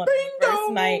someone on the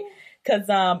first night. Because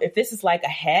if this is like a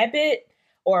habit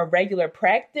or a regular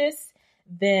practice,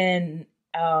 then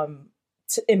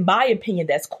in my opinion,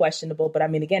 that's questionable. But I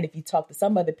mean, again, if you talk to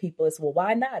some other people, it's, well,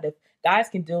 why not? If guys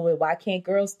can do it, why can't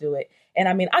girls do it? And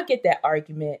I mean, I get that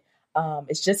argument.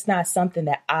 It's just not something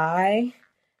that I,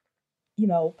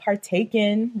 partake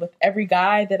in with every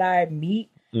guy that I meet.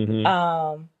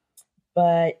 Mm-hmm.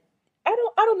 But I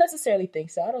don't necessarily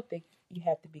think so. I don't think you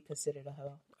have to be considered a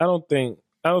hoe. I don't think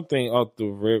off the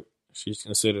rip she's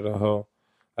considered a hoe.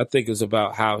 I think it's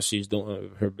about how she's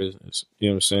doing her business. You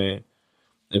know what I'm saying?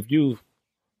 If you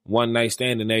one night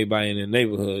standing everybody in the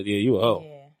neighborhood, yeah, you a hoe.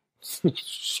 Yeah.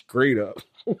 Straight up.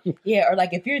 Yeah, or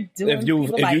like if you're doing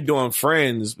If you're doing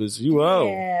friends, but you a hoe.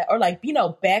 Yeah, or like,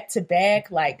 back to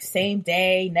back, like same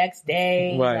day, next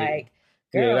day, Right. like,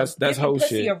 Yeah, girl, that's give your hoe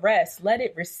pussy shit. a rest, let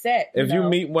it reset. If you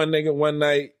meet one nigga one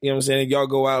night, you know what I'm saying, y'all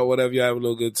go out or whatever, y'all have a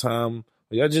little good time,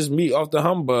 or y'all just meet off the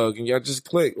humbug and y'all just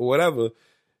click or whatever,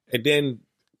 and then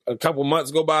a couple months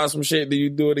go by some shit, then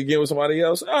you do it again with somebody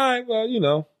else. All right, well,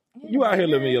 you out here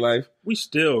living your life. We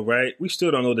still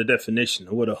don't know the definition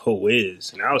of what a hoe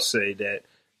is. And I'll say that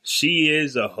she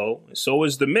is a hoe, and so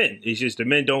is the men. It's just the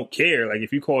men don't care. Like,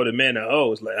 if you call the men a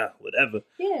hoe, it's like, whatever.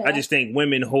 Yeah. I just think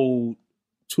women hold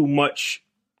too much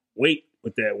weight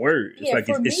with that word. It's Yeah, like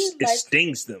for me, it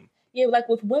stings them. Yeah, like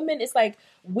with women, it's like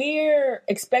we're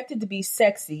expected to be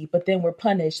sexy, but then we're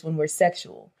punished when we're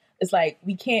sexual. It's like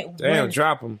we can't Damn, win.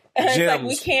 drop them. It's Gems.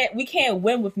 like we can't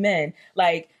win with men.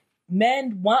 Like,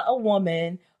 men want a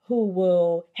woman who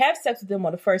will have sex with them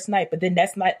on the first night, but then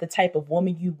that's not the type of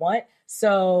woman you want.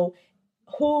 So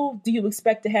who do you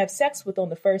expect to have sex with on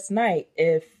the first night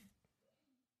if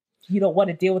you don't want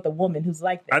to deal with a woman who's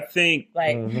like that? I think,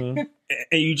 like, and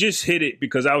you just hit it,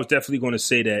 because I was definitely going to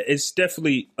say that. It's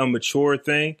definitely a mature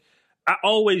thing. I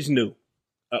always knew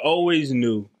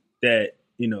that,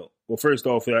 well, first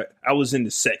off, I was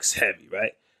into sex heavy,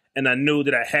 right? And I knew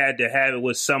that I had to have it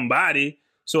with somebody.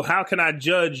 So how can I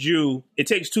judge you? It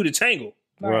takes two to tangle.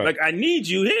 Right. Like, I need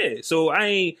you here. So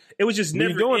it was just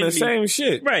never doing in the me. same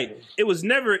shit. Right. It was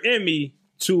never in me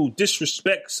to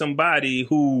disrespect somebody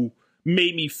who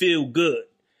made me feel good.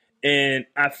 And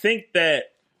I think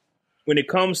that when it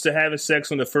comes to having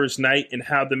sex on the first night and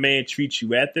how the man treats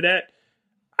you after that,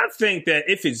 I think that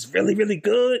if it's really, really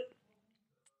good,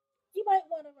 you might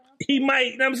want to. he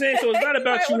might, you know what I'm saying? So it's not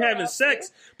about you having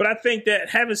sex, but I think that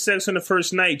having sex on the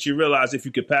first night, you realize if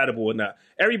you're compatible or not.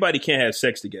 Everybody can't have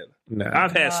sex together. Nah.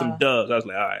 I've had some dubs. I was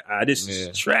like, all right, this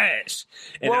is trash.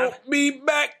 And Won't be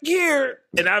back here.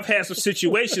 And I've had some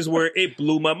situations where it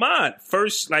blew my mind.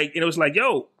 First, like, it was like,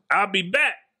 yo, I'll be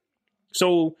back.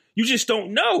 So you just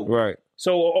don't know. Right.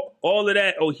 So all of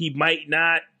that, he might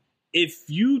not. If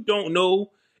you don't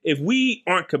know, if we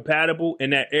aren't compatible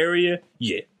in that area,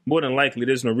 more than likely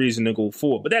there's no reason to go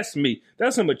forward. But that's me.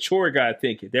 That's a mature guy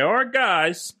thinking. There are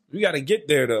guys. We got to get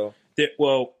there, though.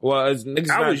 Well, niggas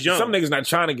I was young. Some niggas not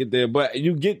trying to get there, but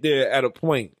you get there at a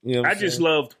point. You know what I I'm just saying?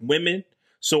 loved women,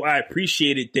 so I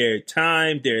appreciated their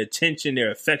time, their attention, their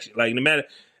affection. Like, no matter,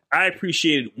 I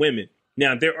appreciated women.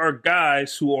 Now, there are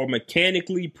guys who are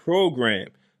mechanically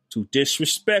programmed to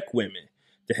disrespect women,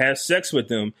 to have sex with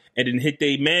them, and then hit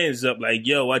their mans up like,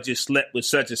 yo, I just slept with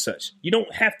such and such. You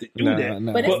don't have to do that.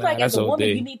 But it's like, as a woman,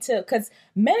 you need to, because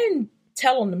men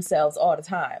tell on themselves all the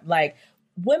time. Like,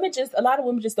 a lot of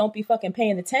women just don't be fucking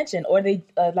paying attention, or they,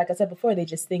 like I said before, they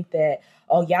just think that,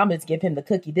 oh yeah, I'm gonna give him the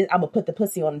cookie. I'm gonna put the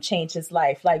pussy on and change his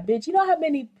life. Like, bitch, you know how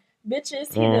many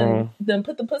bitches he done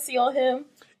put the pussy on him?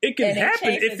 It can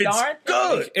happen if it's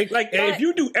good. If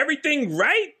you do everything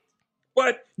right,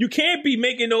 but you can't be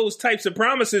making those types of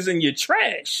promises and you're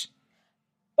trash.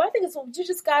 But I think it's, you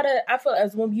just gotta, I feel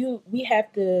as women, we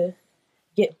have to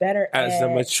get better as a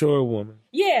mature woman.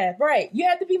 Yeah, right. You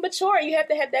have to be mature. You have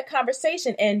to have that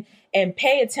conversation and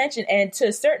pay attention. And to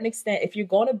a certain extent, if you're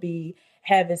going to be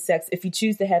having sex, if you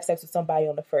choose to have sex with somebody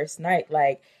on the first night,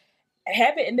 like,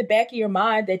 have it in the back of your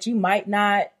mind that you might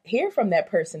not hear from that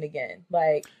person again.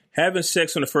 Like, having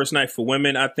sex on the first night for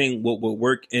women, I think what would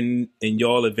work in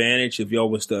y'all advantage if y'all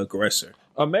was the aggressor.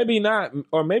 Or maybe not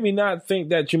think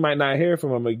that you might not hear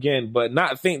from him again, but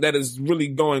not think that it's really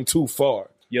going too far.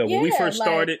 Yo, when we first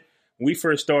started,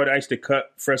 I used to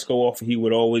cut Fresco off and he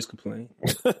would always complain.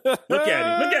 Look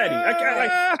at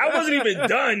him. I wasn't even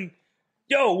done.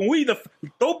 Yo, when we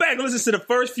go back and listen to the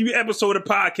first few episodes of the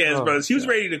podcast, brothers, he was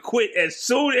ready to quit as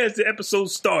soon as the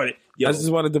episode started. Yo, I just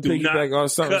wanted to piggyback on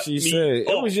something she said.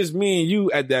 It was just me and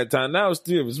you at that time. Now it's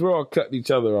three of us. We're all cutting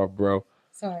each other off, bro.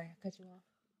 Sorry, I cut you off.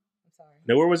 I'm sorry.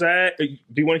 Now, where was I at? Do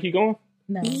you want to keep going?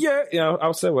 No. Yeah,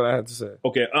 I'll say what I had to say.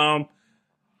 Okay.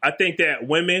 I think that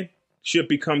women should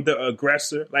become the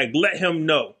aggressor. Like, let him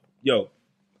know, yo,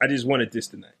 I just wanted this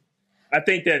tonight. I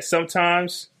think that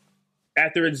sometimes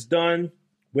after it's done,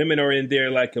 women are in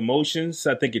their like emotions.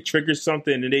 I think it triggers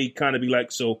something and they kind of be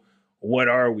like, so what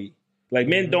are we? Like,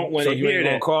 men don't want to hear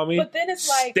that. Call me? But then it's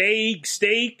like,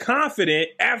 stay confident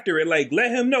after it. Like,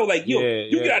 let him know, like, yo,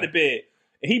 you get out of bed.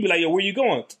 And he'd be like, yo, where you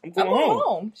going? I'm going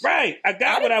home. Right. I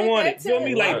got what I wanted. Feel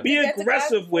me? Like, be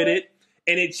aggressive with it.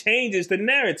 And it changes the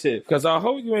narrative. Because I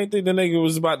hope you ain't think the nigga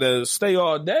was about to stay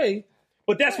all day.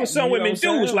 But that's what some women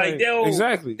do. It's like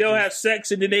they'll have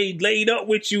sex and then they laid up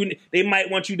with you. And they might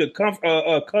want you to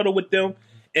cuddle with them.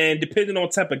 And depending on the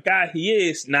type of guy he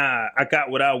is, nah, I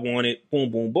got what I wanted. Boom,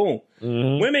 boom, boom.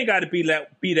 Mm-hmm. Women got to be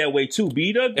that way too.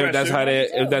 Be the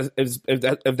aggressor.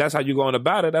 If that's how you going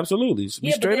about it, absolutely.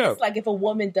 Be straight up. It's like if a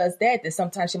woman does that, then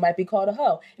sometimes she might be called a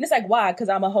hoe. And it's like, why? Because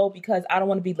I'm a hoe because I don't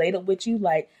want to be laid up with you.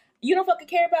 Like, you don't fucking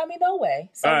care about me no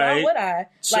way. So why would I?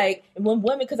 Like, when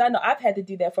women, because I know I've had to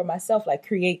do that for myself, like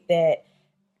create that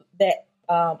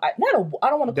I don't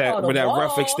want to call it a with that wall.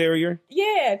 rough exterior.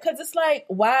 Yeah, because it's like,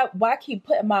 why keep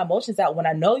putting my emotions out when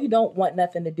I know you don't want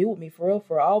nothing to do with me for real?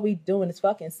 For all we doing is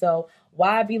fucking. So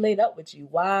why be laid up with you?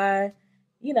 Why,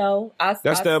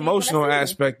 that's the emotional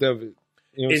aspect of it.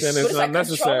 You know what I'm saying? It's like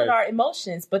controlling our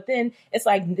emotions. But then it's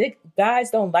like guys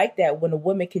don't like that when a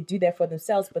woman could do that for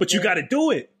themselves. But you got to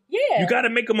do it. Yeah. You got to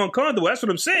make them uncomfortable. That's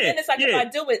what I'm saying. And it's like, if I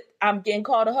do it, I'm getting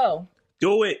called a hoe.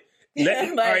 Do it.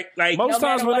 Like Most No times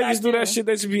matter when what I niggas do that do. shit,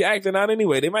 they should be acting out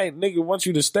anyway. They might nigga want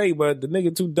you to stay, but the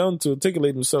nigga too dumb to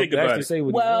articulate himself Think to about actually it. say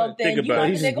what Well, he wants. then Think you about got it. the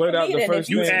He just nigga blurt for out me the then first if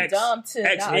you thing. too dumb to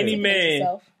ask not any articulate man.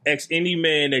 yourself. Ask any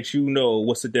man that you know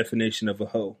what's the definition of a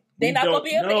hoe. They We not gonna don't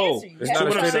be able to know. answer you. It's That's not So a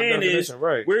what I'm straight up saying is, definition,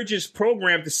 right. we're just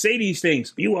programmed to say these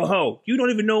things. You a hoe. You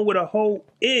don't even know what a hoe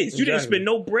is. You didn't Exactly. spend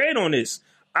no bread on this.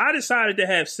 I decided to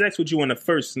have sex with you on the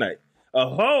first night. A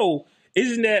hoe,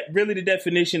 isn't that really the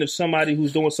definition of somebody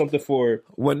who's doing something for?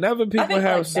 Whenever people think,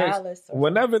 have like, sex, Dallas or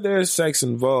whenever there's sex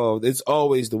involved, it's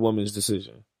always the woman's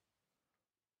decision.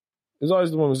 It's always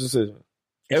the woman's decision.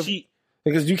 And she,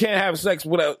 Because you can't have sex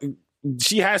without.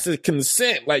 She has to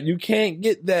consent. Like, you can't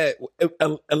get that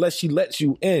unless she lets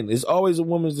you in. It's always a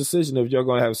woman's decision if you're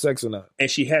going to have sex or not. and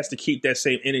she has to keep that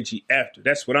same energy after.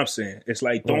 That's what I'm saying. It's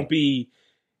like, don't be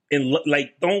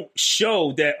don't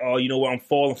show that, oh, you know what, I'm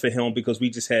falling for him because we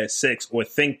just had sex, or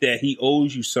think that he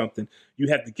owes you something. You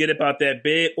have to get up out that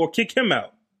bed or kick him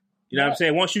out. You know what I'm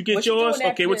saying? Once you get What you yours, doing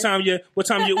after okay, what this? time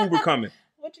your Uber coming?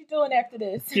 What you doing after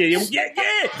this? Yeah.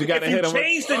 You gotta if hit you him.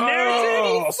 change the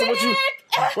narrative, So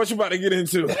what you about to get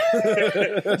into?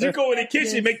 you go in the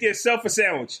kitchen, make yourself a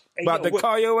sandwich. Hey, About yo, to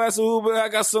call your ass Uber? I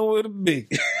got somewhere to be.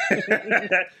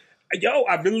 Yo,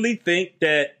 I really think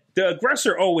that the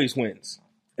aggressor always wins.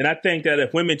 And I think that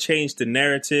if women change the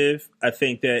narrative, I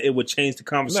think that it would change the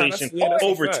conversation that's a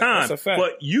over fact. time. That's a fact.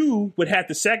 But you would have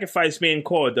to sacrifice being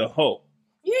called the hoe.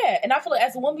 Yeah, and I feel like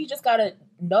as a woman, you just gotta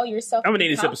know yourself. I'm gonna be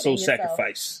name this confident episode in yourself.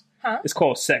 Sacrifice. Huh? It's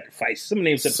called Sacrifice. Some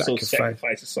names episode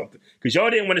Sacrifice or something. Because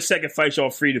y'all didn't want to sacrifice y'all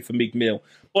freedom for Meek Mill.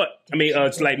 But, I mean,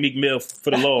 it's like Meek Mill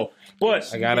for the law.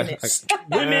 But I gotta.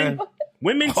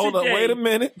 women Hold today, on, wait a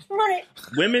minute. Right.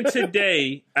 women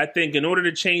today, I think in order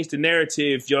to change the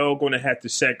narrative, y'all going to have to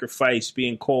sacrifice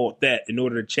being called that in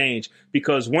order to change.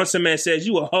 Because once a man says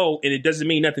you a hoe and it doesn't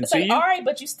mean nothing It's to like, you, all right,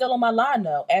 but you still on my line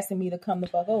though, asking me to come the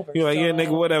fuck over. You're like, So, yeah,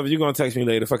 nigga, whatever. You're gonna text me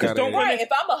later. Fuck out of don't here. Right. If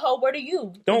I'm a hoe, where do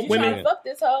you? Don't you women- trying to fuck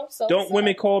this hoe? So don't what's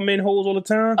women up? call men hoes all the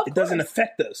time? Of It doesn't course.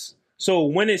 affect us. So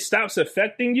when it stops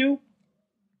affecting you,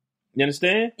 you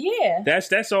understand? Yeah.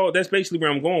 That's all. That's basically where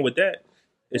I'm going with that.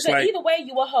 It's So like, either way,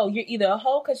 you a hoe. You're either a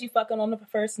hoe because you fucking on the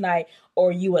first night,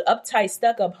 or you an uptight,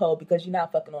 stuck up hoe because you're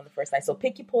not fucking on the first night. So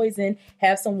pick your poison.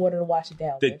 Have some water to wash it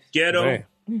down the with. ghetto.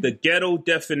 Damn. The ghetto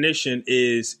definition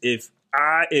is if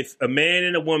a man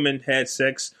and a woman had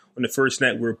sex on the first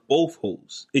night, we're both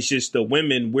hoes. It's just the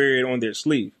women wear it on their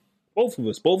sleeve. Both of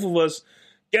us.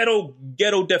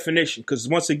 Ghetto definition. Because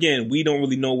once again, we don't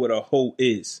really know what a hoe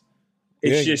is.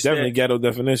 It's Yeah, just definitely that, ghetto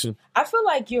definition. I feel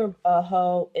like you're a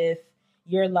hoe if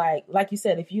you're like you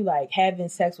said, if you like having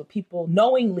sex with people,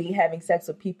 knowingly having sex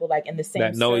with people like in the same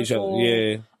That know each other. circle.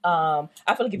 Yeah.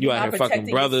 I feel like if You you're out not here fucking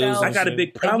protecting brothers. yourself, I got a big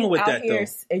and problem you with out that here,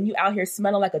 though. and you out here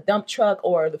smelling like a dump truck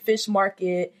or the fish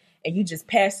market, and you just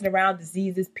passing around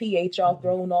diseases, pH all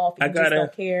thrown off, and you just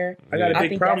don't care. I got a big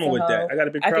think problem that's with a that. hoe. I got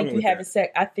a big I problem think you with having that.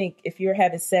 sex. I think if you're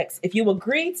having sex, if you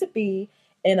agree to be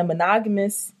in a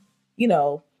monogamous,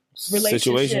 relationship,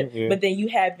 Situation, yeah. but then you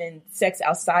having sex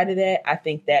outside of that, I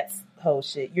think that's hoe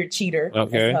shit. You're a cheater.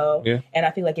 Okay, That's hoe. yeah. And I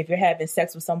think like if you're having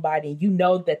sex with somebody and you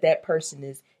know that person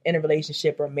is in a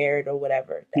relationship or married or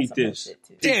whatever, that's Peep some hoe this. shit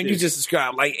too. Damn, you just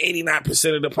described like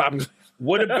 89% of the population.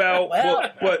 What about Well,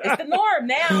 but it's the norm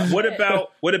now.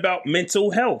 what about mental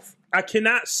health? I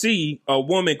cannot see a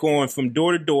woman going from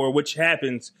door to door, which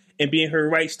happens, and be in her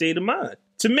right state of mind.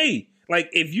 To me, like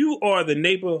if you are the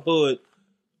neighborhood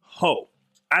hoe,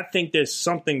 I think there's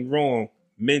something wrong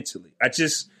mentally.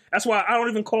 That's why I don't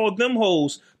even call them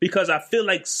hoes, because I feel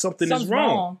like something is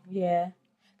wrong. Yeah.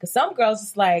 Because some girls,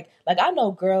 it's like I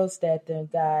know girls that done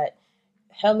got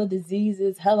hella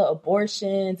diseases, hella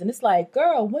abortions. And it's like,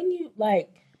 girl, when you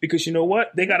Because you know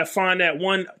what? They got to find that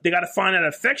one. They got to find that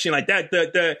affection. Like that,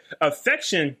 the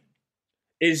affection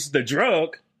is the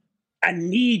drug. I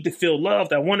need to feel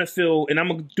loved. I want to feel, and I'm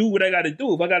going to do what I got to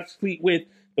do. If I got to sleep with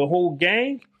the whole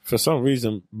gang, For some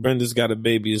reason, Brenda's Got a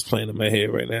Baby is playing in my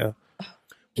head right now.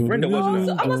 Brenda wasn't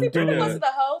so I must say Brenda wasn't a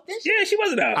hoe. Did she? Yeah, she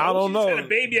wasn't a hoe. I don't She know. just had a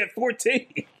baby at 14.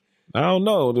 I don't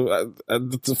know.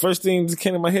 The first thing that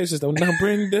came to my head is just, oh, now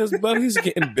Brenda's belly's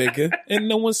getting bigger, and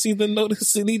no one seems to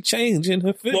notice any change in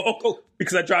her face. Well,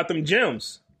 because I dropped them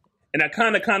gems. And I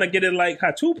kind of get it like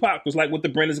how Tupac was like with the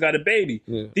Brenda's Got a Baby.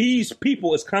 Yeah. These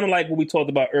people, it's kind of like what we talked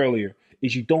about earlier,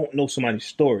 is you don't know somebody's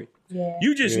story. Yeah.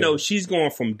 You just know she's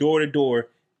going from door to door,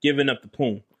 giving up the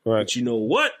poon. Right. But you know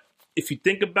what? If you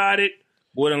think about it,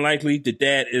 more than likely the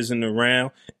dad isn't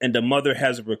around, and the mother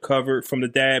hasn't recovered from the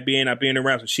dad not being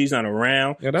around, so she's not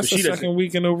around. Yeah, that's so the second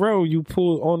week in a row you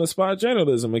pulled on the spot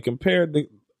journalism and compared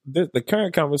the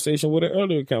current conversation with an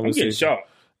earlier I'm getting conversation. shocked.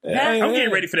 I'm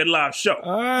getting ready for that live show.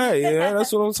 All right, yeah,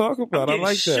 that's what I'm talking about. I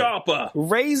like that. Sharper.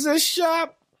 Razor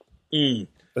sharp.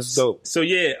 That's dope. So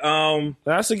yeah,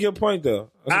 that's a good point though.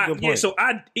 That's a good point. Yeah, so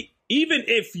even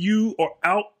if you are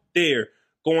out there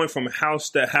going from house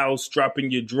to house,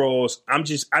 dropping your drawers, I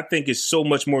think it's so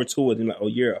much more to it than like, oh,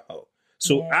 you're a hoe.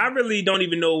 So I really don't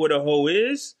even know what a hoe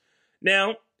is.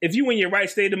 Now, if you in your right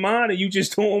state of mind and you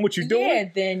just doing what you're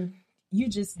doing, then you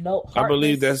just know. I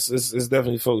believe it's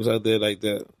definitely folks out there like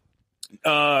that.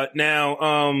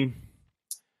 Now,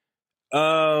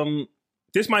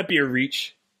 this might be a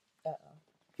reach.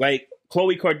 Like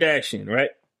Khloe Kardashian, right?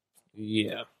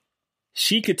 Yeah.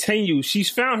 She's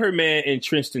found her man in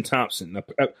Tristan Thompson.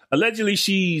 Allegedly,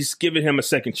 she's giving him a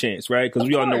second chance, right? Because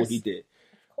we all know what he did.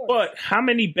 But how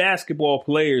many basketball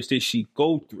players did she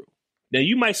go through? Now,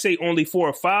 you might say only 4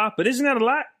 or 5, but isn't that a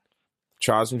lot?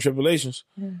 Trials and tribulations.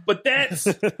 But that's,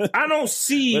 I don't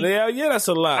see. But yeah, that's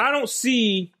a lot. I don't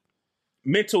see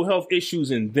mental health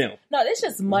issues in them. No, it's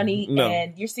just money,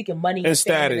 and you're seeking money and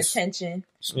status and attention.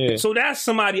 Yeah. So that's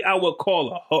somebody I would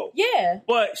call a hoe. Yeah.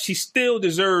 But she still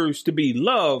deserves to be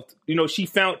loved. You know, she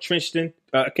found Tristan.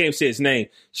 I can't even say his name.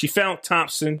 She found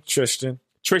Thompson. Tristan.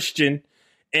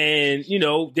 And, you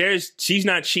know, she's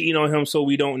not cheating on him, so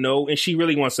we don't know. And she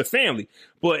really wants a family.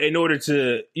 But in order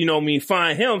to,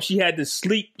 find him, she had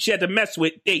to mess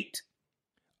with, date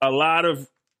a lot of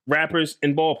rappers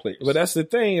and ball players. But that's the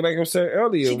thing, like I said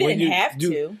earlier. She didn't have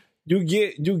to. You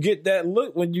get that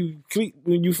look when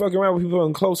you fuck around with people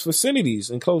in close vicinities,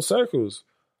 in close circles.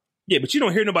 Yeah, but you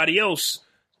don't hear nobody else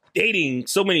dating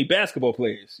so many basketball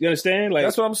players. You understand? Like,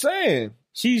 that's what I'm saying.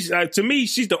 She's to me,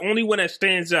 she's the only one that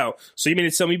stands out. So you mean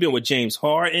to tell me you've been with James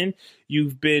Harden,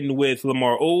 you've been with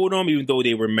Lamar Odom, even though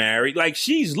they were married. Like,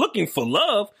 she's looking for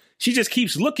love. She just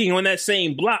keeps looking on that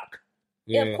same block.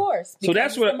 Yeah, of course. So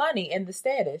that's what the money and the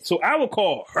status. So I would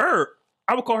call her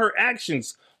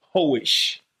actions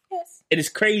hoish. Yes. And it's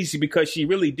crazy because she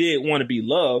really did want to be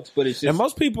loved, but it's just. And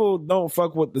most people don't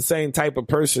fuck with the same type of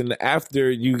person after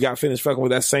you got finished fucking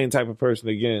with that same type of person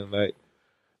again. Like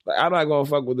I'm not gonna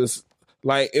fuck with this.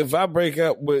 Like, if I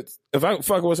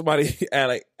fuck with somebody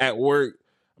at work,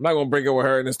 I'm not gonna break up with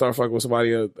her and then start fucking with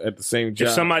somebody at the same job.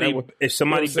 If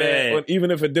somebody bad,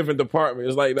 even if a different department,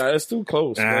 it's like, nah, that's too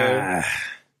close, man.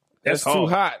 That's too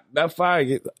hot. That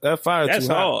fire that's too hot.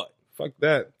 Hard. Fuck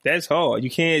that. That's hard.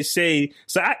 You can't say.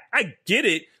 So I get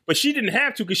it, but she didn't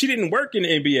have to because she didn't work in the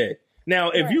NBA. Now,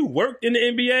 if you worked in the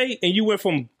NBA and you went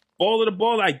from baller to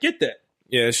baller, I get that.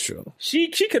 Yeah, it's true. She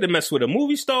could have messed with a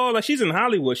movie star. Like, she's in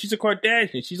Hollywood. She's a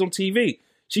Kardashian. She's on TV.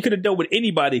 She could have dealt with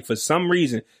anybody. For some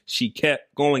reason, she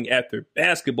kept going after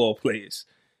basketball players.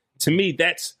 To me,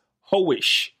 that's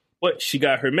hoish. But she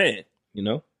got her man,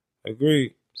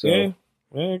 Agreed. So, yeah,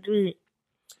 I agree.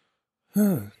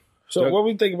 So what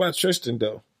we think about Tristan,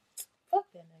 though? Fuck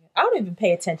that nigga. I don't even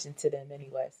pay attention to them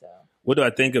anyway, so. What do I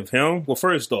think of him? Well,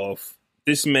 first off,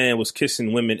 this man was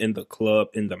kissing women in the club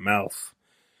in the mouth.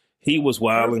 He was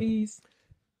wilding.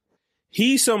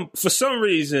 For some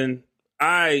reason,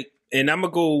 and I'm gonna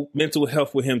go mental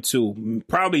health with him too.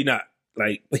 Probably not.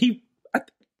 Like,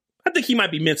 I think he might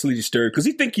be mentally disturbed because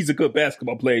he think he's a good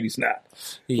basketball player and he's not.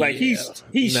 Like,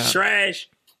 he's trash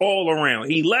all around.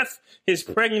 He left his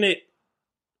pregnant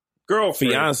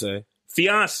girlfriend,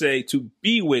 fiance, to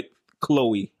be with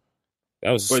Khloe.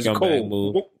 That was a scumbag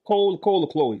move. Cole or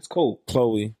Khloe? It's Cole.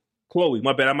 Chloe.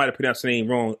 My bad. I might have pronounced the name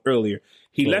wrong earlier.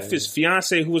 He left his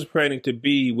fiance who was pregnant to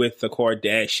be with the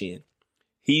Kardashian.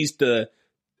 He's the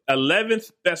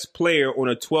 11th best player on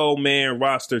a 12-man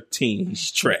roster team. He's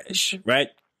trash, right?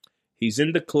 He's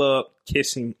in the club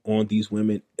kissing on these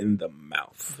women in the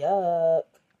mouth. Yuck.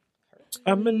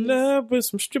 I'm in love with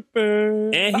some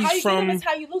strippers. And but he's that's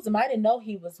how you lose him. I didn't know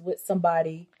he was with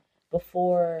somebody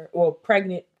before, or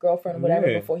pregnant girlfriend or whatever,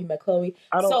 before he met Khloe.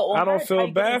 I don't feel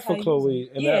bad for Khloe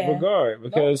in that regard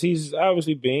because he's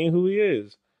obviously being who he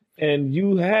is. And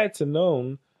you had to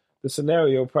know the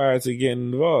scenario prior to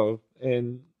getting involved.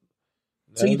 And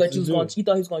so you thought he was going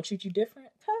to treat you different?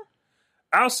 Huh?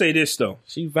 I'll say this though.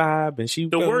 She vibe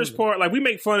and the worst part, like, we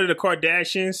make fun of the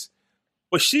Kardashians,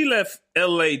 but she left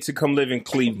LA to come live in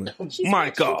Cleveland. My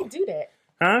rich. God. She can do that.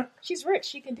 Huh? She's rich.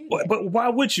 She can do that. But why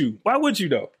would you? Why would you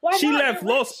though? She left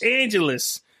Los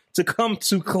Angeles to come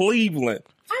to Cleveland.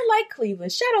 I like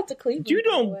Cleveland. Shout out to Cleveland. You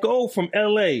don't go from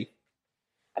LA.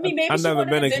 I mean, maybe I've never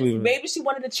been in Cleveland. Maybe she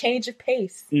wanted a change of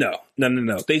pace. No.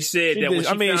 They said that when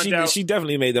she found out, she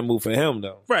definitely made that move for him,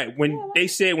 though. Right. They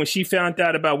said when she found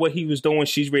out about what he was doing,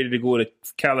 she's ready to go to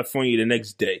California the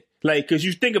next day. Like, because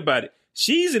you think about it,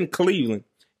 she's in Cleveland.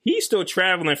 He's still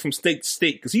traveling from state to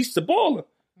state because he's the baller.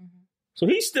 So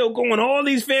he's still going all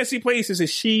these fancy places, and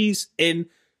she's in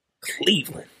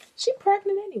Cleveland. She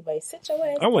pregnant anyway. Sit your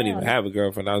ass I wouldn't down. even have a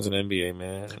girlfriend I was in the NBA,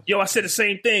 man. Yo, I said the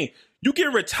same thing. You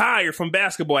get retired from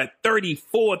basketball at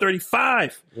 34,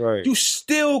 35. Right. You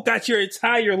still got your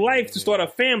entire life to start a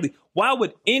family. Why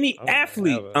would any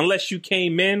athlete, have it. unless you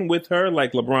came in with her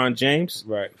like LeBron James,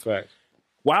 Right, fact.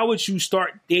 why would you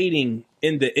start dating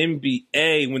in the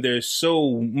NBA when there's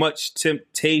so much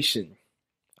temptation?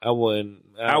 I wouldn't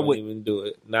even do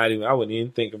it. I wouldn't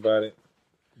even think about it.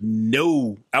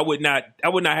 No, I would not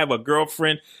have a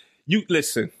girlfriend. You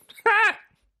listen.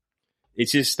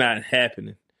 It's just not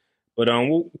happening. But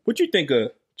what you think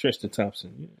of Tristan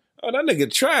Thompson? Oh, that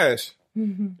nigga trash.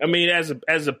 I mean, as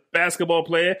a basketball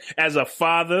player, as a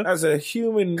father, As a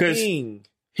human 'Cause being.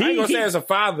 I ain't gonna he- say as a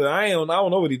father. I don't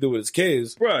know what he do with his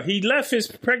kids. bruh, he left his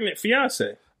pregnant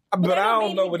fiance. But that I don't don't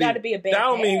mean know he what gotta be a bad that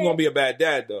don't mean he's dad. gonna be a bad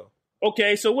dad though.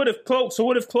 Okay, so what if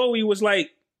Chloe was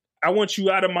like, "I want you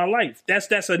out of my life"?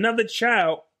 That's another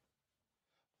child.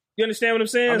 You understand what I'm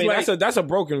saying? I mean, It's like, that's a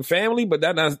broken family, but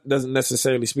that doesn't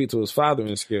necessarily speak to his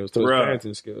fathering skills, to his Bruh.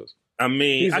 parenting skills. I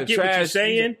mean, He's I a get what you're trash-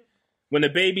 saying. When the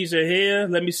babies are here,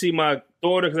 let me see my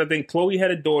daughter, because I think Chloe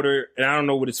had a daughter, and I don't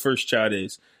know what his first child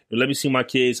is. But let me see my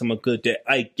kids. I'm a good dad.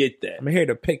 I get that. I'm here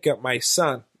to pick up my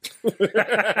son.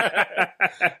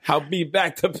 I'll be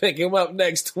back to pick him up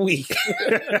next week.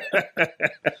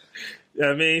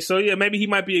 I mean, so yeah, maybe he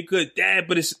might be a good dad,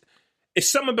 but it's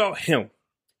something about him.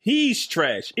 He's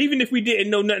trash. Even if we didn't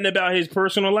know nothing about his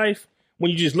personal life, when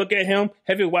you just look at him,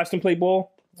 have you watched him play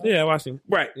ball? Yeah, I watched him.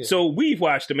 Right. Yeah. So we've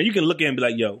watched him, and you can look at him and be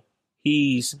like, yo,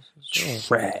 he's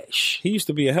trash. He used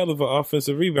to be a hell of an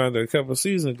offensive rebounder a couple of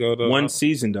seasons ago, though. One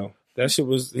season, though. That shit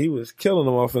he was killing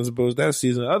them offensive bulls that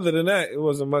season. Other than that, it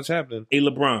wasn't much happening. Hey,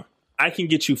 LeBron, I can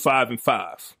get you 5 and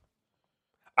 5.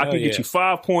 I Hell can get yeah. you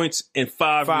 5 points and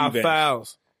 5 5 rebounds.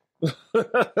 fouls.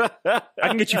 I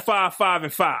can get you 5, 5,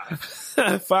 and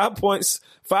 5. 5 points,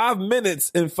 5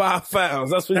 minutes, and 5 fouls.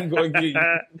 That's what he's going to get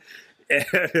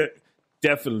you.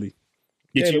 Definitely.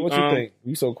 Get Kayla, you, what you think?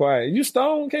 You so quiet. You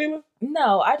stoned, Kayla?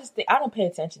 No, I just think I don't pay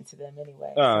attention to them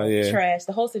anyway. Oh, yeah. Trash.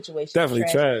 The whole situation. Definitely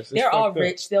is trash. It's They're all fucked up.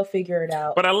 rich. They'll figure it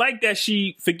out. But I like that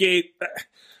she forgave.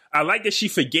 I like that she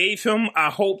forgave him. I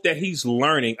hope that he's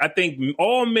learning. I think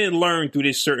all men learn through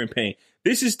this certain pain.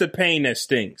 This is the pain that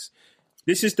stings.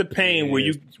 This is the pain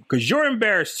where because you're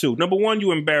embarrassed too. Number one,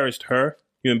 you embarrassed her.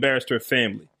 You embarrassed her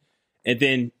family. And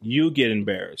then you get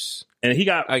embarrassed. And he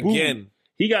got Again. booed.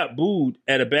 He got booed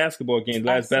at a basketball game,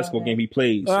 I last saw basketball that. game he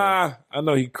played. So, I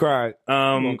know he cried.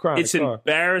 gonna cry in it's the car.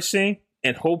 embarrassing.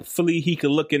 And hopefully he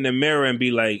could look in the mirror and be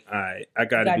like, all right, I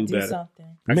got to Gotta do do better. something.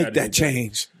 I Make gotta that do better.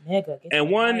 change. Nigga, get And that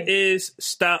one right. is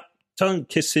stop tongue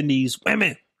kissing these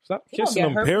women. Stop He gonna kissing get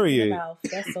them, herpes in the period. mouth.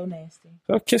 That's so nasty.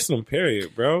 Stop kissing them,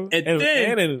 period, bro. And and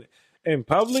then- in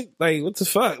public, like, what the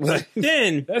fuck? Like,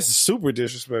 Then that's super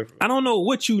disrespectful. I don't know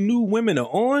what you knew women are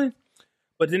on,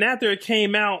 but then after it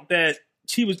came out that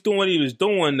she was doing what he was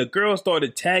doing, the girl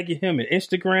started tagging him in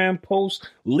Instagram posts,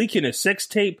 leaking a sex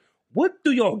tape. What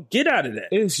do y'all get out of that?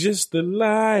 It's just the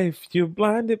life. You're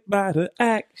blinded by the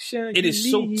action. It is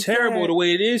so terrible the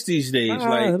way it is these days.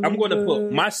 Like, I'm going to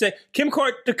put my sex. The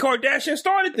Kardashian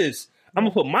started this. I'm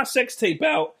going to put my sex tape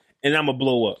out and I'm going to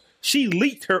blow up. She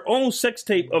leaked her own sex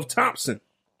tape of Thompson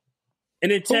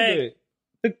and then Who tagged did?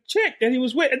 the chick that he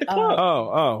was with at the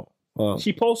club. Oh.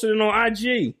 She posted it on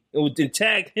IG. It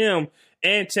tagged him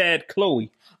and tagged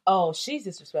Chloe. Oh, she's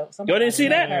disrespectful. Y'all didn't see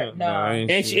that? Her. No. I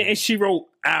ain't And see she wrote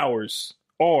ours.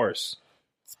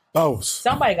 Both.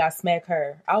 Somebody got smack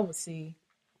her. I would see.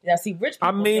 Now, see, rich people.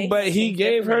 I mean, they but he think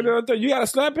gave her differently. the. You got to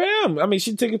slap him. I mean,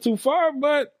 she took it too far,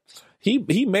 but he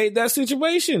made that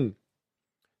situation.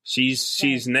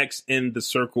 She's next in the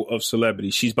circle of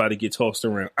celebrities. She's about to get tossed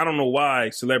around. I don't know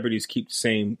why celebrities keep the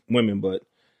same women, but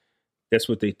that's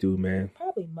what they do, man.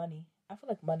 Probably money. I feel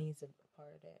like money is a part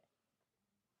of that.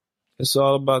 It's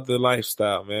all about the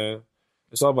lifestyle, man.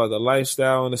 It's all about the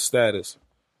lifestyle and the status.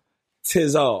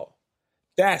 'Tis all.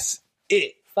 That's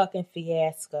it. Fucking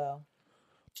fiasco.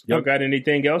 Y'all got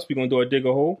anything else? We gonna do a dig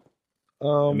a hole?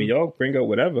 I mean, y'all bring up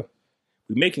whatever.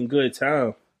 We making good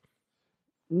time.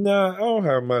 Nah, I don't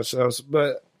have much else,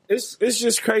 but it's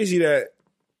just crazy that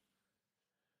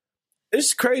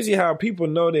it's crazy how people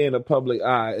know they're in the public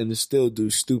eye and still do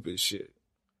stupid shit.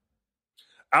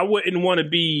 I wouldn't want to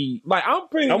be. Like, I'm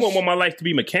pretty. I wouldn't want my life to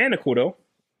be mechanical though.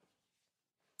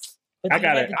 But I you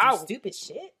gotta- have to do I- stupid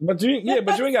shit. But you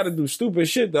ain't got to do stupid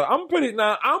shit though. I'm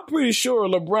pretty sure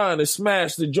LeBron has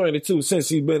smashed the joint or two since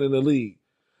he's been in the league.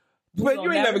 But gonna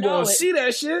you ain't never never know gonna it. see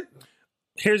that shit.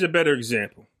 Here's a better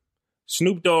example.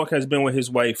 Snoop Dogg has been with his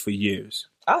wife for years.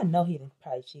 I know he didn't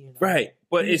probably cheat. Right.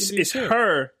 But He it's can be it's too.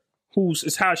 her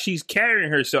it's how she's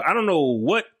carrying herself. I don't know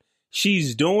what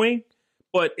she's doing,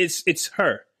 but it's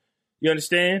her. You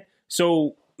understand?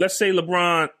 So let's say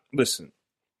LeBron, listen,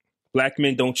 black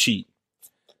men don't cheat.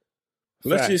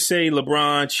 Let's just say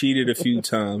LeBron cheated a few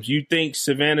times. You think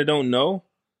Savannah don't know?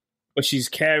 But she's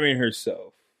carrying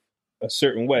herself a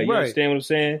certain way. You understand what I'm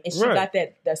saying? And she got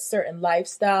that certain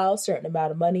lifestyle, certain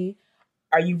amount of money.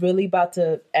 Are you really about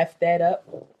to F that up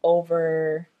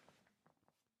over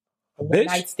a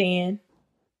one-night stand?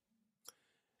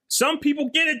 Some people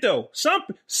get it though.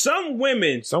 Some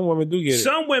women do get it.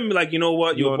 Some women like, you know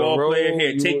what? You're a ball player.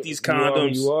 Here, take these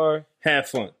condoms. Have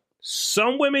fun.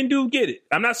 Some women do get it.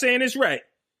 I'm not saying it's right.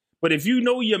 But if you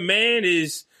know your man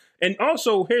is... And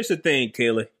also, here's the thing,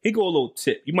 Kayla. Here go a little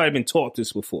tip. You might have been taught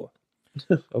this before.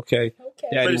 Okay.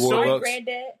 Daddy Warbucks.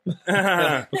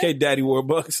 Granddad. Okay, Daddy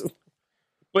Warbucks.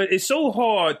 But it's so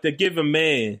hard to give a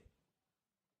man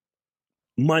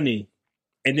money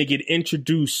and they get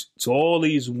introduced to all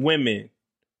these women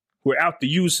who are out to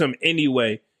use him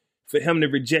anyway for him to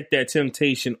reject that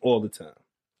temptation all the time.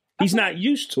 He's not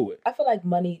used to it. I feel like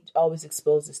money always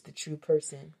exposes the true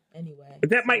person anyway.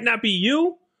 But that might not be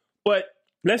you, but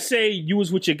let's say you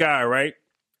was with your guy, right?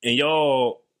 And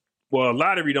y'all, well,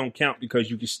 lottery don't count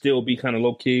because you can still be kind of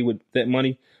low-key with that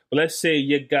money. But let's say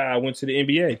your guy went to the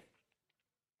NBA.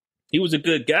 He was a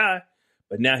good guy,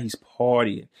 but now he's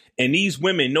partying. And these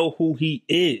women know who he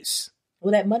is.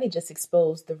 Well, that money just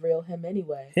exposed the real him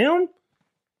anyway. Him?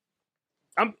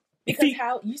 Because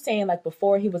how you saying like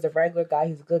before he was a regular guy,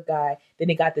 he's a good guy. Then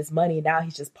he got this money. Now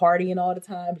he's just partying all the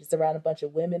time, just around a bunch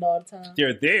of women all the time.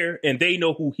 They're there and they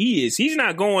know who he is. He's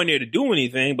not going there to do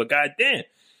anything, but goddamn,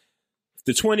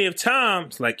 the 20th time,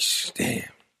 it's like,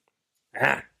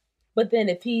 damn. But then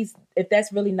if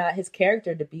that's really not his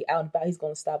character to be out and about, he's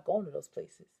going to stop going to those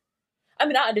places. I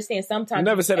mean, I understand sometimes. He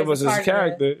never said it was his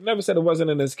character. He never said it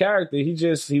wasn't in his character.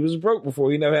 He was broke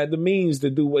before. He never had the means to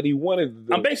do what he wanted to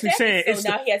do. I'm basically saying it's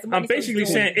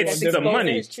the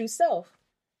money. His true self.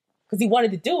 Because he wanted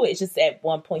to do it. It's just at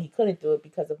one point he couldn't do it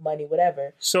because of money,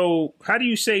 whatever. So how do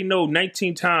you say no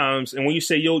 19 times? And when you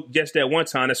say yo, just that one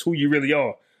time, that's who you really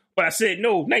are. But I said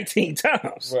no 19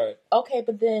 times. Right. Okay,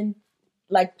 but then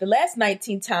like the last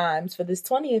 19 times for this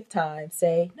 20th time,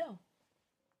 say no.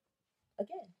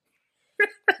 Again.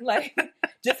 Like,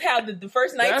 just how the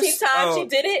first 19 times you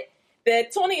did it, the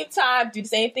 20th time, do the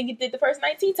same thing you did the first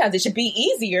 19 times. It should be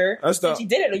easier since you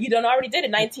did it, or you done already did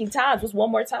it 19 times. What's one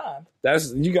more time?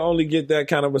 You can only get that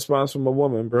kind of response from a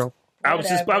woman, bro. I was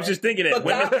just thinking that.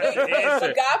 But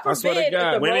God forbid,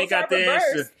 if the roles are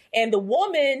reversed and the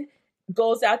woman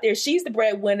goes out there, she's the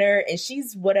breadwinner and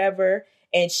she's whatever,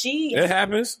 and it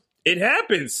happens. It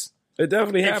happens. It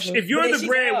definitely happens. If you're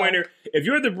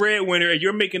the breadwinner and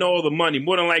you're making all the money,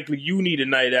 more than likely you need a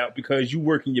night out because you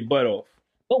working your butt off.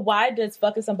 But why does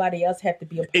fucking somebody else have to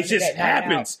be a part of that? It just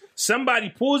happens. Somebody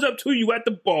pulls up to you at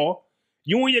the bar.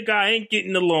 You and your guy ain't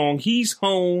getting along. He's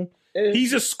home.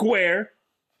 He's a square.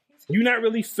 You're not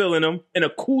really feeling him. And a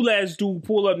cool ass dude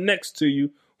pull up next to you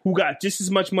who got just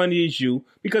as much money as you,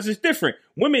 because it's different.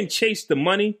 Women chase the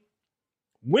money.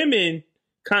 Women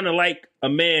kind of like a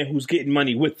man who's getting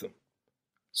money with them.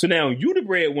 So now you the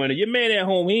breadwinner. Your man at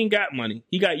home, he ain't got money.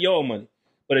 He got your money.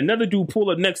 But another dude pull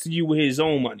up next to you with his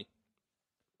own money.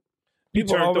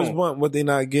 People always want what they're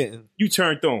not getting. You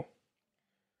turned on.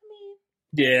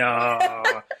 Yeah.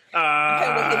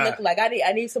 What they look like.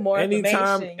 I need some more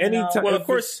information. Anytime. Well, of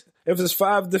course, if there's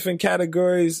 5 different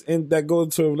categories that go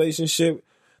into a relationship,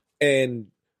 and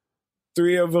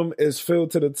 3 of them is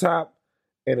filled to the top,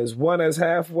 and there's one that's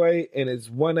halfway, and it's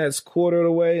one that's quarter of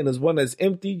the way, and there's one that's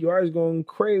empty, you're always going to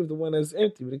crave the one that's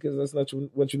empty because that's not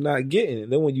what you're not getting.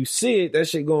 And then when you see it, that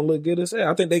shit going to look good as hell.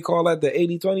 I think they call that the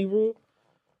 80-20 rule.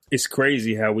 It's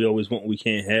crazy how we always want what we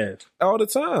can't have. All the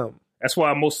time. That's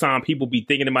why most time people be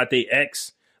thinking about their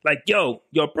ex. Like, yo,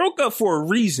 broke up for a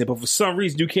reason, but for some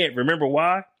reason you can't remember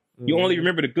why. You only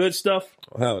remember the good stuff.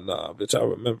 Oh, hell nah, bitch, I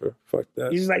remember. Fuck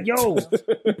that. He's like, yo,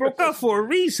 we broke up for a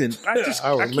reason. I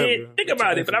can't think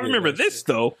about it, but I remember this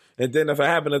though. And then if I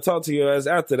happen to talk to your ass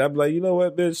after that, I'd be like, you know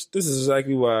what, bitch, this is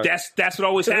exactly why. That's what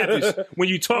always happens when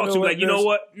you talk to me. Like, you know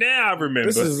what? Now I remember.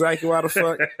 This is exactly why the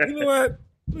fuck. You know what?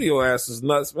 Your ass is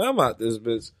nuts, man. I'm out this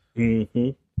bitch. Mm-hmm.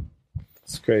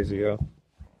 It's crazy, yo.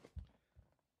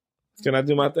 Can I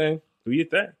do my thing? Do your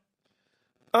thing.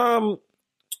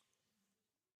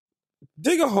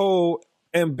 Dig a hole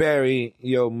and bury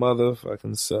your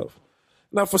motherfucking self.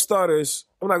 Now, for starters,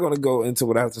 I'm not going to go into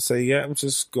what I have to say yet. I'm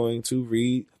just going to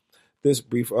read this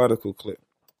brief article clip.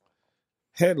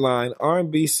 Headline: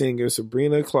 R&B singer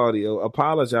Sabrina Claudio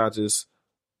apologizes,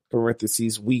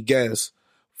 parentheses, we guess,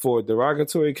 for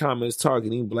derogatory comments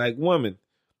targeting black women.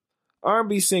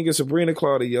 R&B singer Sabrina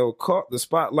Claudio caught the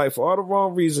spotlight for all the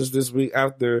wrong reasons this week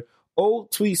after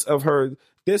old tweets of her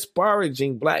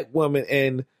disparaging black women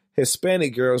and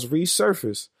Hispanic girls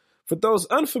resurfaced. For those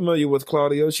unfamiliar with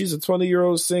Claudio, she's a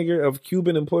 20-year-old singer of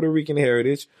Cuban and Puerto Rican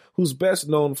heritage who's best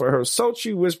known for her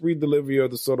sultry, whispery delivery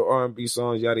of the sort of R&B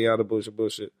songs, yada yada,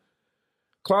 bullshit.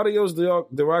 Claudio's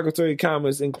derogatory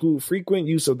comments include frequent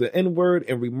use of the N-word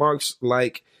and remarks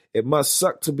like, "It must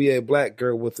suck to be a black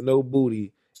girl with no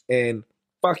booty," and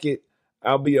 "Fuck it,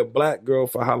 I'll be a black girl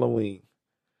for Halloween."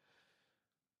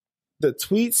 The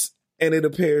tweets, and it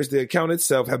appears the account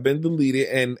itself, have been deleted,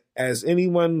 and as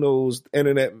anyone knows,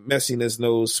 internet messiness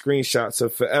knows, screenshots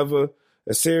of forever.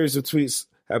 A series of tweets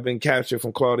have been captured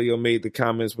from Claudio made the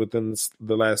comments within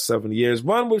the last 7 years.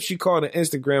 One which she called an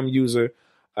Instagram user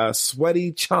a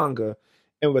sweaty chonga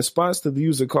in response to the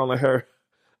user calling her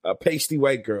a pasty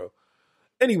white girl.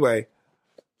 Anyway,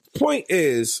 point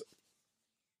is,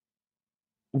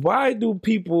 why do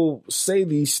people say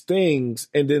these things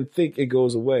and then think it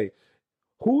goes away?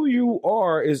 Who you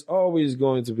are is always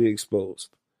going to be exposed,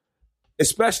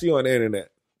 especially on the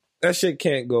internet. That shit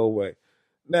can't go away.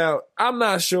 Now, I'm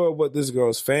not sure what this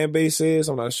girl's fan base is.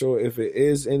 I'm not sure if it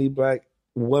is any black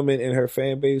women in her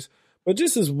fan base, but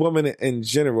just as women in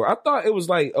general. I thought it was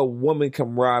like a woman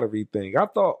camaraderie thing. I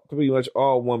thought pretty much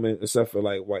all women, except for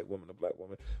like white women or black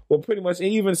women, well, pretty much, and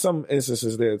even some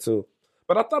instances there too.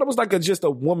 But I thought it was like just a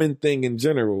woman thing in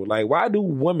general. Like, why do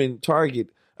women target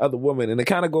other women? And it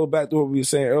kind of goes back to what we were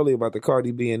saying earlier about the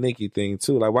Cardi B and Nicki thing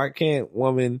too. Like, why can't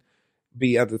women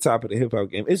be at the top of the hip hop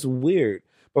game? It's weird.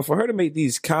 But for her to make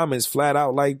these comments flat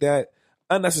out like that,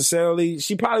 unnecessarily,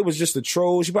 she probably was just a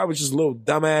troll. She probably was just a little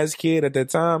dumbass kid at that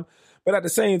time. But at the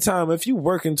same time, if you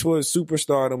working towards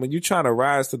superstardom and you're trying to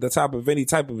rise to the top of any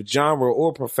type of genre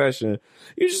or profession,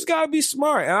 you just gotta be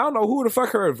smart. And I don't know who the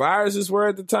fuck her advisors were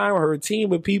at the time, or her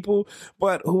team of people,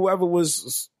 but whoever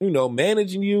was,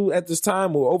 managing you at this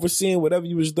time or overseeing whatever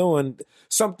you was doing,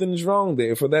 something's wrong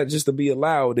there for that just to be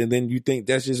allowed. And then you think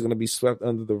that's just gonna be swept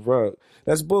under the rug.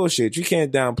 That's bullshit. You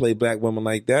can't downplay black women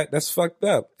like that. That's fucked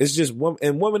up. It's just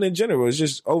women in general. It's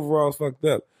just overall fucked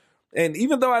up. And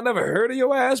even though I never heard of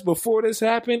your ass before this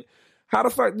happened, how the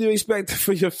fuck do you expect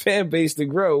for your fan base to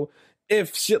grow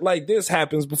if shit like this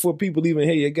happens before people even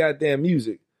hear your goddamn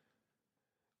music?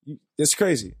 It's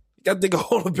crazy. You got to dig a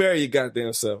hole to bury your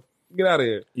goddamn self. Get out of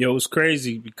here. Yo, it's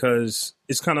crazy because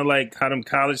it's kind of like how them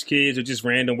college kids or just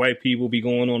random white people be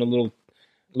going on a little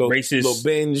racist... Little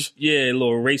binge. Yeah, a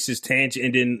little racist tangent,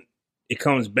 and then it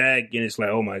comes back and it's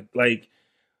like, oh my... Like...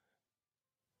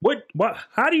 What?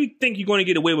 How do you think you're going to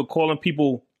get away with calling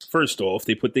people? First off,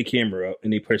 they put their camera up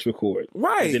and they press record,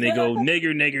 right? And then they go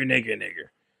nigger.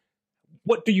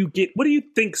 What do you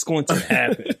think's going to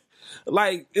happen?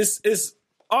 Like it's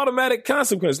automatic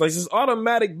consequence. Like it's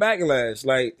automatic backlash.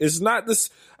 Like it's not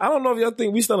this. I don't know if y'all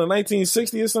think we still in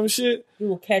 1960 or some shit. You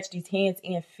will catch these hands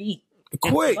and feet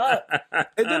quick, and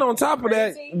then on top of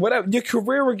that, whatever, your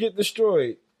career will get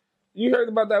destroyed. You heard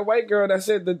about that white girl that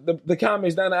said the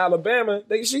comments down in Alabama,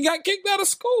 she got kicked out of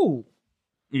school.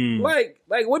 Like,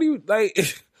 what do you,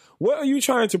 like, what are you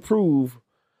trying to prove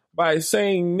by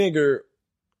saying nigger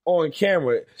on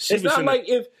camera? It's not like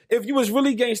if you was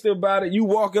really gangster about it, you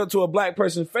walk up to a black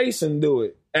person's face and do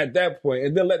it at that point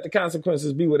and then let the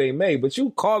consequences be what they may. But you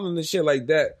calling the shit like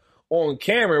that on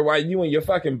camera while you in your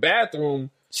fucking bathroom.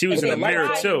 She was in the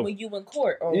mirror too. When you in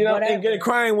court, or and get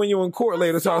crying when you in court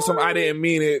later. Talking some, I didn't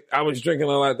mean it. I was drinking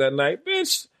a lot that night,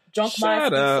 bitch. Drunk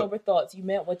minds, sober thoughts. You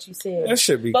meant what you said. That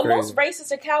should be but crazy. Most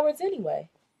racists are cowards anyway.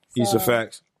 These are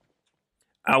facts.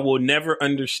 I will never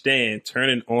understand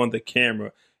turning on the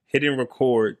camera, hitting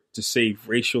record to say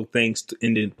racial things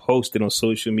and then post it on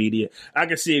social media. I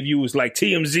can see if you was like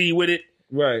TMZ with it.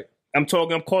 Right. I'm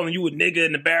calling you a nigga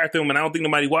in the bathroom and I don't think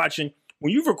nobody watching.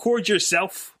 When you record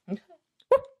yourself.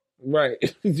 Right.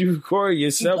 You record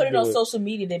yourself. You put it on social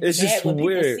media, then it's just when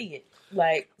weird. People see it.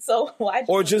 Like, so why?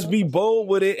 Or just be bold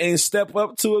with it and step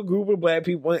up to a group of black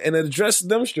people and address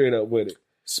them straight up with it.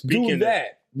 Do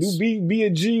that. Be a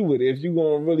G with it if you're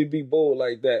gonna really be bold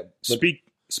like that.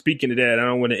 Speaking of that, I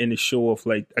don't want to end the show off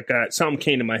like I got something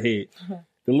came to my head.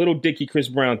 The Little Dicky Chris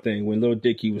Brown thing, when Little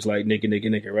Dicky was like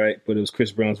nigga, right? But it was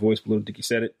Chris Brown's voice, but Little Dicky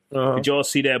said it. Did y'all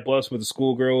see that bus with the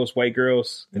schoolgirls, white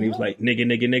girls, and he was like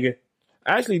nigga?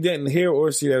 I actually didn't hear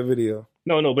or see that video.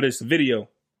 No, but it's the video.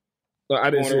 No, I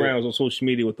didn't. Going around on social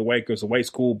media with the white girls, a white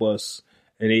school bus,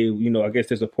 and they, I guess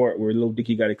there's a part where Lil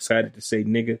Dicky got excited to say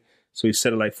nigga, so he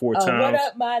said it like 4 times. What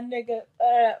up, my nigga?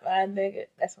 What up, my nigga?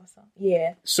 That's my song.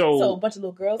 Yeah. So a bunch of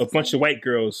little girls. A bunch of white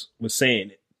girls was saying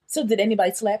it. So did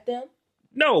anybody slap them?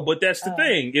 No, but that's the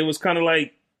thing. It was kind of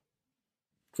like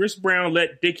Chris Brown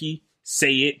let Dicky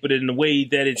say it, but in the way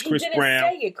that it's Chris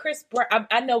Brown. Say it. Chris Brown.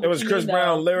 I know It was Chris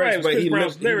Brown lyrics, but he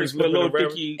lyrics, but Lil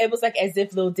Dicky. It was like as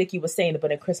if Lil Dicky was saying it,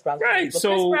 but in Chris Brown's Right, voice. But so-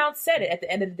 Chris Brown said it at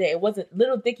the end of the day. It wasn't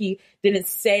Lil Dicky didn't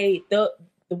say the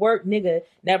word nigga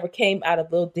never came out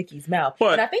of Lil Dicky's mouth.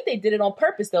 But- and I think they did it on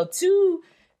purpose though to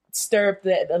stir up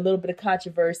a little bit of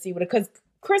controversy with it, because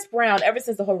Chris Brown, ever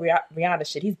since the whole Rihanna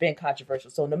shit, he's been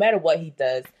controversial. So no matter what he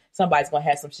does, somebody's gonna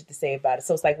have some shit to say about it.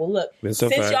 So it's like, well, look, That's a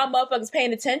since fact. y'all motherfuckers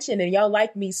paying attention and y'all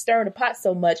like me stirring the pot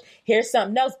so much, here's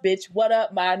something else, bitch. What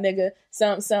up, my nigga?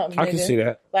 Something, nigga. I can see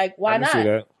that. Like, why I not? can see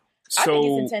that. I think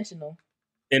So, it's intentional.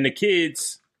 and the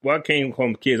kids, well, I can't call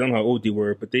them kids. I don't know how old they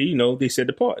were, but they, they said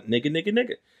the part,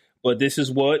 nigga. But this is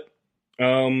what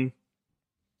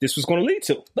this was going to lead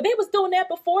to. But they was doing that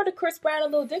before the Chris Brown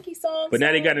and Lil Dicky song. But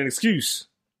now they got an excuse.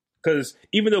 Because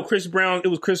even though it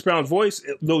was Chris Brown's voice,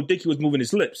 Lil Dicky was moving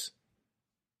his lips.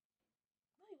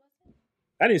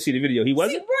 I didn't see the video. He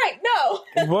wasn't? Right,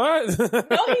 no. What?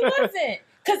 No, he wasn't.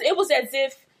 Because it was as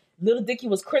if Lil Dicky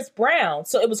was Chris Brown.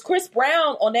 So it was Chris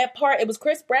Brown on that part. It was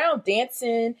Chris Brown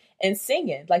dancing and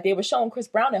singing. Like, they were showing Chris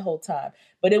Brown that whole time.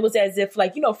 But it was as if,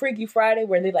 like, Freaky Friday,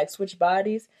 where they, like, switch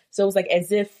bodies. So it was like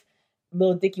as if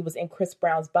Lil Dicky was in Chris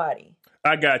Brown's body.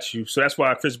 I got you. So that's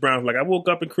why Chris Brown's like, I woke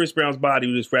up in Chris Brown's body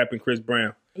with this rapping Chris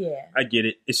Brown. Yeah. I get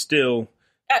it. It's still...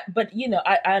 But,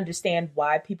 I understand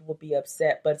why people would be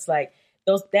upset. But it's like,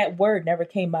 that word never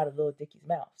came out of Lil Dicky's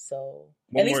mouth. So,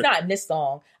 at least not in this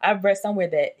song. I've read somewhere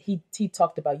that he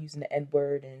talked about using the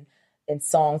N-word in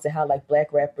songs and how, like,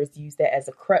 black rappers use that as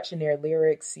a crutch in their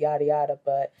lyrics, yada, yada.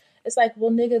 But it's like,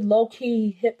 well, nigga,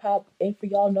 low-key hip-hop ain't for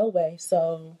y'all no way.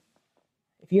 So,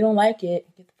 if you don't like it,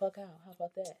 get the fuck out. How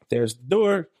about that? There's the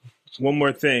door. One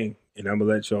more thing, and I'm going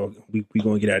to let y'all... We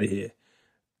going to get out of here.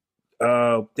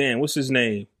 Damn, what's his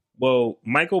name? Well,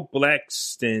 Michael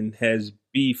Blackston has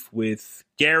beef with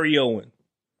Gary Owen.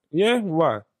 Yeah,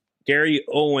 why? Gary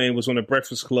Owen was on the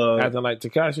Breakfast Club. Acting like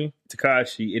Tekashi,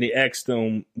 and he asked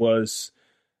him, was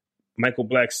Michael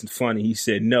Blackston funny? He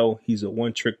said, no, he's a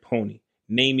one-trick pony.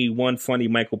 Name me one funny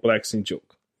Michael Blackston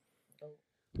joke.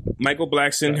 Michael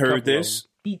Blackston heard this.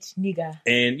 Beach nigga.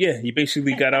 And yeah, he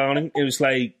basically got on him. It was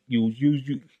like,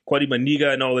 you called him a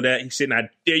nigga and all of that. He said, I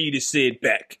dare you to say it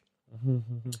back.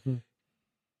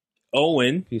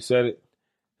 Owen, he said it,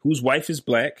 whose wife is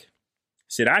black,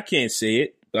 said, I can't say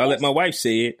it, but I'll let my wife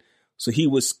say it. So he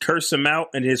would curse him out,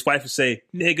 and his wife would say,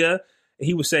 nigga. And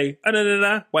he would say,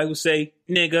 nah. Wife would say,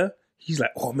 nigga. He's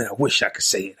like, oh man, I wish I could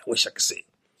say it.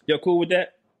 Y'all cool with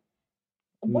that?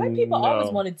 White people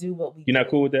always want to do what we You're do. not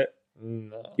cool with that?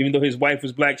 No. Even though his wife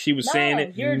was black, she was saying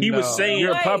it. He was saying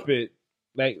you're a Right. puppet.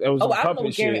 Like that was Oh, some I don't know puppet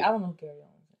what Gary. shit. I don't know who Gary Owens.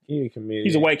 He a comedian.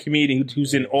 He's a white comedian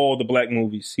who's in all the black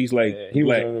movies. He's like He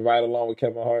black. was on the Ride Along with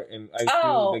Kevin Hart and Ice Cube.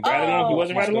 Oh, The guy Ride Along? He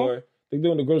wasn't Ride Along? They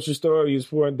doing the grocery store. He was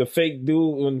pouring the fake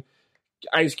dude when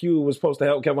Ice Cube was supposed to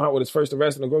help Kevin Hart with his first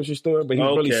arrest in the grocery store, but he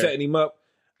was really Okay. setting him up.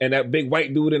 And that big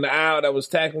white dude in the aisle that was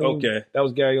tackling him, Okay. that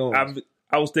was Gary Owens.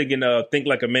 I was thinking Think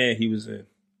Like a Man he was in.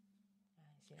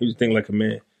 He was Think Like a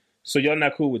Man. So y'all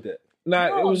not cool with that? Nah,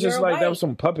 No, it was just you're like right. that was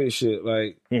some puppet shit.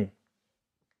 Like, Hmm.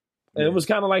 and it was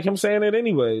kind of like him saying it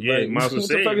anyway. Yeah, like, you might as well what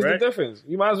say the fuck it, is right? the difference?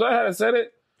 You might as well have said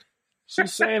it.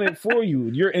 She's saying it for you.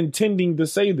 You're intending to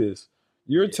say this.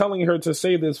 You're telling her to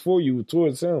say this for you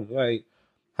towards him. Like,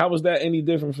 how was that any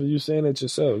different from you saying it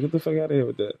yourself? Get the fuck out of here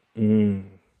with that.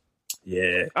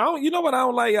 Yeah. I don't. You know what I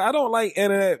don't like? I don't like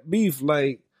internet beef.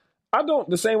 Like, I don't.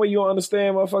 The same way you don't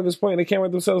understand motherfuckers pointing the camera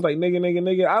at themselves like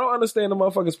nigga. I don't understand the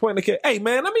motherfuckers pointing the camera. Hey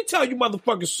man, let me tell you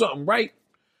motherfuckers something, right?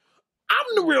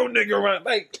 I'm the real nigga around.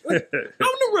 Like, I'm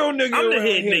the real nigga. I'm the around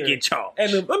head here. nigga in charge.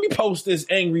 And then let me post this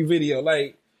angry video.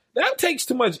 Like, that takes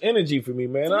too much energy for me,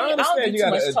 man. To me, I I don't understand do you too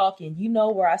gotta. much talking. You know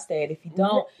where I stand. If you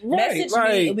don't, Right, message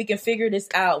right. me and we can figure this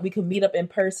out. We can meet up in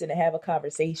person and have a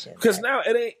conversation. Because now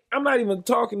it ain't. I'm not even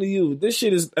talking to you. This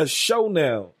shit is a show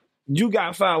now. You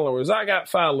got followers. I got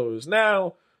followers.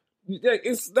 Now,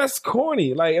 that's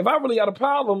corny. Like, if I really got a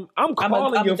problem, I'm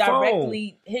calling your phone.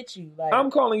 directly hit you. Like,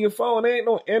 I'm calling your phone. There ain't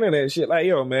no internet shit. Like,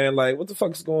 yo, man, like, what the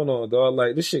fuck's going on, dog?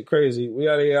 Like, this shit crazy. We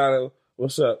yada.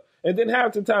 What's up? And then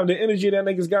half the time, the energy that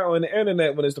niggas got on the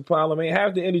internet when it's the problem ain't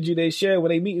half the energy they share when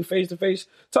they meeting face to face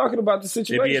talking about the They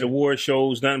situation. be at award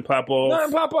shows, nothing pop off.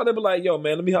 Nothing pop up. They be like, yo,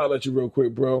 man, let me holler at you real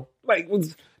quick, bro. Like,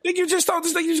 nigga, you just thought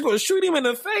this nigga you was going to shoot him in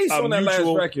the face on that last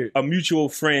record. A mutual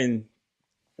friend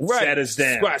sat us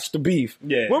down. Squash the beef.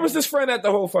 Yeah. Where was this friend at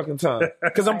the whole fucking time?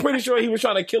 Because I'm pretty sure he was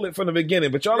trying to kill it from the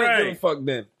beginning, but y'all ain't Right. giving a fuck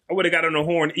then. I would have got on the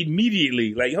horn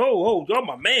immediately. Like, y'all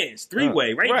my mans.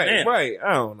 Three-way right now. Right.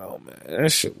 I don't know, man.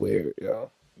 That shit weird, yo.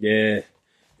 Yeah.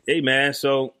 Hey, man.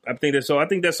 So I think that's all. I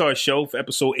think that's our show for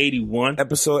episode 81.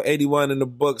 Episode 81 in the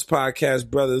books, podcast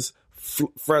brothers.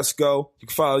 Fresco. You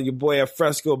can follow your boy at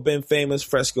Fresco Ben Famous,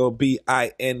 Fresco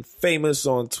BIN Famous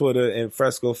on Twitter, and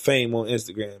Fresco Fame on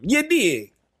Instagram. You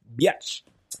dig? Yes.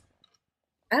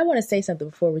 I want to say something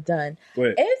before we're done. Go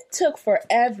ahead. It took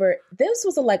forever. This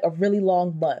was a really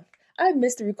long month. I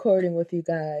missed the recording with you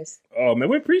guys. Oh man,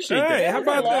 we appreciate that. Hey, how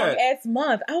about that? Long-ass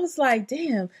month. I was like,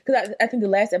 damn. Because I think the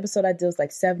last episode I did was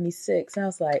like 76. And I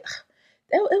was like,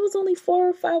 it was only 4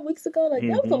 or 5 weeks ago. Like,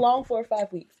 that was a long 4 or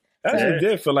 5 weeks. Actually,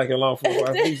 did feel like a long 4 or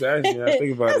 5 weeks. Actually, I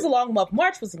think about That was it. a long month.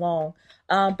 March was long.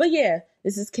 But yeah,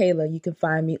 this is Kayla. You can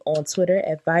find me on Twitter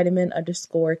at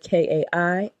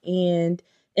vitamin_KAI and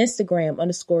Instagram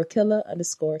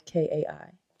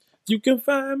 _killer_KAI. You can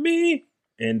find me.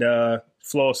 And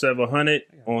Flaw 700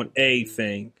 on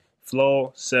everything.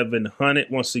 Flaw 700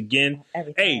 once again.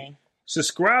 Everything. Hey,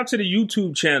 subscribe to the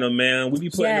YouTube channel, man. We be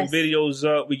putting them videos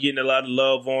up. We getting a lot of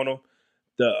love on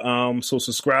them. So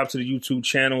subscribe to the YouTube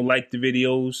channel, like the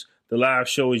videos. The live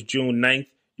show is June 9th.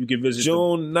 You can visit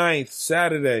June 9th,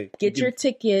 Saturday. Get your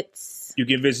tickets. You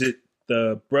can visit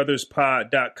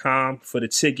thebrothersPod.com for the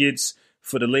tickets,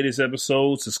 for the latest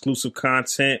episodes, exclusive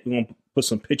content. We're going to put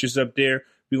some pictures up there.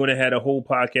 We're going to have a whole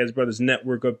Podcast Brothers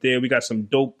network up there. We got some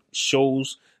dope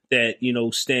shows that,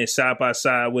 stand side by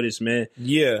side with us, man.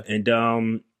 Yeah.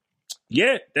 And,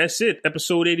 yeah, that's it.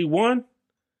 Episode 81.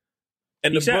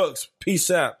 And the books.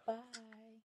 Peace out.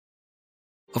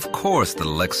 Of course, the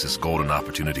Lexus Golden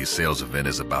Opportunity Sales Event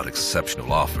is about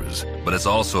exceptional offers, but it's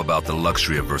also about the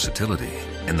luxury of versatility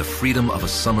and the freedom of a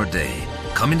summer day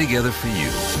coming together for you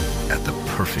at the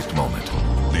perfect moment.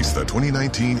 Lease the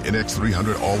 2019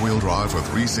 NX300 all-wheel drive for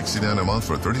 $369 a month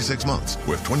for 36 months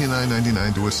with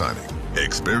 $29.99 to a signing.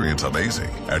 Experience amazing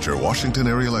at your Washington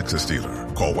area Lexus dealer.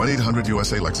 Call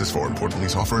 1-800-USA-LEXUS for important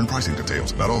lease offer and pricing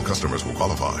details. Not all customers will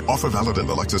qualify. Offer valid in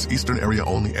the Lexus Eastern area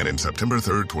only and in September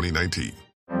 3rd, 2019.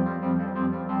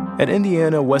 At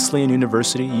Indiana Wesleyan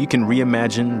University, you can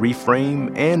reimagine,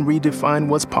 reframe, and redefine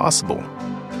what's possible.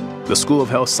 The School of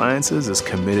Health Sciences is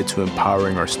committed to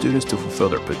empowering our students to fulfill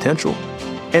their potential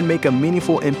and make a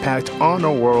meaningful impact on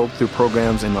our world through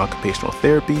programs in occupational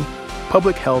therapy,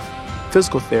 public health,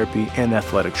 physical therapy, and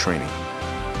athletic training.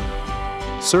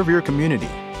 Serve your community,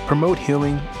 promote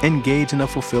healing, engage in a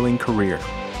fulfilling career.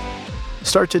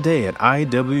 Start today at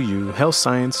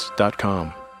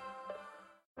iwuhealthscience.com.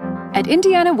 At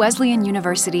Indiana Wesleyan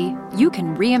University, you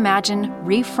can reimagine,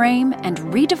 reframe, and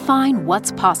redefine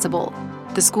what's possible.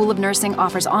 The School of Nursing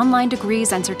offers online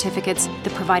degrees and certificates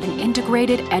that provide an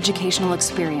integrated educational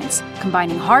experience,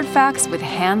 combining hard facts with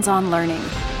hands-on learning.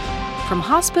 From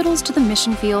hospitals to the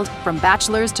mission field, from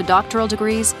bachelor's to doctoral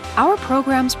degrees, our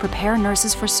programs prepare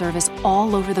nurses for service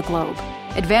all over the globe.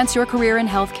 Advance your career in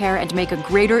healthcare and make a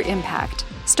greater impact.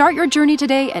 Start your journey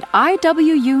today at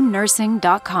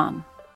iwunursing.com.